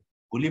है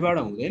भोलिबाट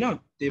हुँदैन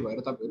त्यही भएर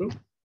तपाईहरु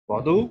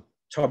भदौ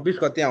 26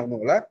 गते आउनु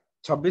होला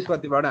 26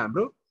 गतेबाट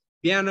हाम्रो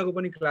बिहानको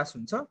पनि क्लास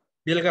हुन्छ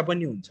बेलुका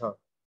पनि हुन्छ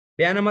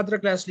बिहान मात्र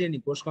क्लास लिए नि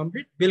कोर्स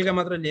कम्प्लिट बेलुका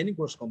मात्र लिए नि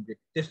कोर्स कम्प्लिट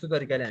त्यस्तो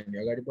तरिकाले हामी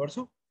अगाडि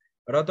बढ्छौं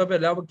र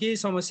तपाईहरुले अब के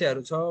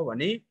समस्याहरु छ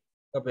भने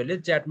तपाईहरुले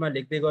च्याटमा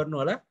लेख्दै गर्नु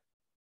होला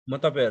म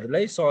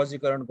तपाईहरुलाई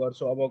सहजीकरण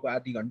गर्छु अबको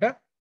आधी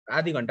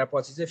घण्टा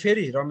पछि चाहिँ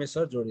फेरि रमेश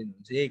सर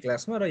जोडिनुहुन्छ यही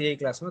क्लासमा र यही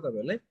क्लासमा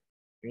तपाईहरुलाई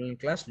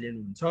क्लास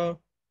लिनुहुन्छ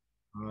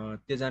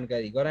त्यो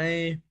जानकारी गराए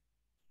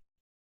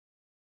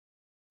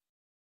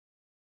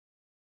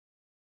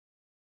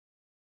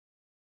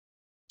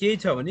केही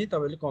छ भने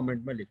तपाईले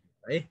कमेन्टमा लेख्नु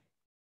है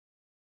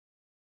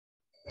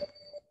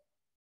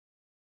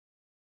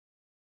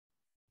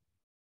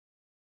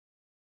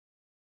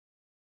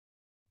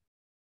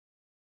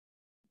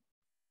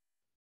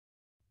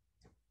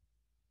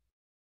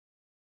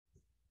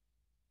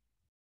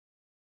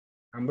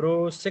हाम्रो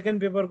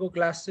सेकेन्ड पेपरको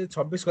क्लास चाहिँ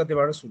 26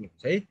 गतेबाट सुरु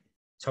हुन्छ है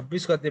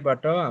 26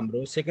 गतेबाट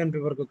हाम्रो सेकेन्ड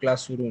पेपरको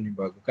क्लास सुरु हुने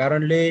भएको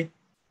कारणले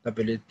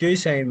तपाईले त्यही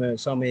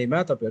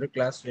समयमा तपाईहरु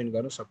क्लास जोइन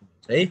गर्न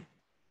सक्नुहुन्छ है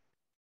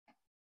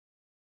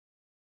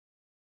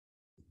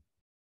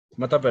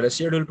म तपाईहरुलाई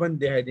शेड्युल पनि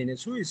देखाइदिने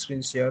छु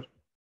स्क्रिन शेयर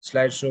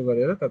स्लाइड शो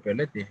गरेर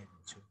तपाईहरुलाई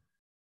देखाइदिन्छु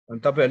अनि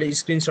तपाईहरुले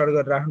स्क्रिनशट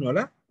गरेर राख्नु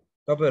होला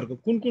तपाईहरुको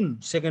कुन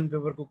सेकेन्ड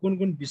पेपरको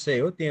कुन विषय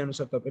हो त्यही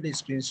अनुसार तपाईले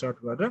स्क्रिनशट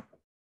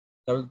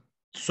गरेर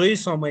सोही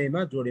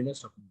समयमा जोडिन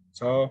सक्नुहुन्छ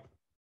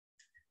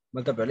म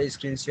तपाईहरुलाई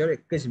स्क्रिन शेयर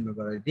एकैछिनमा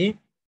गराइदिए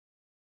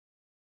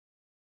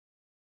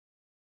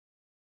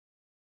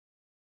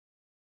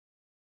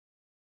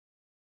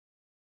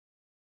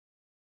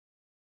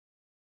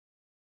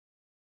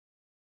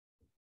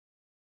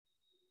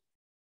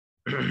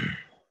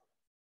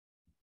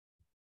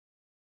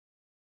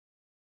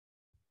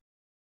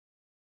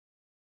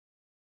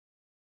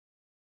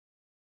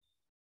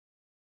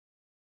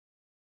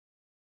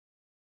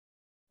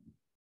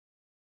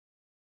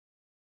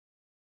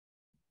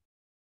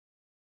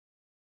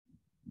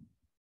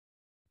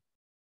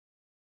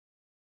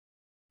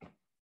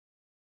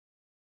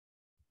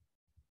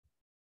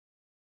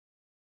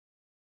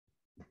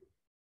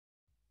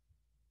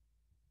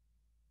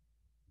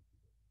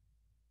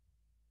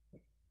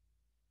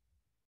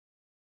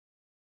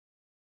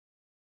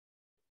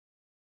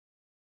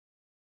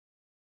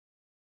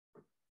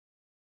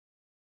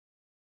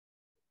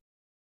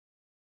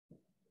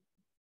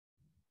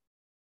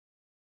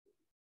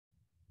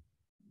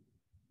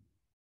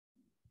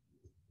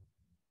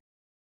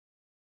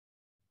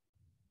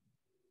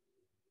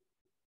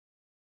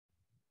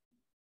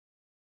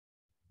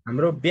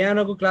हाम्रो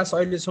बिहानको क्लास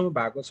अहिलेसम्म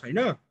भएको छैन,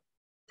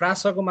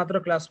 प्रासको मात्र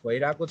क्लास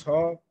भइरहेको छ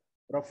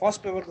र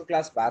फर्स्ट पेपरको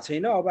क्लास भएको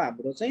छैन। अब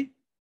हाम्रो चाहिँ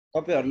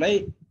तपाईहरुलाई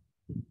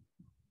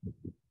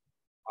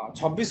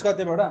 26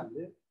 गतेबाट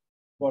हामीले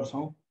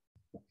गर्छौं,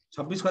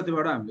 26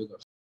 गतेबाट हामीले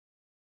गर्छौं।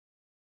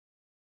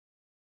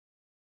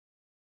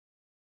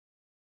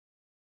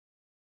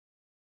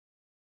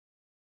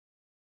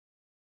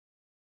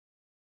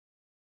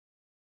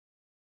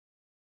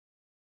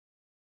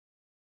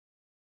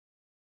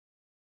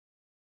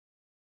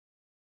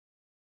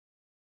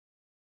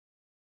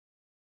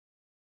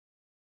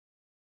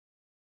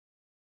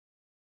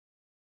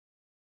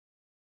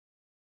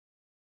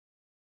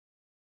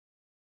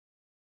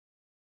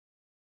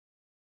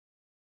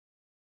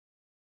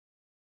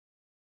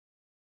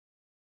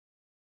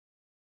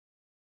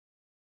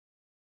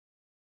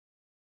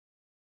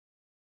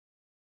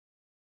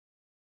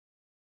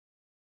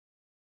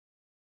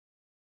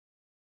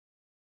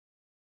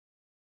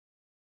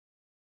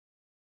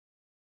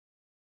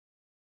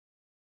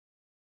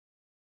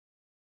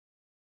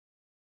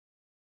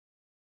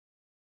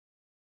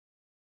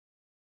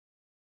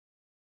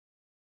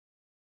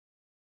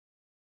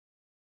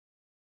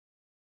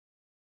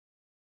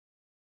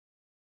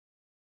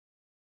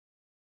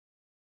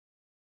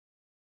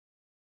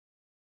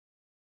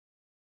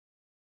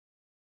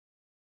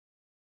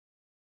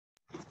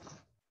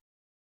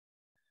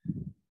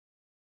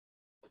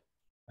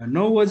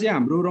 नौ बजे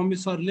हाम्रो रमेश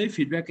सरले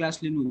फिडब्याक क्लास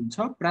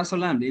लिनुहुन्छ।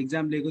 प्रासलाई हामीले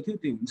एक्जाम लिएको थियो,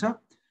 त्यो हुन्छ।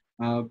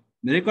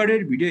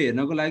 रेकर्डेड भिडियो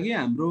हेर्नको लागि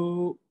हाम्रो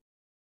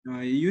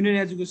युनियन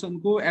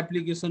एजुकेसनको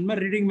एप्लिकेसनमा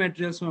रिडिङ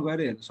मेटेरियल्समा गएर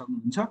हेर्न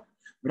सक्नुहुन्छ।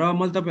 र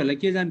मैले तपाईहरुलाई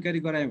के जानकारी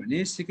गराएँ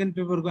भने सेकेन्ड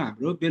पेपरको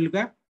हाम्रो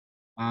बेलुका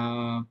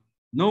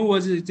 9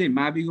 बजे चाहिँ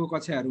माविको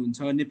कक्षाहरू हुन्छ,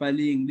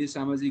 नेपाली, इङ्ग्लिस,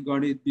 सामाजिक,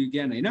 गणित,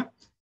 विज्ञान हैन,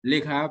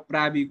 लेखा,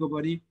 प्राविको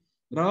पनि,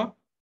 र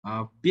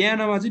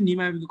बिहानमा चाहिँ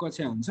निमाविको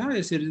कक्षा हुन्छ।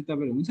 यसरी चाहिँ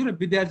तपाईहरु हुन्छ र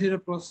विद्यार्थी र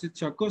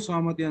प्रशिक्षकको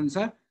सहमति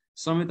अनुसार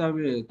समय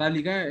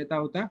तालिका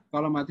यताउता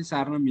कलममाथि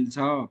सार्न मिल्छ।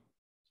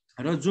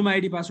 र जुम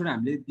आइडी पासवर्ड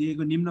हामीले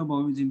दिएको निम्न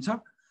बमोजिम छ,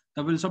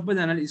 तपाईले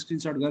सबैजनाले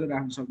स्क्रिनशट गरेर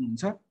राख्न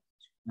सक्नुहुन्छ।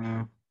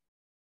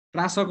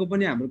 प्रासको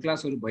पनि हाम्रो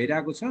क्लासहरु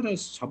भइरहेको छ र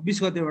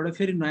 26 गतेबाट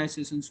फेरि नयाँ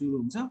सेसन सुरु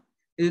हुन्छ।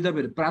 यदि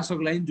तपाईहरु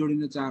प्रासको लागि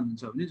जोडिन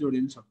चाहनुहुन्छ भने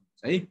जोडिन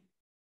सक्नुहुन्छ है।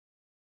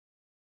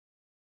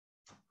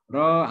 र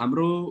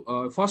हाम्रो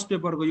फर्स्ट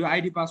पेपरको यो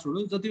आइडी पासवर्ड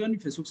हो। जति पनि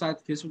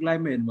फेसबुक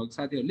लाइभमा हेर्नुभएको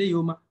साथीहरुले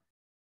योमा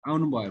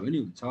आउनु भयो भने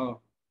हुन्छ।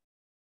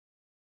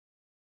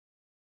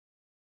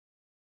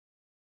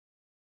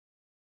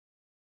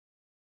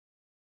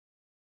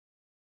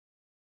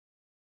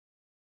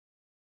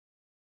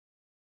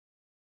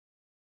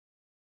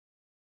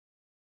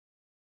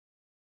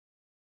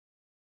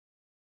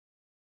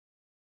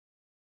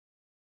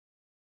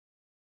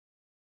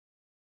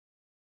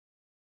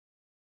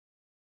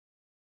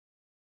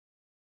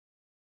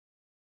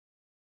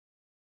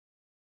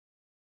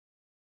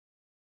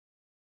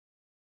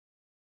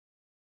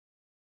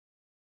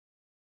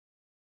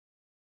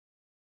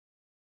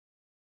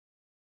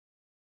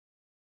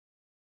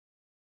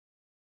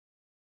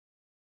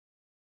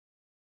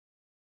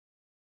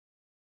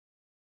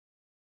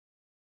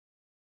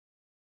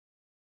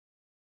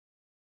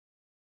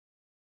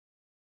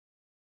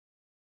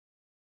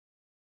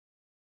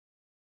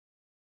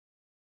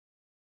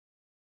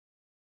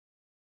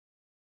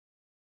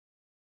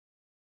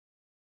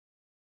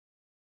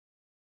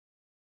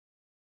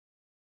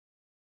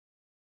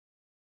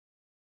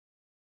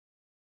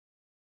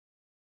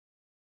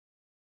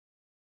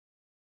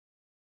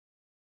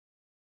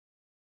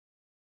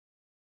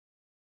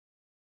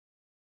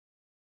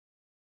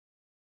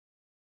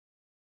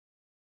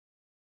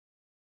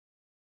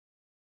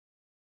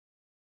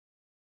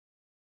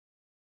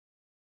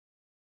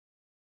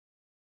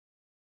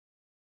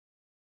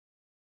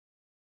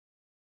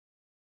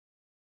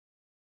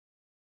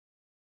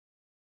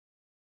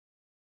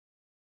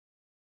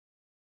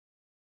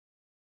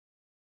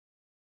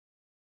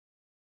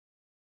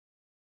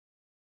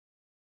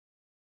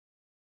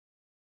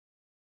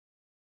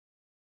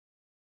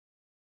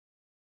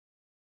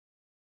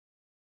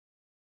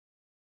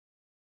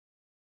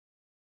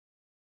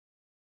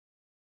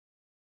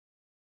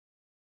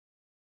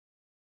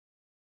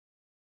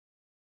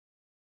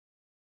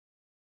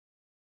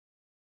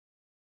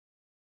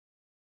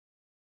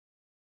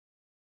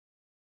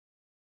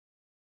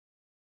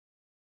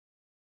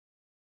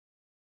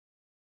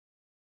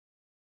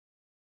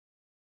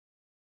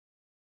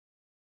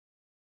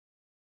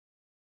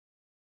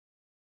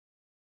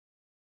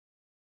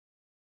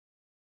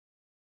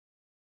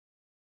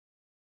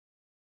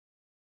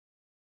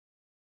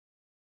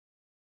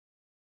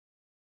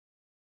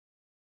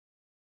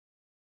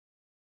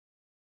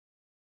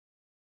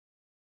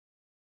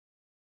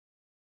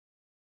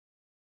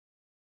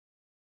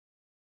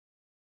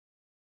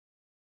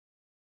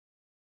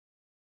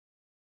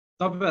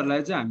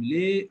 तपाईहरुलाई चाहिँ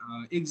हामीले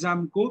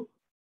एक्जामको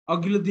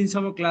अघिल्लो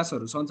दिनसम्म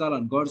क्लासहरु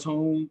सञ्चालन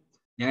गर्छौं।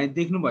 यहाँ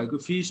देख्नु भएको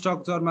फी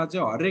स्ट्रक्चरमा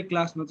चाहिँ हरेक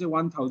क्लासमा चाहिँ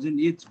 1000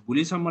 इच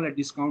भोलिसम्मलाई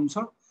डिस्काउन्ट छ।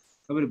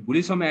 तपाईहरु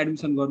भोलिसम्म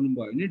एडमिसन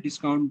गर्नुभयो भने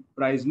डिस्काउन्ट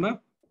प्राइसमा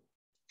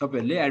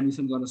तपाईहरुले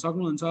एडमिसन गर्न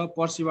सक्नुहुन्छ।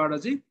 पर्सिबाट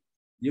चाहिँ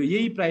यो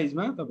यही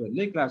प्राइसमा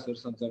तपाईहरुले क्लासहरु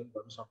सञ्चालन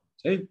गर्न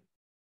सक्नुहुन्छ है।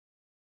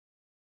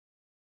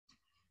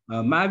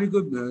 माविको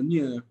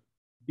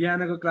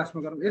बिहानको क्लासमा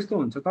गरौँ। यस्तो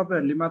हुन्छ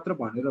तपाईहरुले मात्र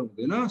भनेर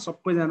हुँदैन,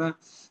 सबैजना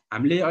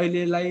हामीले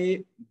अहिलेलाई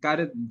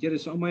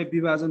समय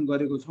विभाजन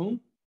गरेको छौं,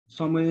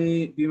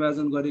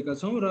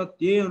 र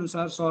त्यही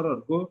अनुसार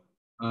सरहरुको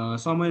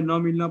समय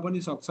नमिल्न पनि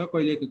सक्छ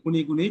कहिले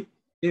कुनै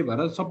त्यही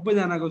भएर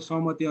सबैजनाको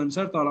सहमति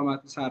अनुसार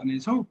तलमाथि सार्ने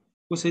छौं।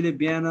 कसैले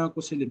बिहान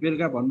कसैले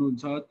बेलुका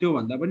भन्नुहुन्छ, त्यो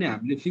भन्दा पनि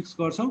हामीले फिक्स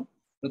गर्छौं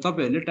र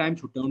तपाईहरुले टाइम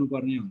छुट्याउनु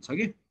पर्ने हुन्छ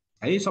के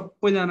है।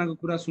 सबैजनाको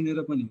कुरा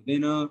सुनेर पनि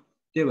हुँदैन,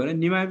 त्यही भएर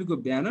निमाविको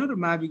बिहान र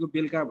माविको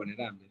बेलुका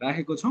भनेर हामीले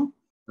राखेको छौं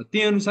र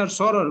त्यही अनुसार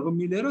सरहरुको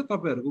मिलेर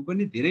तपाईहरुको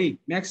पनि धेरै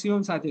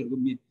म्याक्सिमम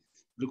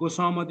साथीहरुको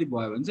सहमति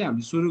भयो भने चाहिँ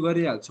हामीले सुरु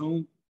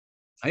गरिहाल्छौं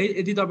है।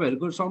 यदि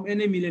तपाईहरुको समय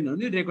नै मिलेन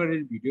भने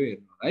रेकर्डेड भिडियो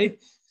हेर्नु है।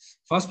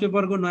 फर्स्ट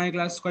पेपरको नयाँ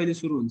क्लास कहिले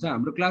सुरु हुन्छ?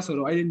 हाम्रो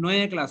क्लासहरु अहिले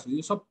नयाँ क्लास हो,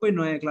 यो सबै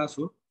नयाँ क्लास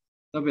हो।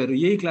 तपाईहरु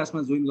यही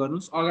क्लासमा जोइन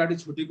गर्नुस्। अगाडि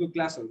छुटेको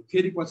क्लासहरु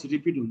फेरि पछि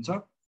रिपिट हुन्छ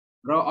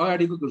र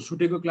अगाडिको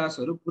छुटेको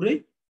क्लासहरु पुरै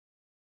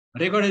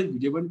रेकर्डेड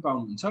भिडियो पनि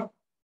पाउनुहुन्छ।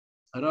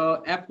 र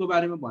एपको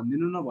बारेमा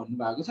भन्दिनु न भन्नु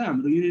भएको छ।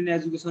 हाम्रो युनियन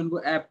एजुकेसनको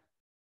एप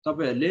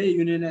तपाईहरुले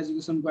युनियन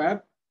एजुकेसनको एप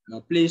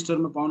प्ले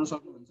स्टोरमा पाउन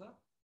सक्नुहुन्छ।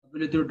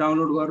 तपाईले त्यो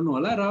डाउनलोड गर्नु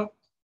होला र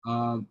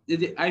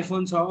यदि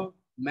आइफोन छ,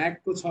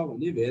 म्याकको छ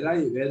भने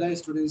भेदा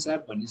स्टुडेन्ट्स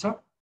एप भन्ने छ,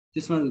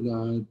 त्यसमा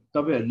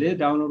तपाईहरुले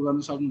डाउनलोड गर्न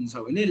सक्नुहुन्छ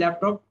भने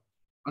ल्यापटप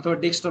अथवा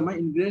डेस्कटपमा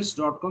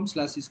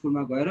ingress.com/school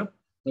मा गएर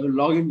तपाईले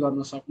लगइन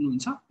गर्न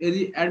सक्नुहुन्छ।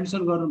 यदि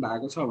एडमिसन गर्नु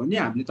भएको छ भने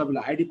हामीले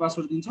तपाईलाई आईडी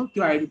पासवर्ड दिन्छौं।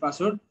 त्यो आईडी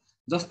पासवर्ड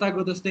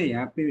जस्ताको तस्तै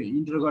यहाँ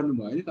इन्टर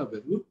गर्नुभयो भने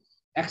तपाईहरु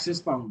एक्सेस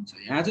पाउनुहुन्छ।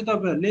 यहाँ चाहिँ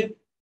तपाईहरुले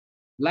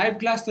लाइभ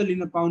क्लास त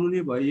लिन पाउनु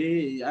नै भयो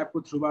यही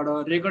एपको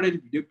थ्रुबाट। रेकर्डेड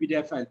भिडियो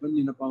पीडीएफ फाइल पनि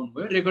लिन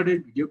पाउनुभयो।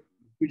 रेकर्डेड भिडियो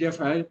पीडीएफ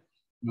फाइल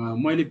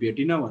मैले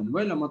भेटिन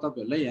भन्नुभयो ल, म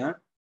तपाईहरुलाई यहाँ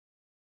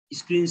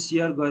स्क्रिन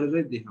शेयर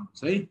गरेर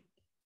देखाउँछु है।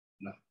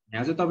 ल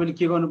यहाँ चाहिँ तपाईले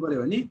के गर्नु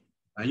पर्यो भने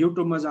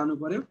युट्युबमा जानु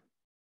पर्यो।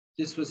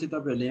 त्यसपछि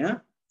तपाईहरुले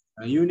यहाँ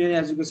युनियन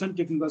एजुकेसन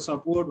टेक्निकल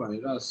सपोर्ट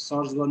भनेर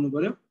सर्च गर्नु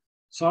पर्यो।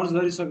 सर्च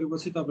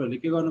गरिसकेपछि तपाईहरुले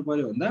के गर्नु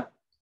पर्यो भन्दा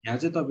यहाँ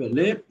चाहिँ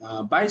तपाईहरुले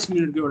 22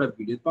 मिनेटको एउटा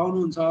भिडियो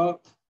पाउनुहुन्छ।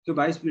 त्यो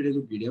 22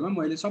 मिनेटको भिडियोमा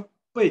मैले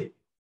सबै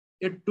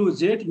A to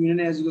Z union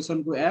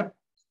एजुकेसनको app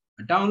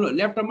download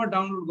ल्यापटपमा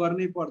डाउनलोड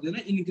गर्नै पर्दैन।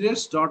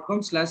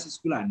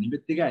 ingress.com/school हान्ने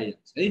बित्तिकै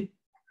आइहाल्छ है।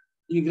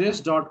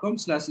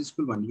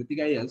 ingress.com/school भन्ने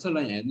बित्तिकै आइहाल्छ। ल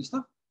यहाँ हेर्नुस् त,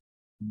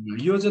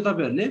 यो चाहिँ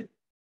तपाईहरुले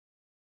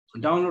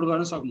डाउनलोड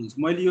गर्न सक्नुहुन्छ।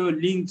 मैले यो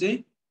लिंक चाहिँ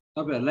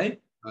तपाईहरुलाई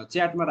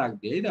च्याटमा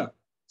राख्दिए है त,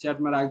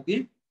 च्याटमा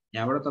राख्दिए।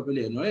 यहाँबाट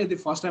तपाईले हेर्नु होला। यदि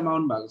फर्स्ट टाइम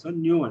आउनु भएको छ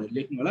न्यू भनेर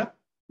लेख्नु होला।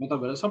 म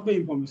तपाईहरुलाई सबै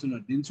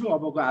इन्फर्मेसनहरु दिन्छु।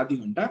 अबको आधी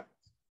घण्टा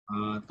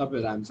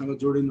तपाईहरु हामीसँग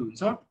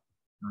जोडिनुहुन्छ,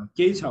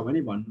 केही छ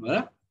भने भन्नु होला।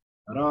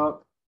 र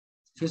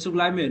फेसबुक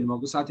लाइभमा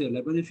हेर्नुभएको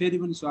साथीहरुलाई पनि फेरि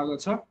पनि स्वागत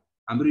छ।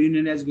 हाम्रो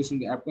युनियन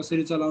एजुकेसनको एप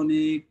कसरी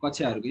चलाउने,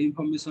 कक्षाहरुको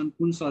इन्फर्मेसन,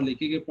 कुन सरले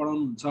के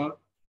पढाउनुहुन्छ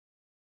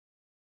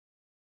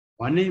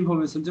भन्ने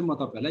इन्फर्मेसन चाहिँ म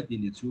तपाईहरुलाई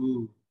दिनेछु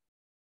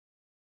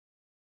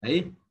है।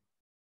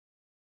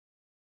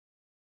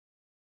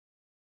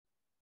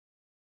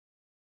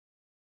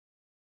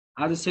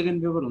 आज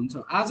सेकेन्ड पेपर हुन्छ,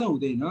 आज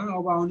हुँदैन,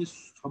 अब आउने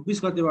 26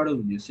 गतेबाट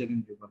हुने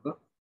सेकेन्ड पेपर त।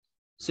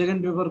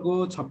 सेकेन्ड पेपरको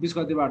 26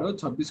 गतेबाट हो।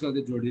 26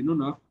 गते जोडिनु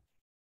न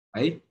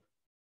है।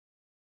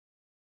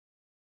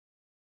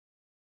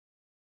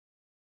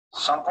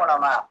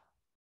 सम्पूर्णमा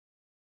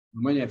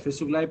मैले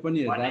फेसबुक लाइभ पनि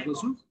हेरिरहेको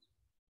छु।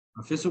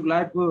 फेसबुक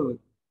लाइभको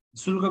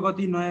शुल्क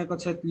कति? नयाँ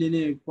कक्षा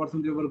लिने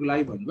प्रथम पेपरको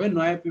लागि भन्नुभयो।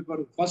 नयाँ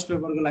पेपर फर्स्ट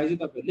पेपरको लागि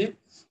चाहिँ तपाईहरुले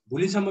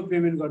भोलिसम्म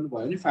पेमेन्ट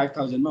गर्नुभयो भने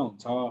 5000 मा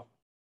हुन्छ।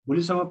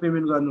 भोलिसम्म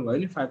पेमेन्ट गर्नुभयो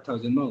भने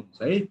 5000 मा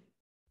हुन्छ है।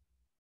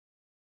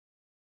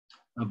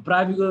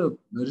 प्राविको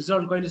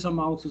रिजल्ट कहिलेसम्म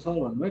आउँछ सर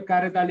भन्नुभयो।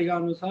 कार्यतालिका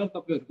अनुसार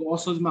तपाईहरुको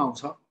असोजमा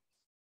आउँछ,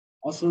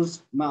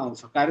 असोजमा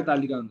आउँछ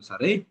कार्यतालिका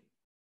अनुसार है।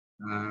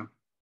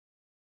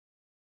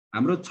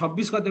 हाम्रो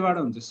 26 गतेबाट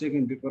हुन्छ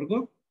सेकेन्ड पेपरको।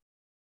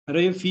 र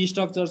यो फी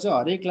स्ट्रक्चर चाहिँ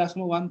हरेक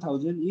क्लासमा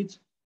 1000 इच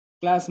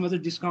क्लासमा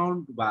चाहिँ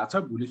डिस्काउन्ट भएको छ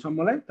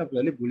भोलिसम्मलाई।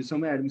 तपाईहरुले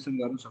भोलिसम्म एडमिसन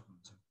गर्न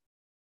सक्नुहुन्छ।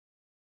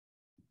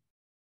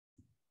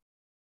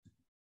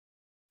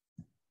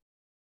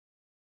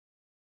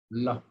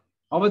 ल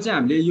अब चाहिँ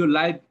हामीले यो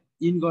लाइभ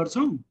इन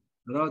गर्छौं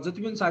र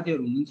जति पनि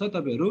साथीहरु हुनुहुन्छ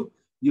तपाईहरु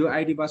यो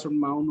आईडी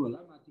पासवर्डमा आउनु होला,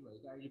 माथि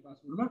भएको आईडी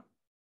पासवर्डमा।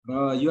 र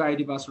यो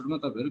आईडी पासवर्डमा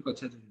तपाईहरु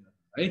कक्षा जोइन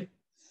गर्नु है।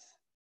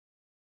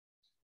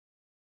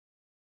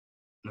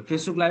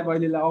 फेसबुक लाइभ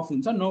अहिलेलाई अफ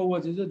हुन्छ, 9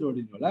 बजे चाहिँ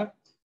जोडिनु होला।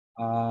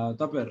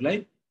 तपाईहरुलाई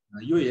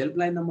यो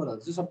हेल्पलाइन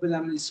नम्बरहरु चाहिँ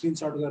सबैजनाले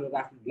स्क्रिनशट गरेर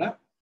राख्नु होला।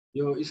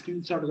 यो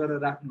स्क्रिनशट गरेर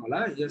राख्नु होला।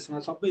 यसमा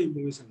सबै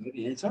इन्फर्मेसनहरु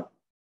यही छ।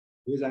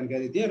 यो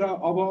जानकारी दिए र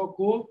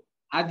अबको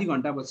आधी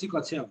घण्टापछि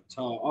कक्षा हुन्छ।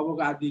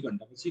 अबको आधी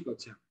घण्टापछि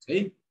कक्षा हुन्छ है।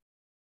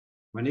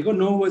 भनेको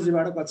 9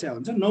 बजेबाट कक्षा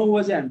हुन्छ। 9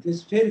 बजे हामी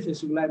फेरि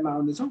फेसबुक लाइभमा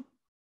आउने छौं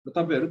र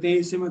तपाईहरु त्यही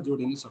विषयमा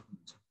जोडिन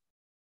सक्नुहुन्छ।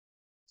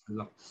 ल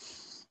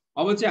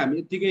अब चाहिँ हामी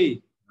यतिकै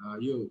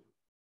यो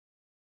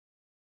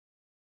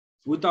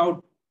विदाउट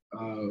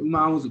उमा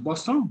आउँछ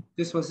बस्छौँ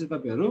त्यसपछि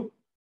तपाईँहरू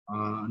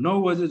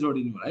 9 बजे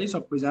जोडिनु होला है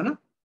सबैजना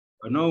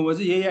 9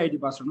 बजे यही आइडी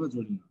पासवर्डमा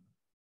जोडिनु